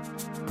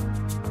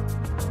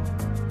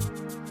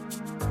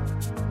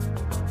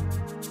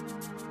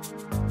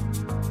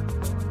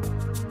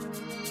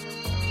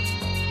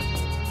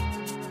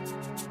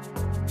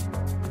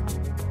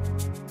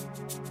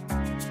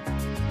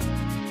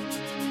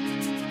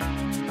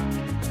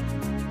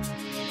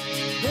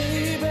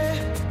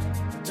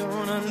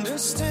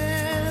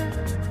 Understand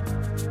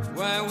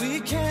why we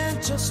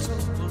can't just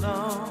hold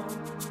on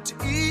to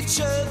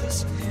each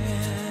other's hands.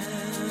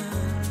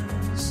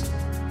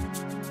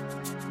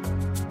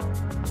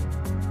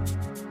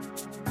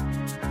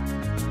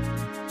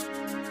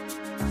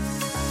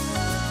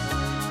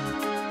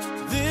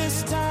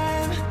 This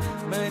time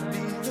might be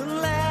the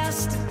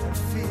last I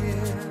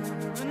fear,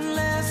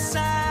 unless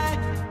I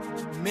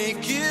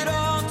make it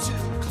all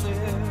too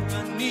clear.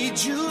 I need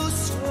you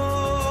so.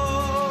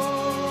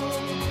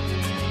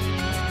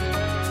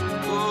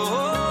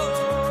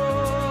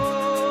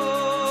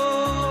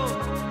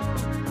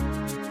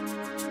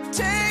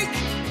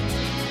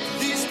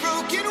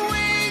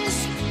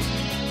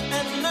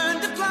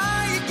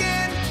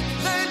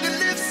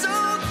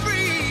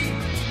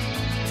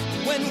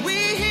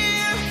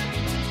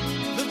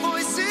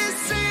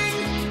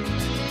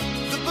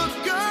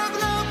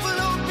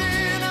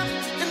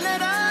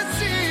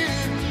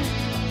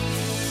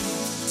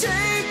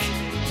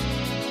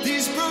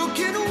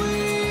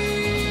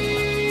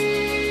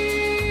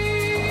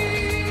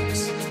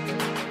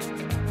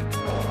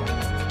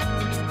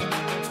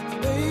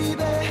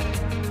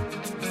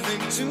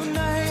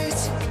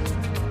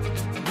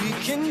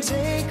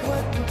 Take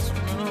what was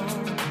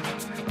wrong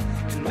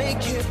and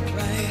make it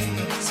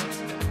right.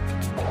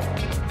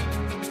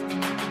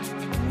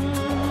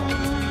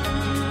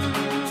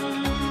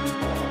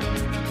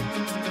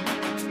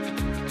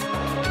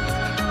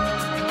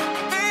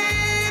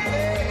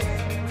 Baby,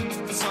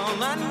 it's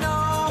all I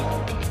know,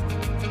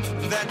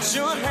 that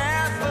you're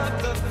half of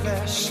the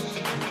flesh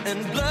and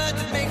blood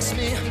that makes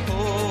me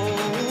whole.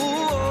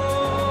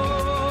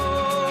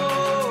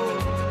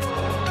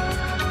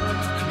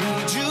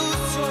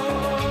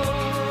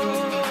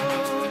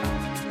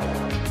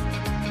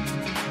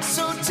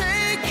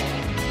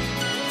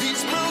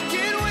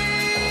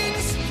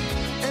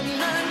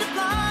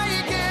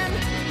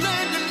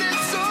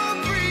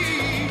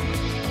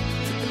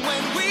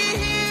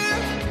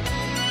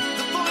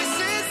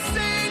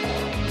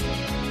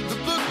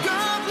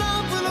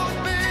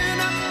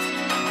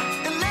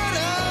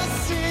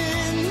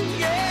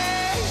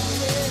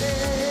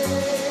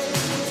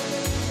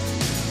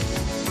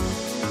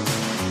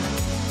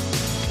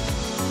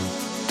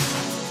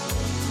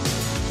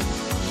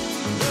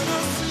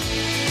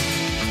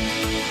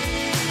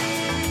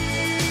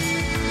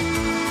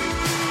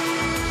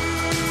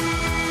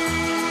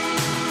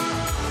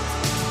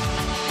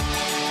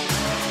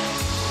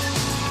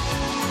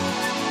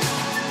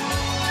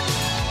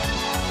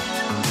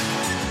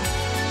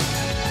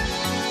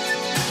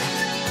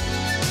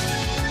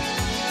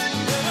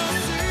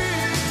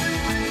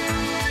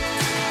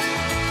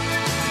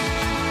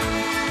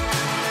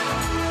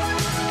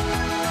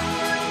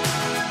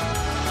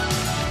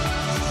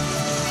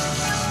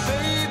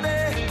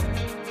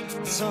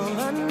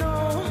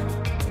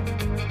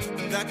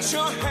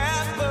 You're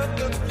half of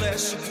the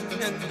flesh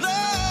and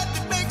blood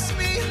that makes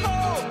me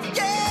whole.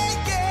 Yeah,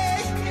 yeah,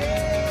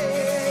 yeah.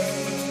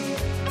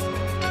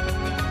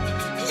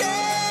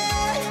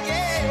 Yeah,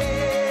 yeah.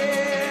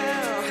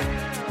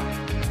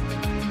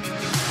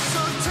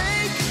 So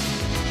take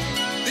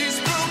these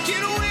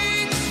broken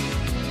wings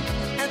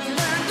and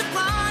learn to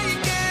fly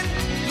again.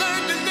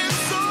 Learn to live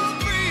so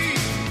free.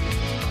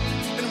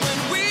 And when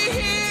we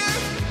hear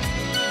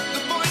the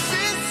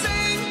voices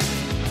sing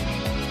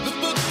the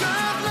book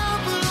of love,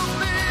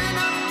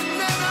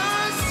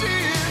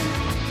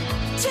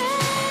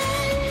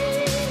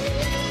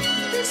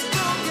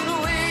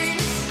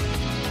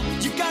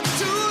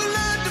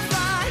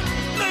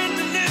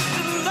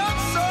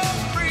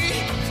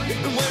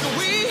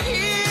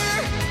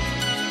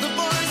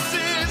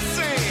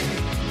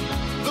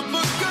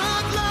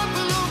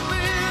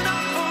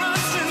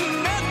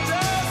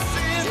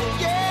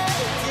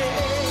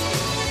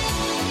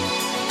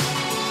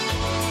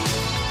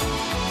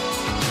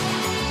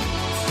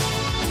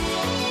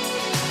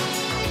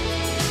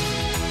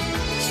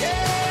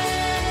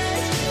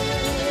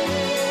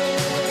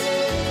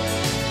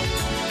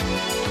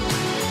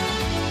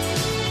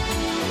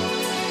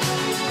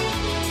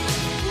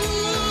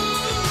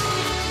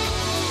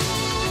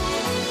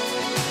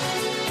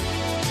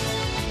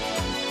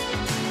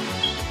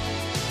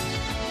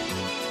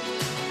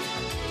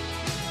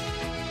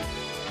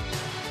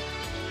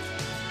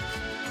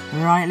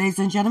 Right, ladies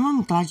and gentlemen,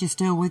 I'm glad you're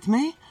still with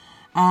me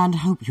and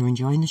hope you're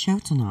enjoying the show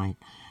tonight.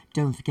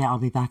 don't forget I'll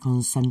be back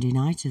on Sunday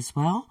night as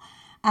well.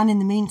 And in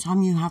the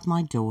meantime, you have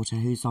my daughter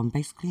who's on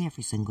basically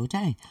every single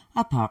day,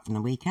 apart from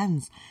the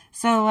weekends.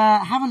 So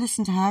have a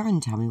listen to her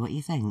and tell me what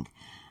you think.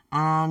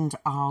 And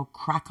I'll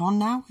crack on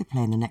now. We're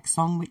playing the next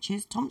song, which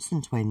is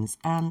Thompson Twins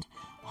and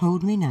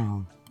Hold Me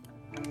Now.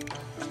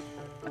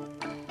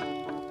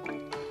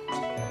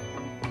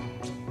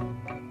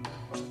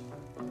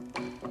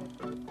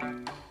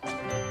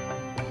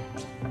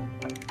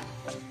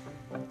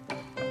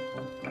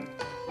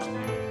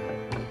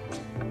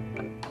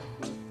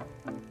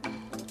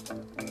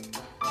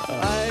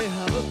 I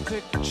have a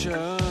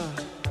picture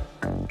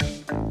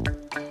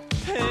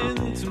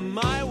pinned to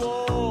my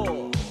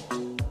wall,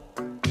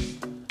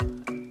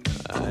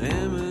 an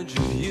image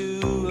of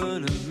you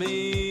and of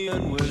me,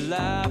 and we're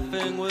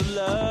laughing with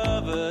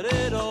love at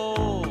it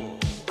all.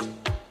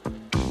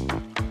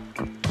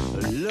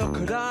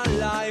 Look at our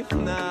life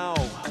now,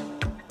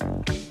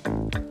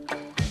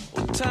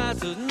 all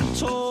tattered and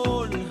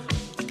torn.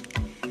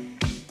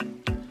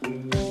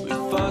 We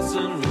fuss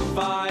and we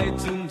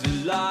fight and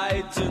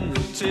delight in the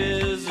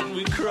tears that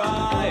we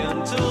cry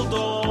until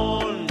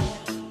dawn.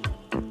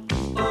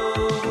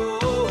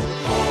 Oh,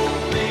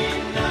 hold me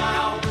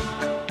now.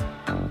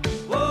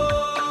 Oh,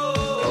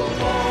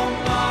 hold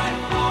my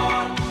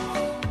heart.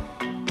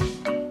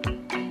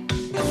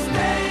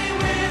 Stay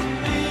with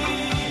me.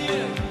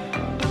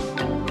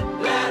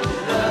 Let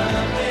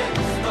loving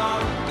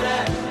start.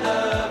 Let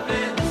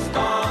loving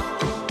start.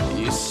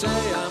 You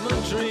say I'm a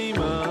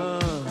dreamer.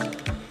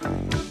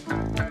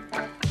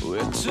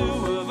 We're two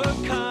of a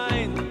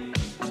kind.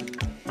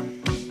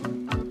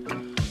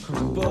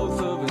 Both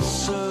of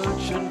us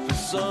searching for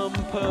some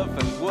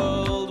perfect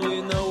world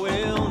we know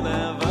we'll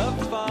never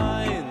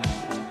find.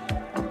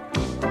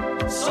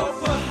 So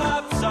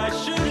perhaps I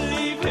should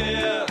leave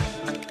here,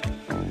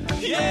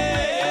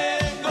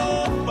 yeah, and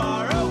go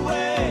far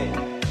away.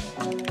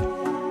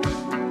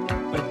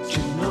 But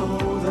you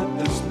know that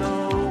there's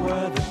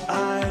nowhere that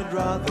I'd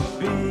rather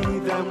be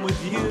than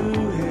with you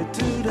here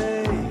today.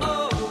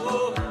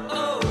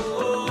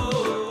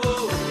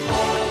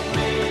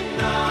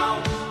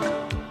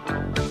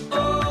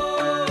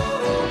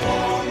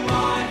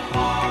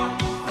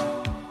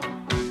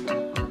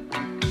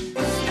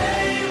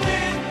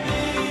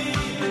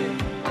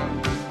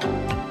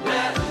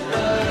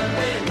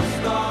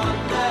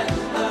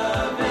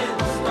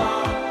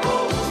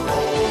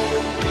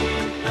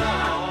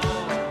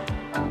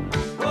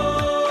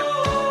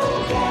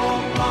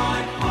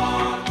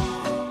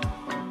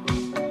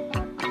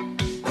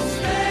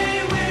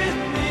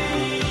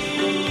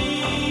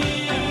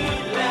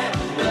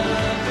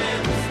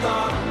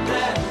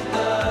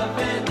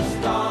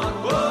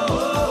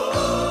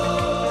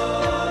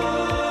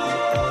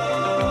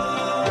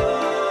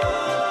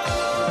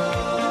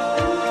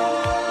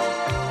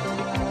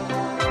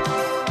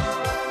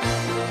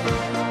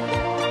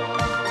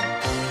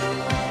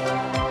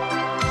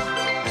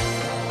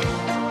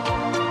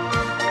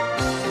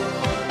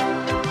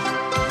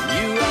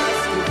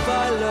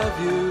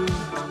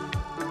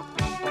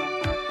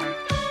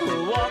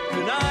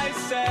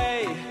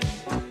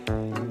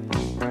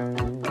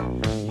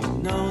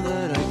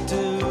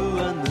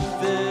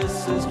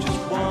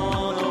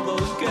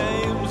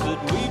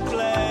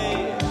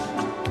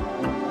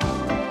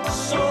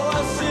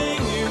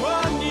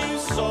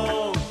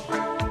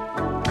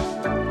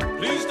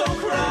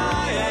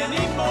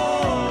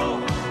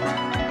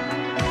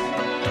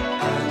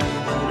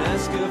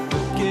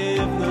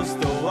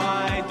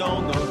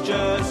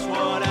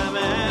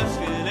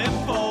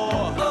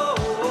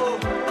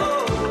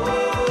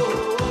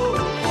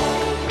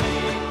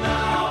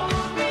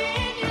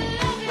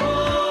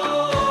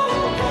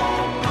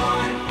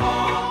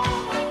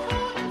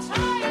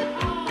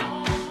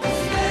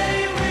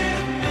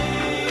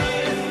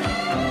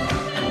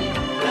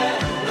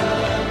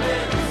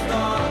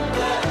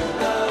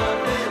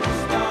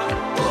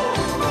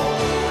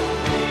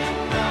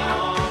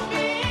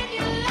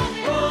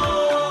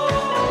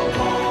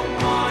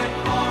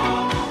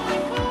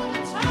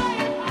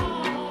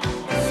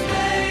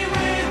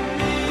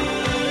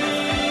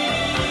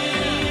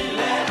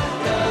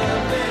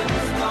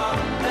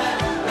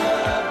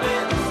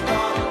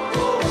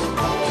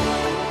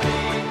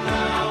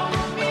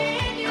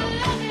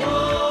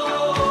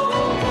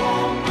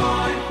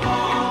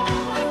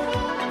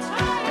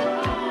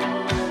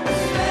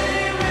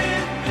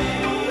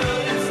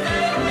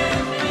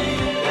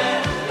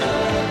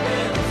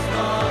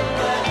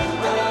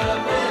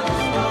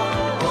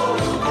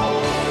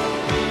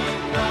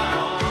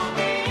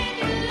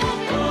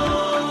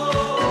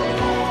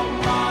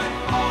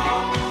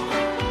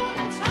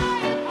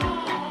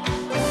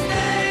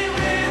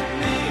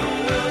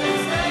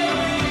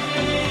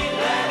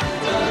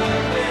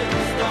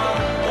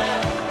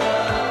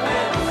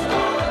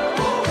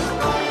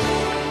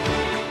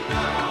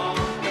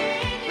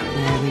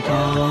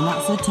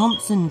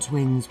 Thompson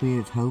Twins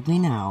with Hold Me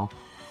Now.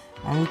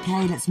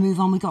 Okay, let's move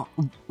on.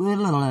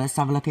 Let's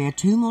have a look here.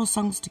 2 more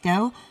songs to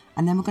go,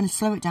 and then we're going to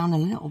slow it down a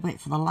little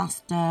bit for the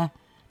last 20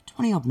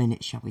 odd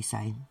minutes, shall we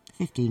say?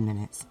 15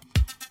 minutes.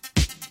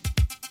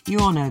 You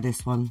all know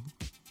this one.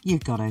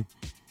 You've got to.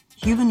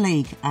 Human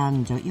League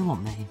and Don't You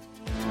Want Me?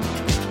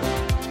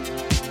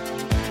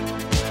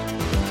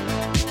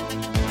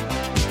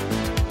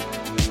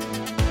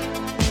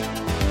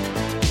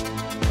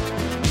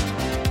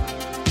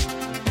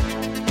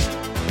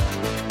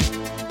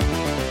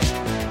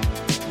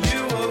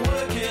 You were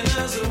working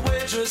as a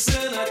waitress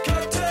in a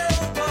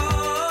cocktail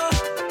bar.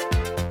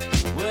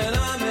 When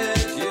I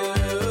met you,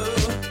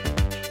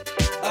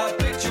 I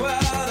picked you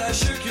out, I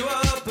shook you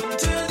up and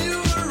turned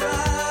you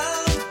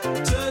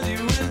around, turned you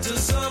into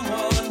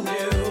someone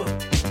new.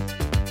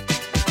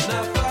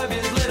 Now 5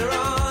 years later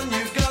on,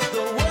 you've got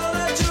the world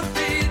at your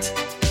feet.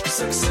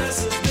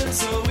 Success has been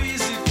so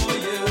easy for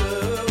you.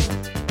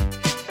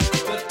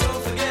 But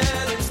don't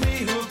forget it's me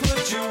who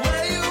put you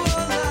where you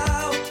are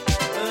now,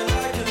 and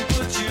I can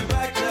put you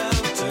back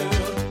down too.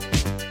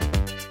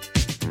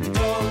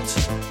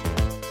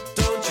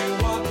 Don't you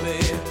want me?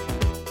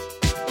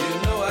 You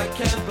know I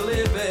can't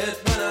believe it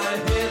when I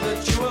hear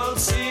that you won't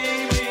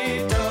see me.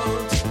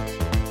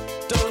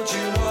 Don't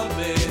you want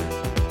me?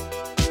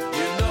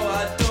 You know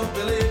I don't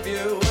believe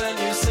you when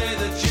you say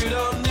that you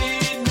don't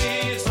need me.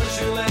 It's much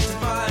too late to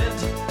find.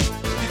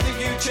 You think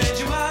you change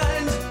your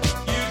mind?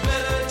 You'd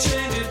better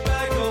change it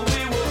back or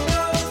we will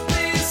both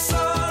be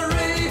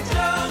sorry.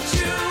 Don't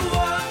you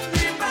want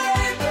me,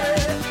 baby?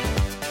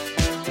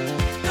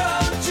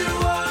 Don't you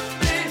want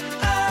me?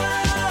 Oh,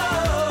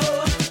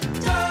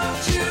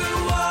 don't you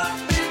want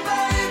me,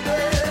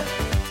 baby?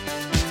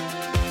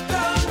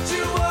 Don't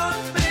you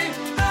want me?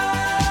 Oh,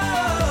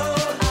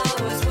 I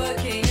was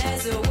working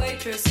as a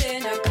waitress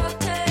in a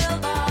cocktail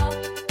bar.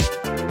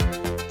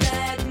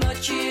 That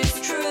much is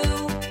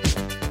true.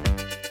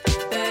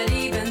 But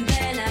even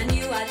then I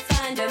knew I'd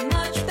find a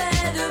much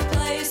better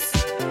place,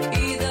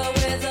 either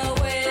with or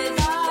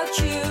without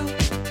you.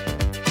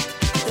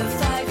 The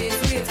 5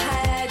 years we've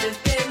had have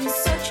been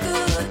such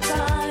good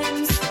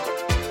times.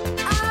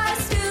 I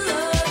still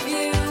love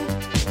you,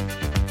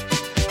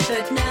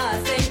 but now I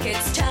think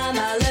it's time I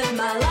live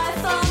my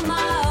life on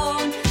my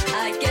own.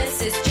 I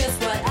guess it's just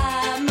what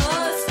I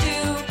must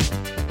do.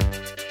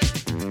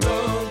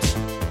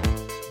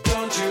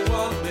 Don't you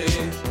want me?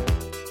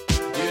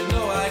 You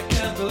know I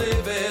can't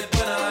believe it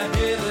when I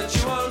hear that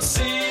you won't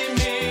see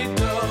me.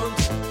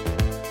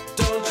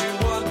 Don't you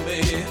want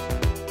me?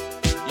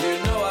 You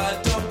know I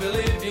don't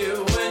believe you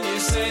when you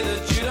say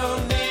that you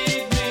don't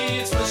need me.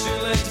 It's much too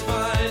late to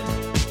find.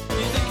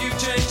 You think you've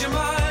changed your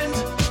mind?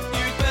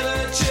 You'd better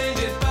change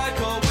it back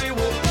or we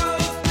will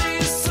both be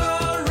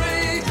sorry.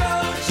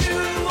 Don't you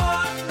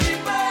want me,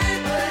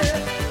 baby?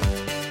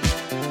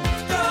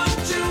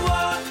 Don't you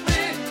want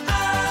me?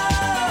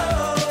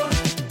 Oh,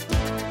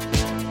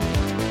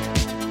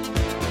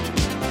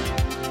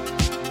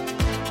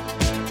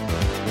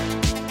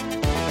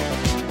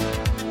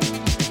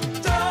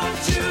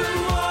 don't you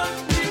want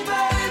me,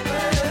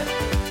 baby?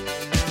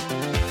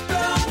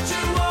 Don't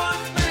you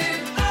want me?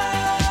 Oh,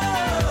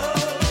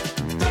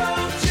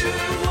 don't you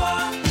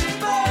want me,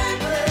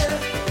 baby?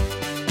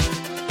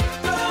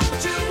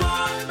 Don't you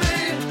want me?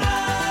 Oh.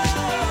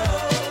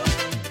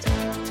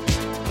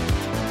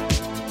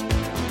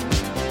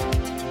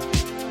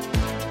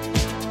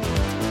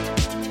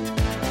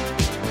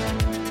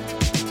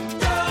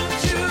 Don't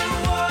you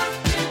want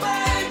me,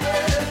 baby?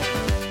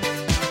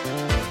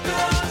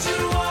 Don't you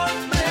want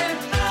me?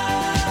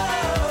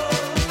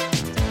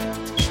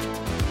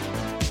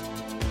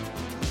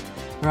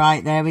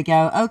 Right, there we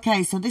go.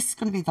 Okay, so this is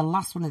going to be the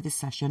last one of this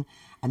session,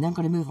 and then I'm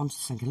going to move on to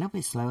something a little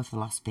bit slower for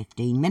the last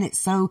 15 minutes.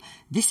 So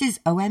this is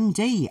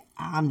OMD,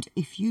 and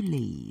If You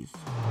Leave.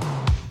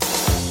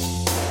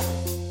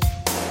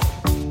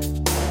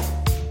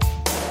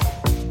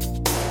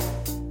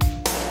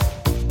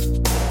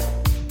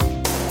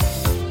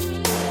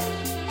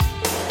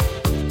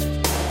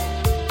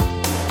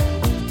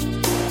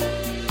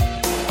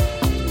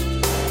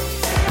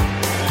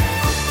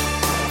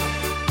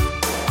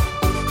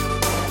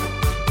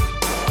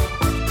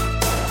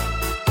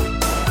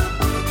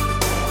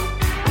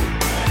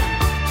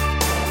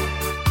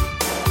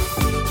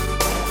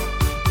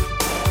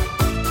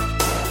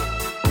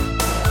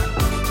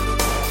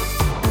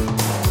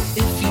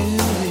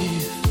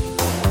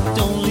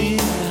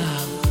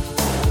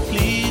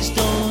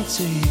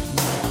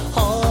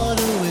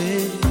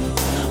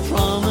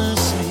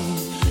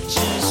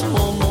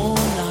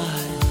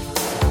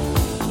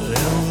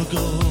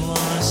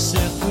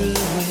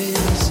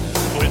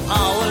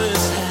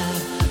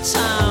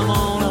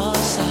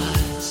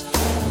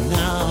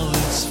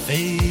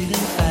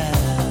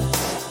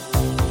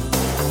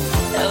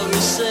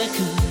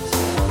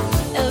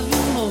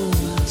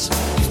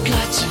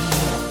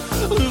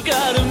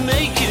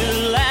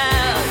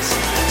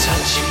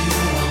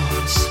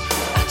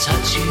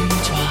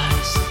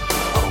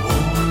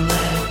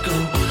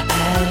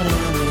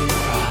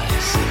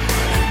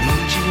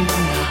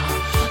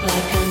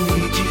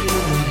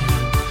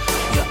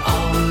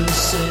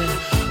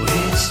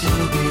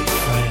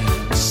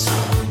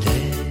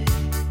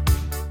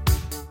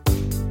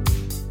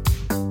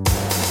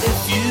 If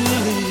you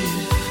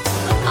leave,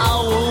 I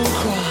won't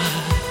cry.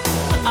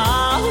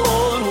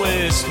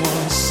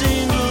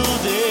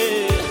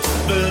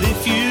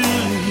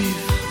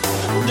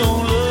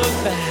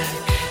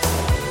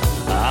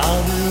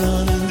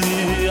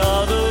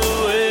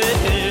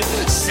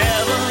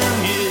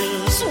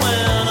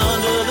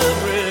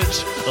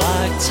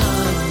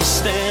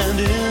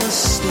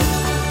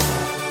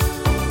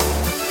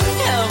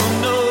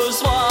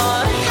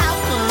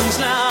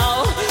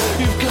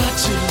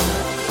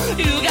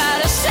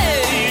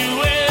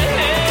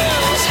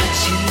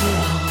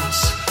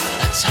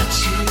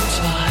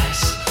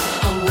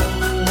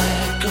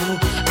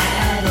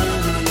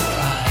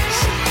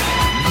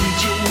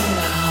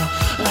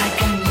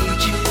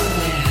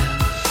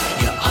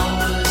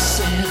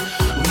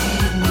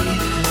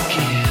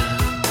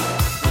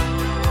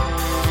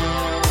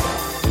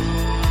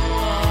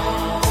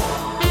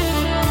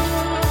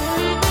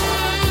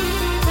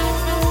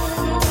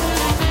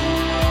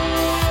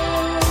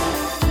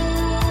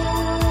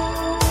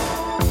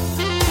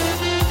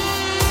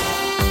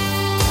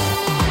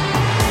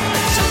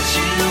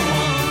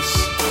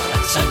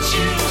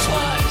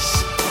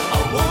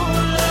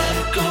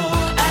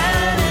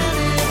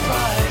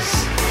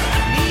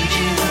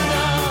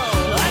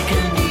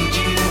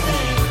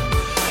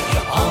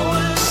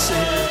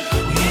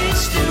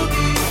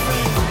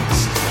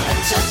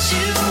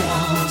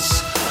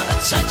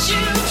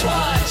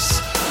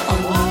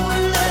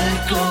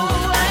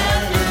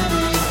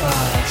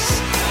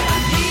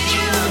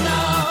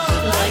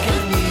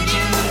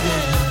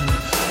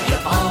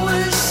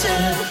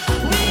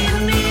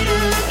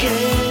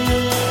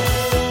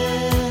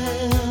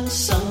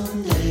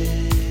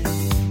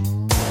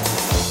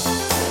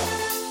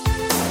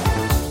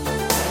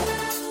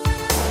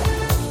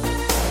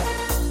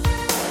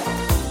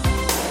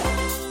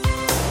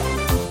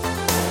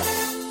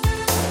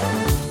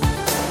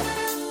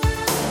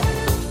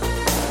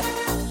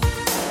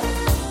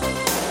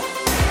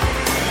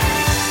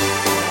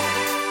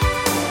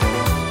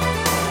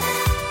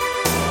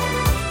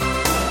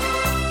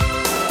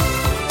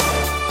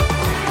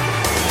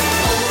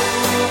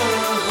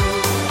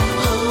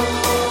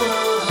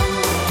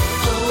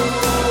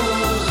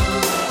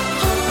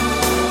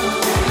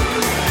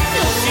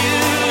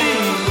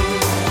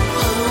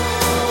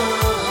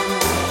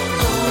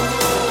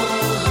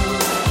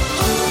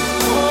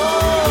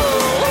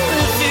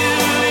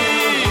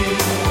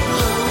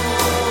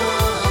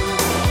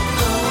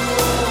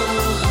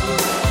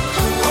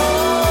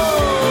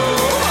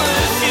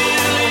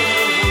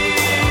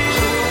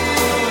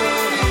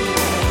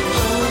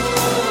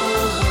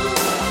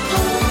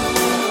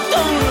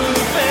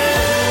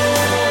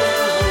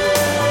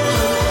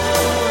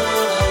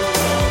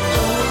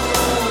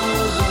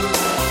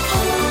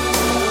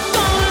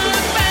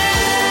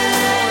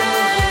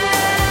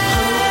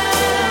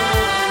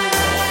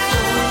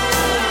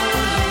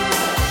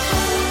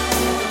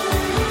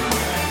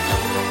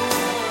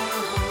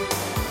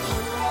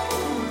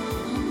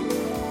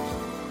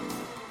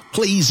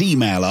 please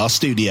email our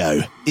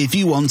studio if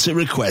you want to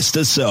request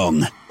a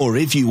song, or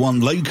if you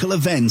want local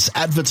events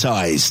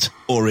advertised,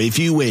 or if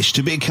you wish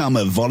to become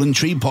a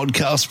voluntary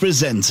podcast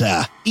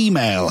presenter.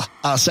 Email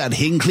us at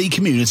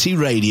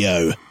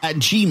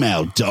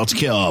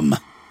hinkleycommunityradio@gmail.com.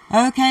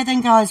 Okay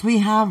then, guys, we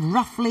have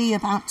roughly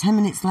about 10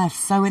 minutes left.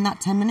 So in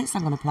that 10 minutes,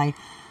 I'm going to play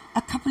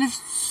a couple of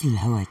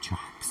slower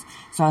tracks.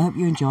 So I hope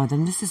you enjoy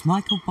them. This is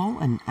Michael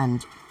Bolton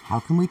and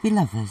How Can We Be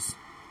Lovers?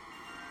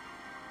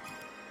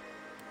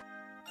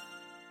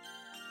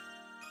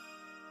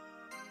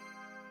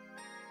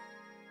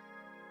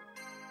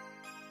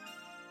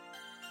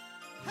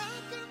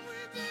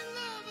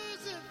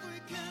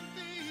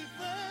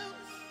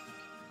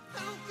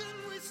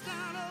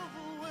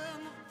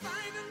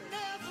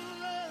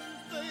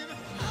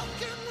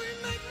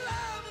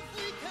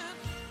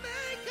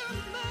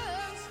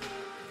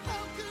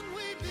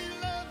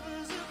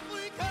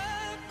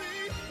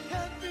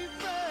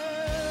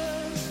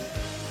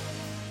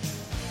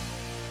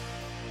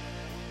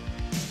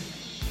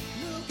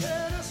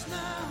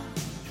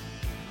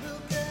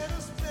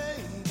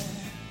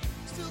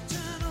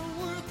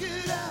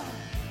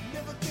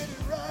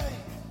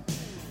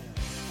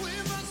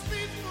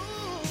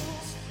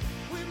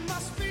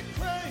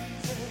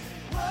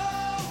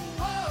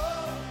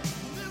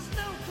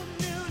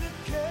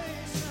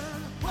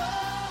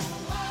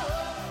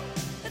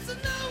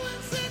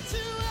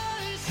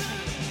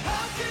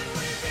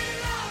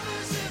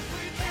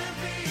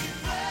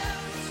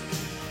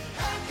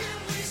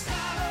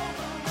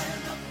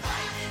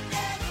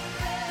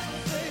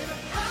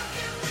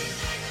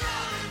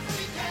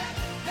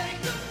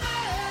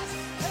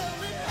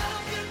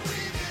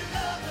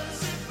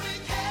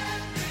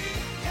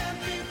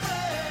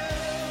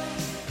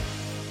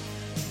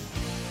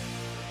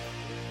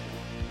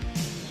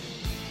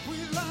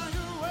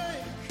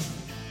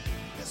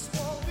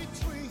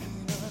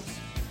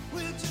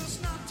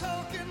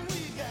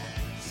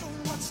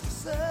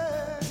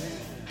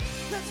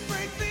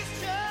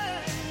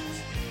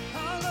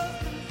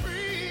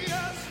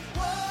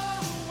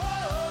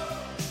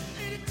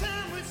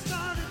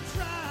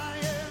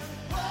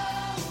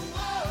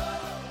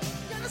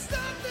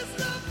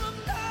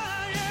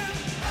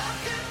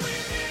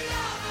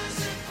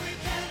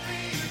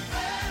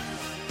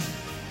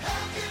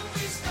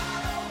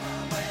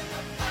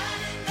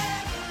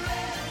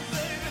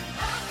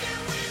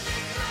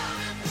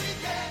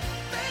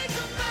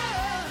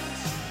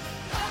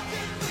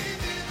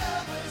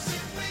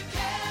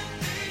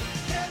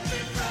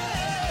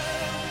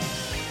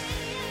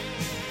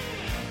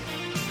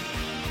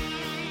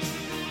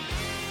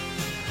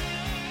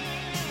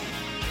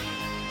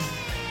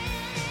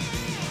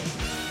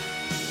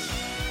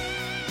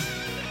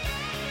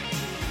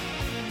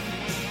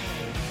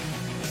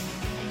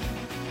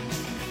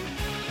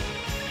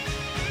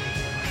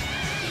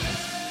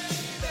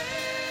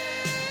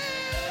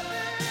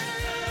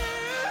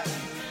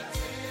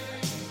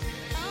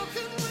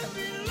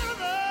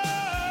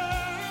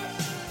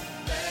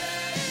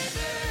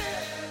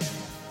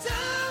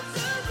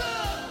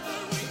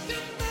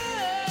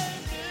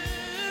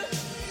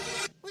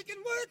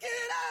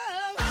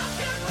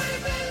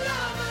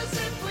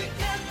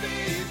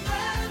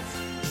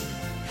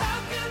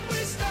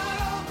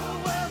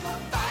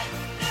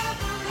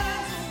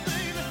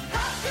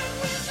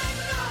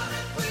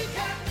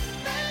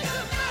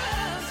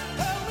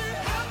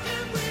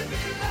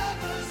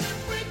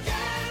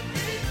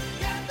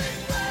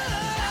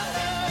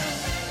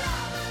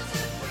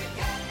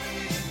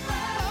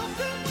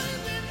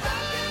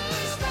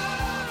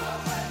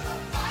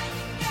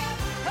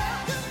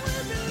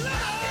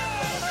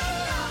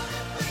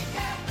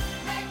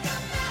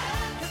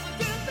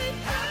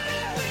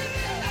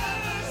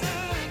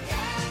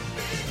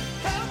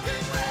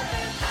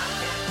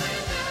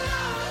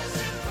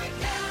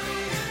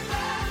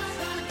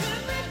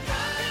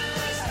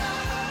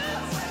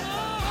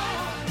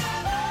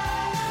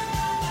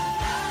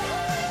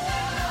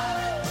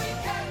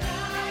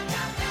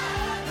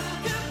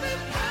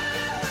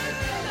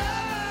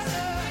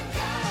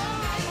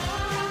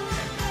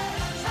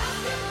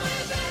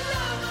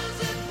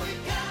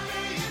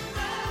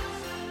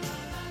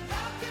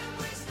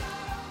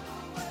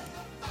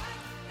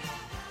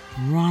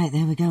 Right,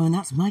 there we go, and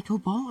that's Michael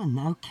Bolton.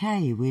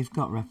 Okay, we've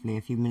got roughly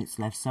a few minutes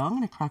left, so I'm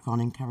going to crack on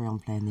and carry on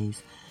playing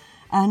these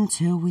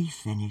until we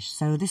finish.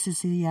 So this is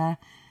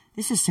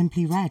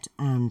Simply Red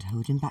and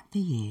Holding Back the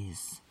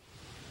Years.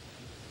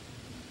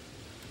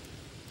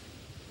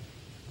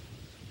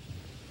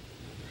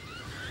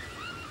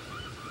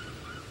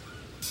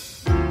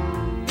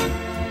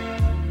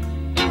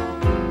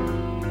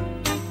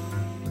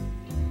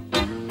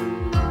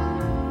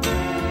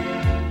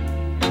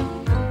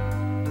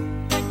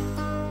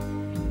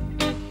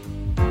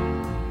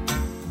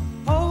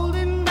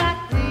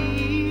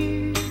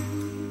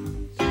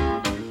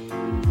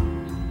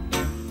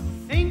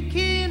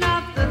 Thinking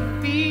of the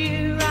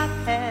fear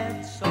I've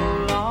had so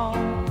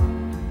long.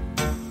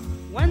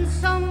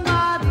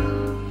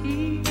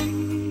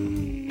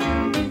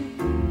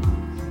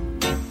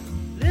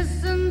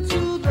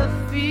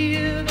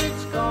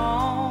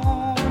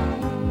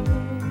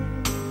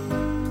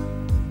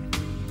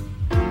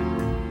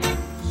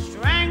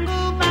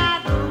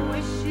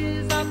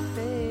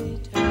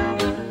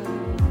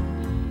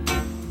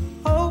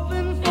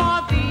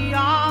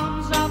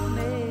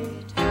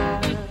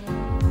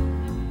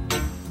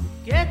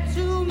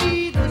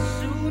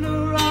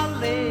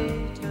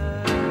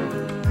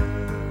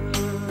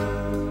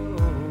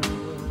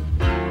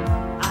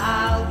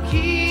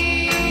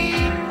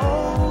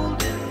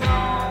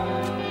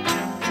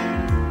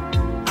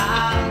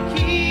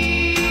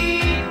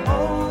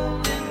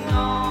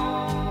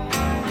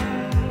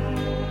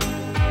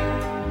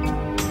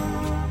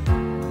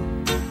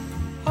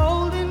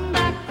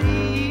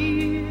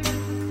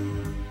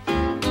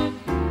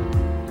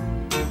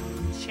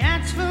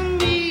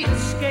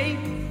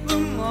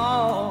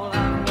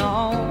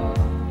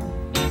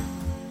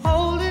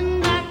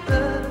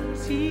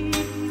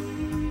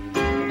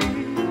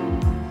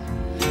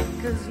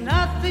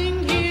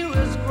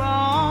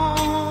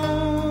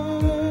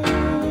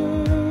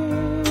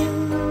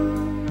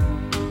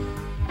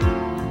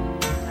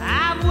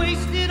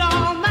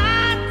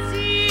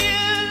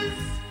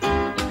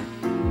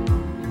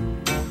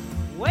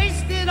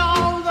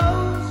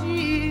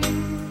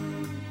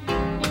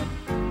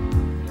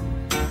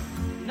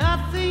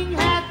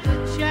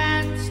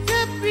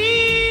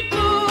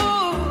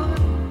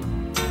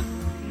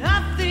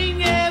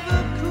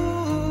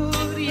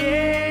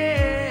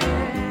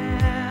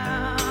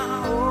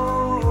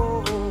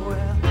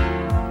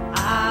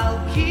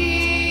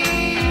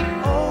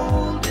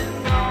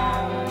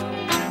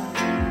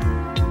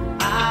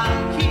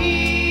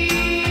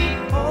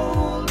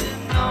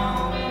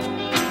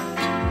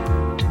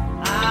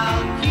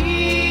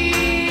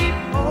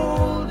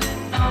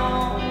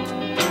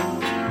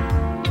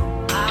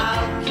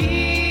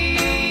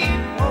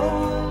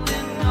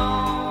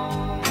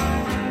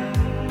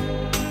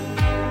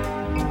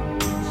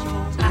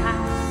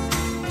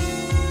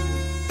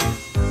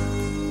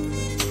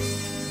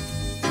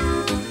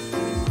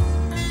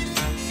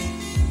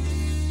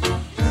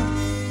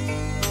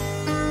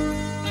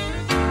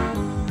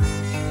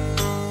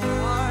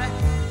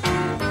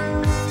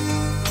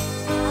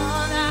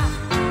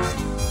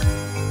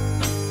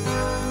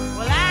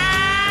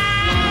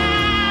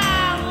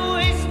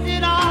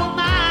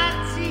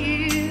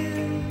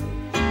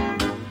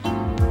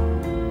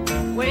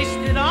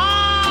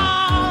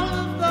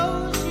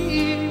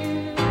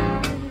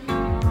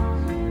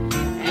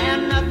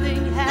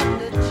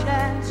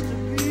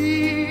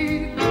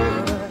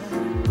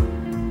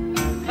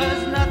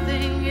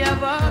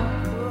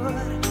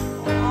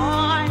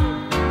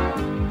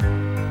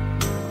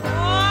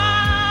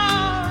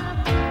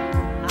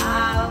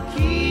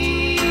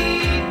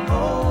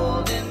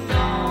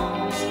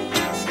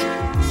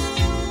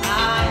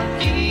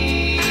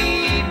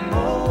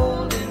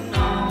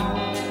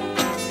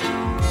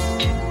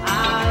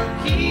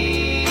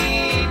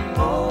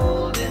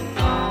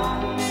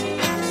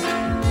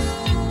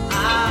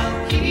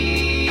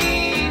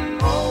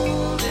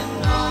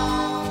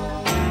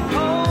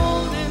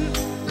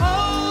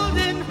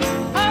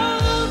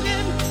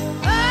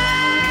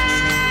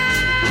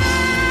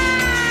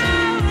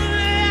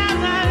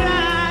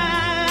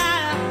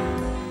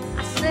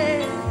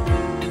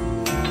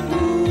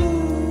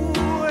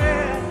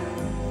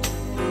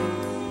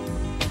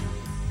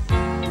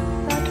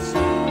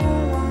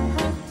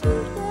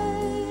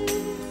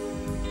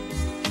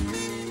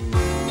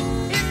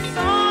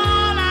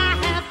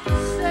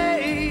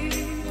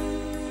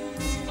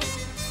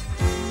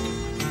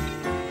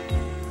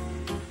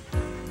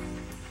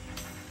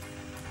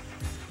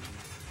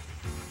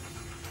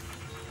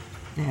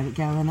 There we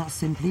go, and that's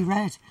Simply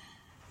Red.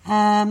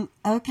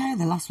 Okay,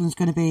 the last one's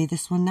going to be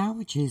this one now,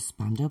 which is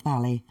Spandau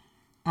Ballet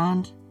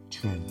and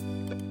True.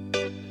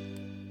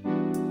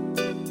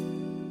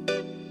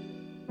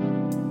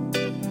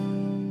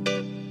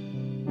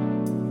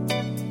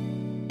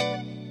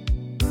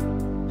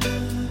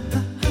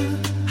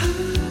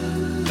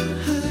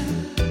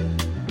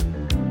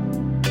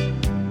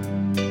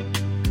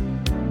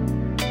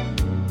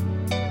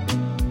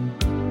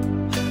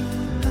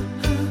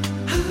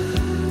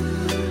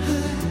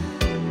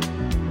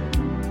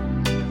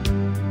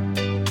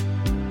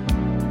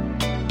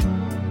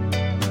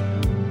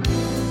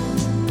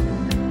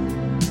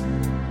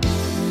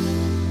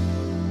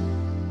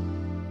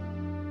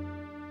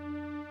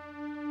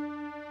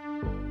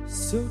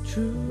 So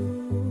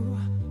true,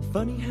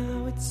 funny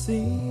how it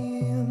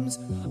seems,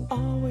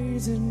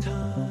 always in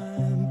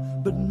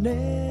time, but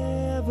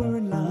never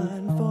in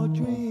line for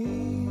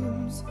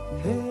dreams.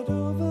 Head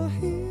over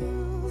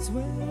heels,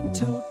 went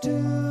toe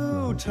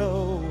to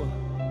toe.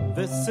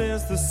 This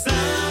is the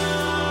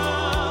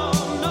sound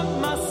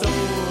of my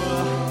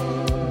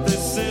soul.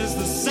 This is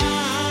the sound.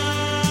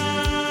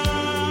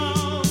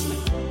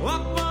 I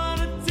bought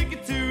a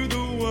ticket to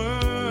the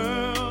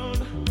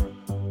world,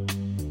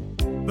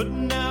 but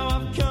now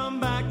I've come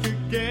back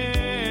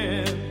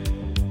again.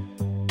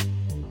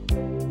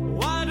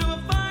 Why do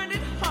I find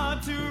it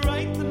hard to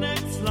write the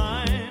next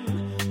line?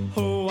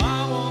 Oh,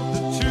 I want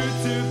the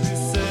truth to be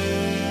said.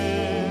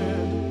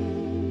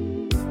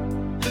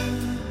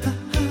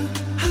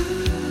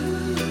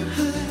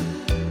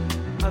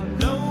 I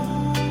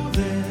know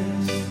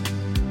this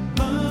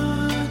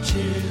much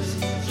is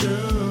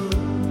true.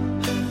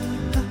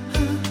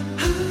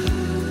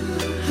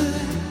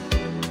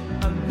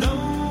 I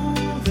know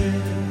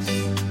this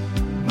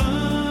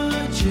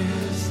much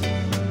is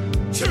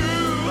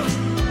true.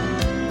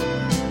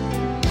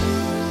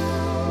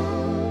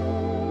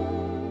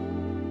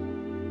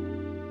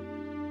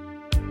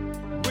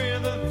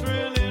 With a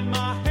thrill in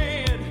my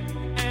head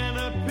and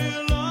a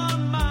pill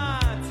on my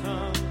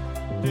tongue,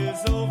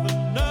 dissolve the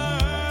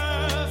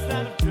nerves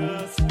that have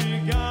just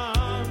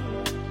begun.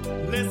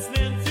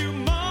 Listening to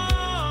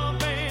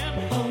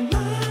Marvin all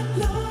night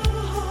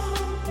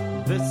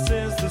long. This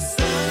is the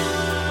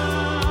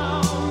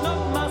sound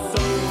of my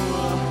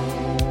soul.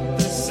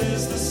 This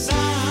is the sound,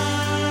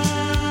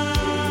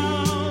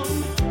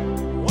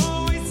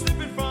 always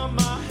slipping from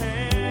my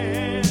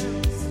hands.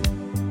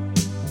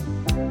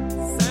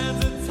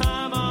 Stands a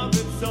time of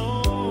its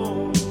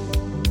own.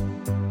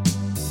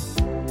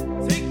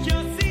 Take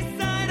your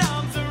seaside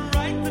arms and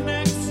write the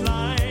next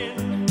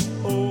line.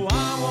 Oh,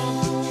 I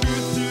want the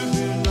truth to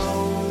be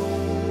known.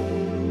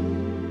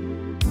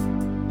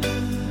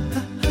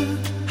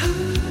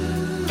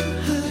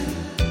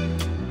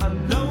 I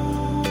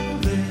know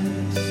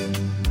this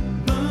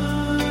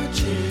much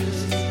is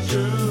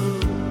true.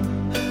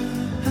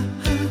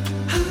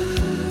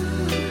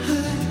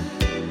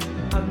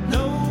 I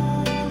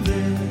know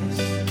this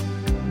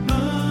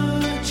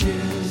much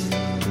is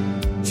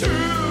true.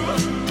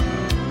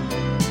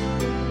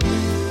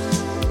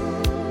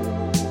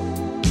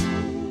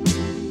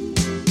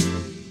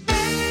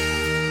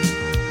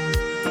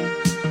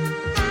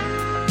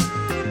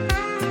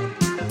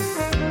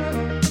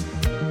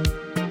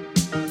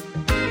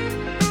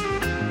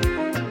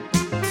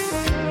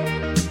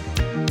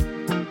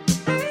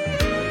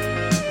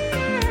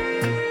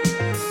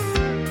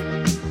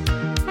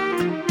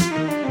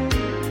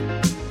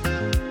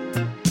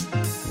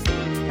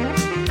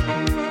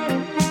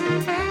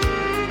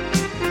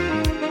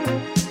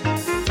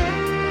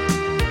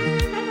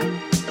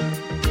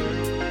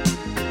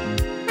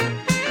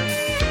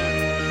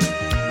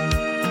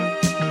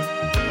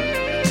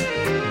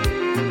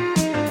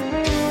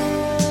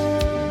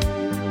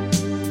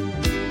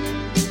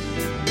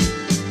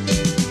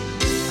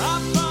 I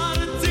bought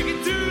a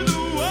ticket to the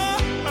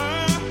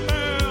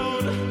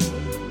world,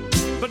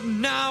 but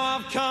now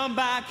I've come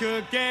back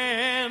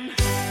again.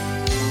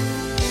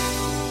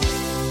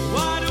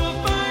 Why do I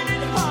find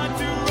it hard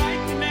to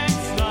write the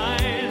next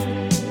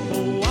line?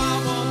 Oh, I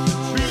want the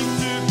truth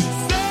to be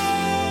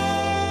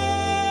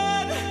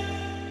said.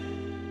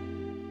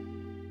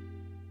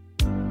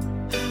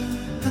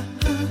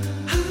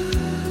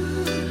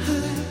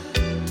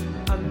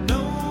 I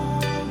know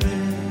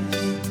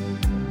this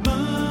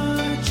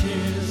much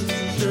is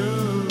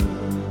true.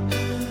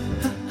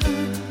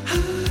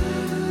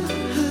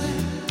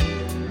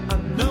 I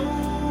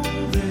know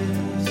this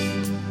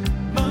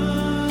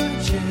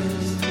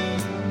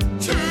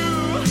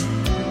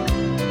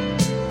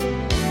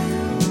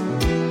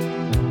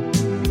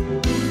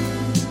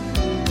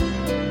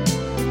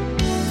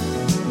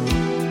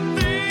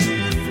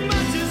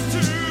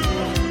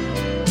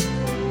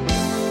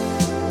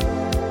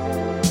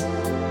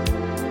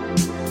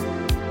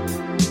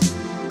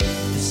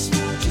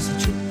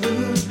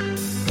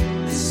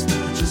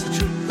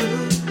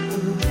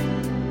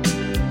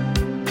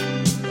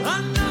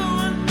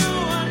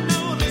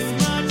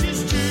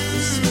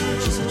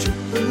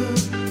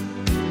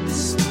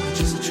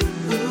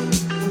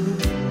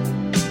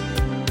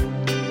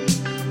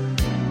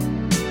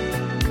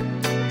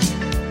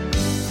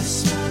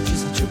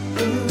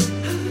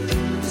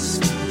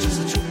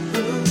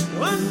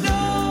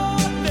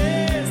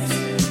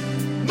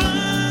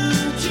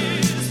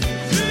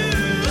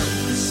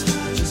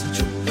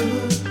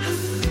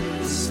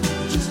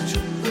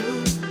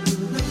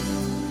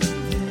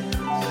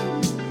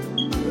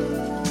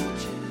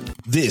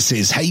This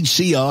is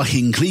HCR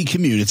Hinckley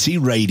Community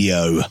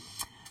Radio.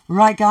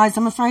 Right, guys,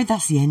 I'm afraid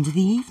that's the end of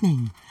the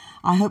evening.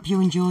 I hope you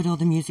enjoyed all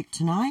the music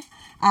tonight.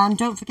 And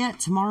don't forget,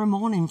 tomorrow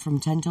morning from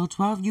 10 till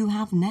 12, you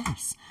have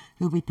Ness,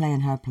 who'll be playing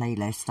her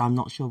playlist. I'm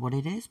not sure what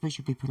it is, but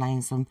she'll be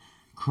playing some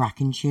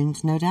cracking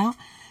tunes, no doubt.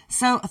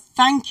 So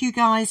thank you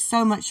guys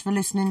so much for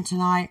listening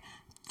tonight.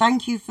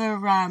 Thank you for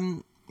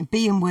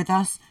being with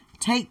us.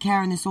 Take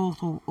care in this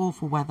awful,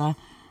 awful weather.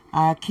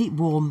 Keep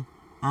warm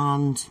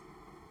and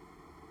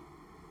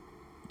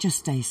just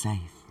stay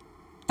safe.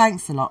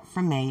 Thanks a lot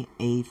from me,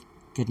 Eve.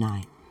 Good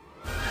night.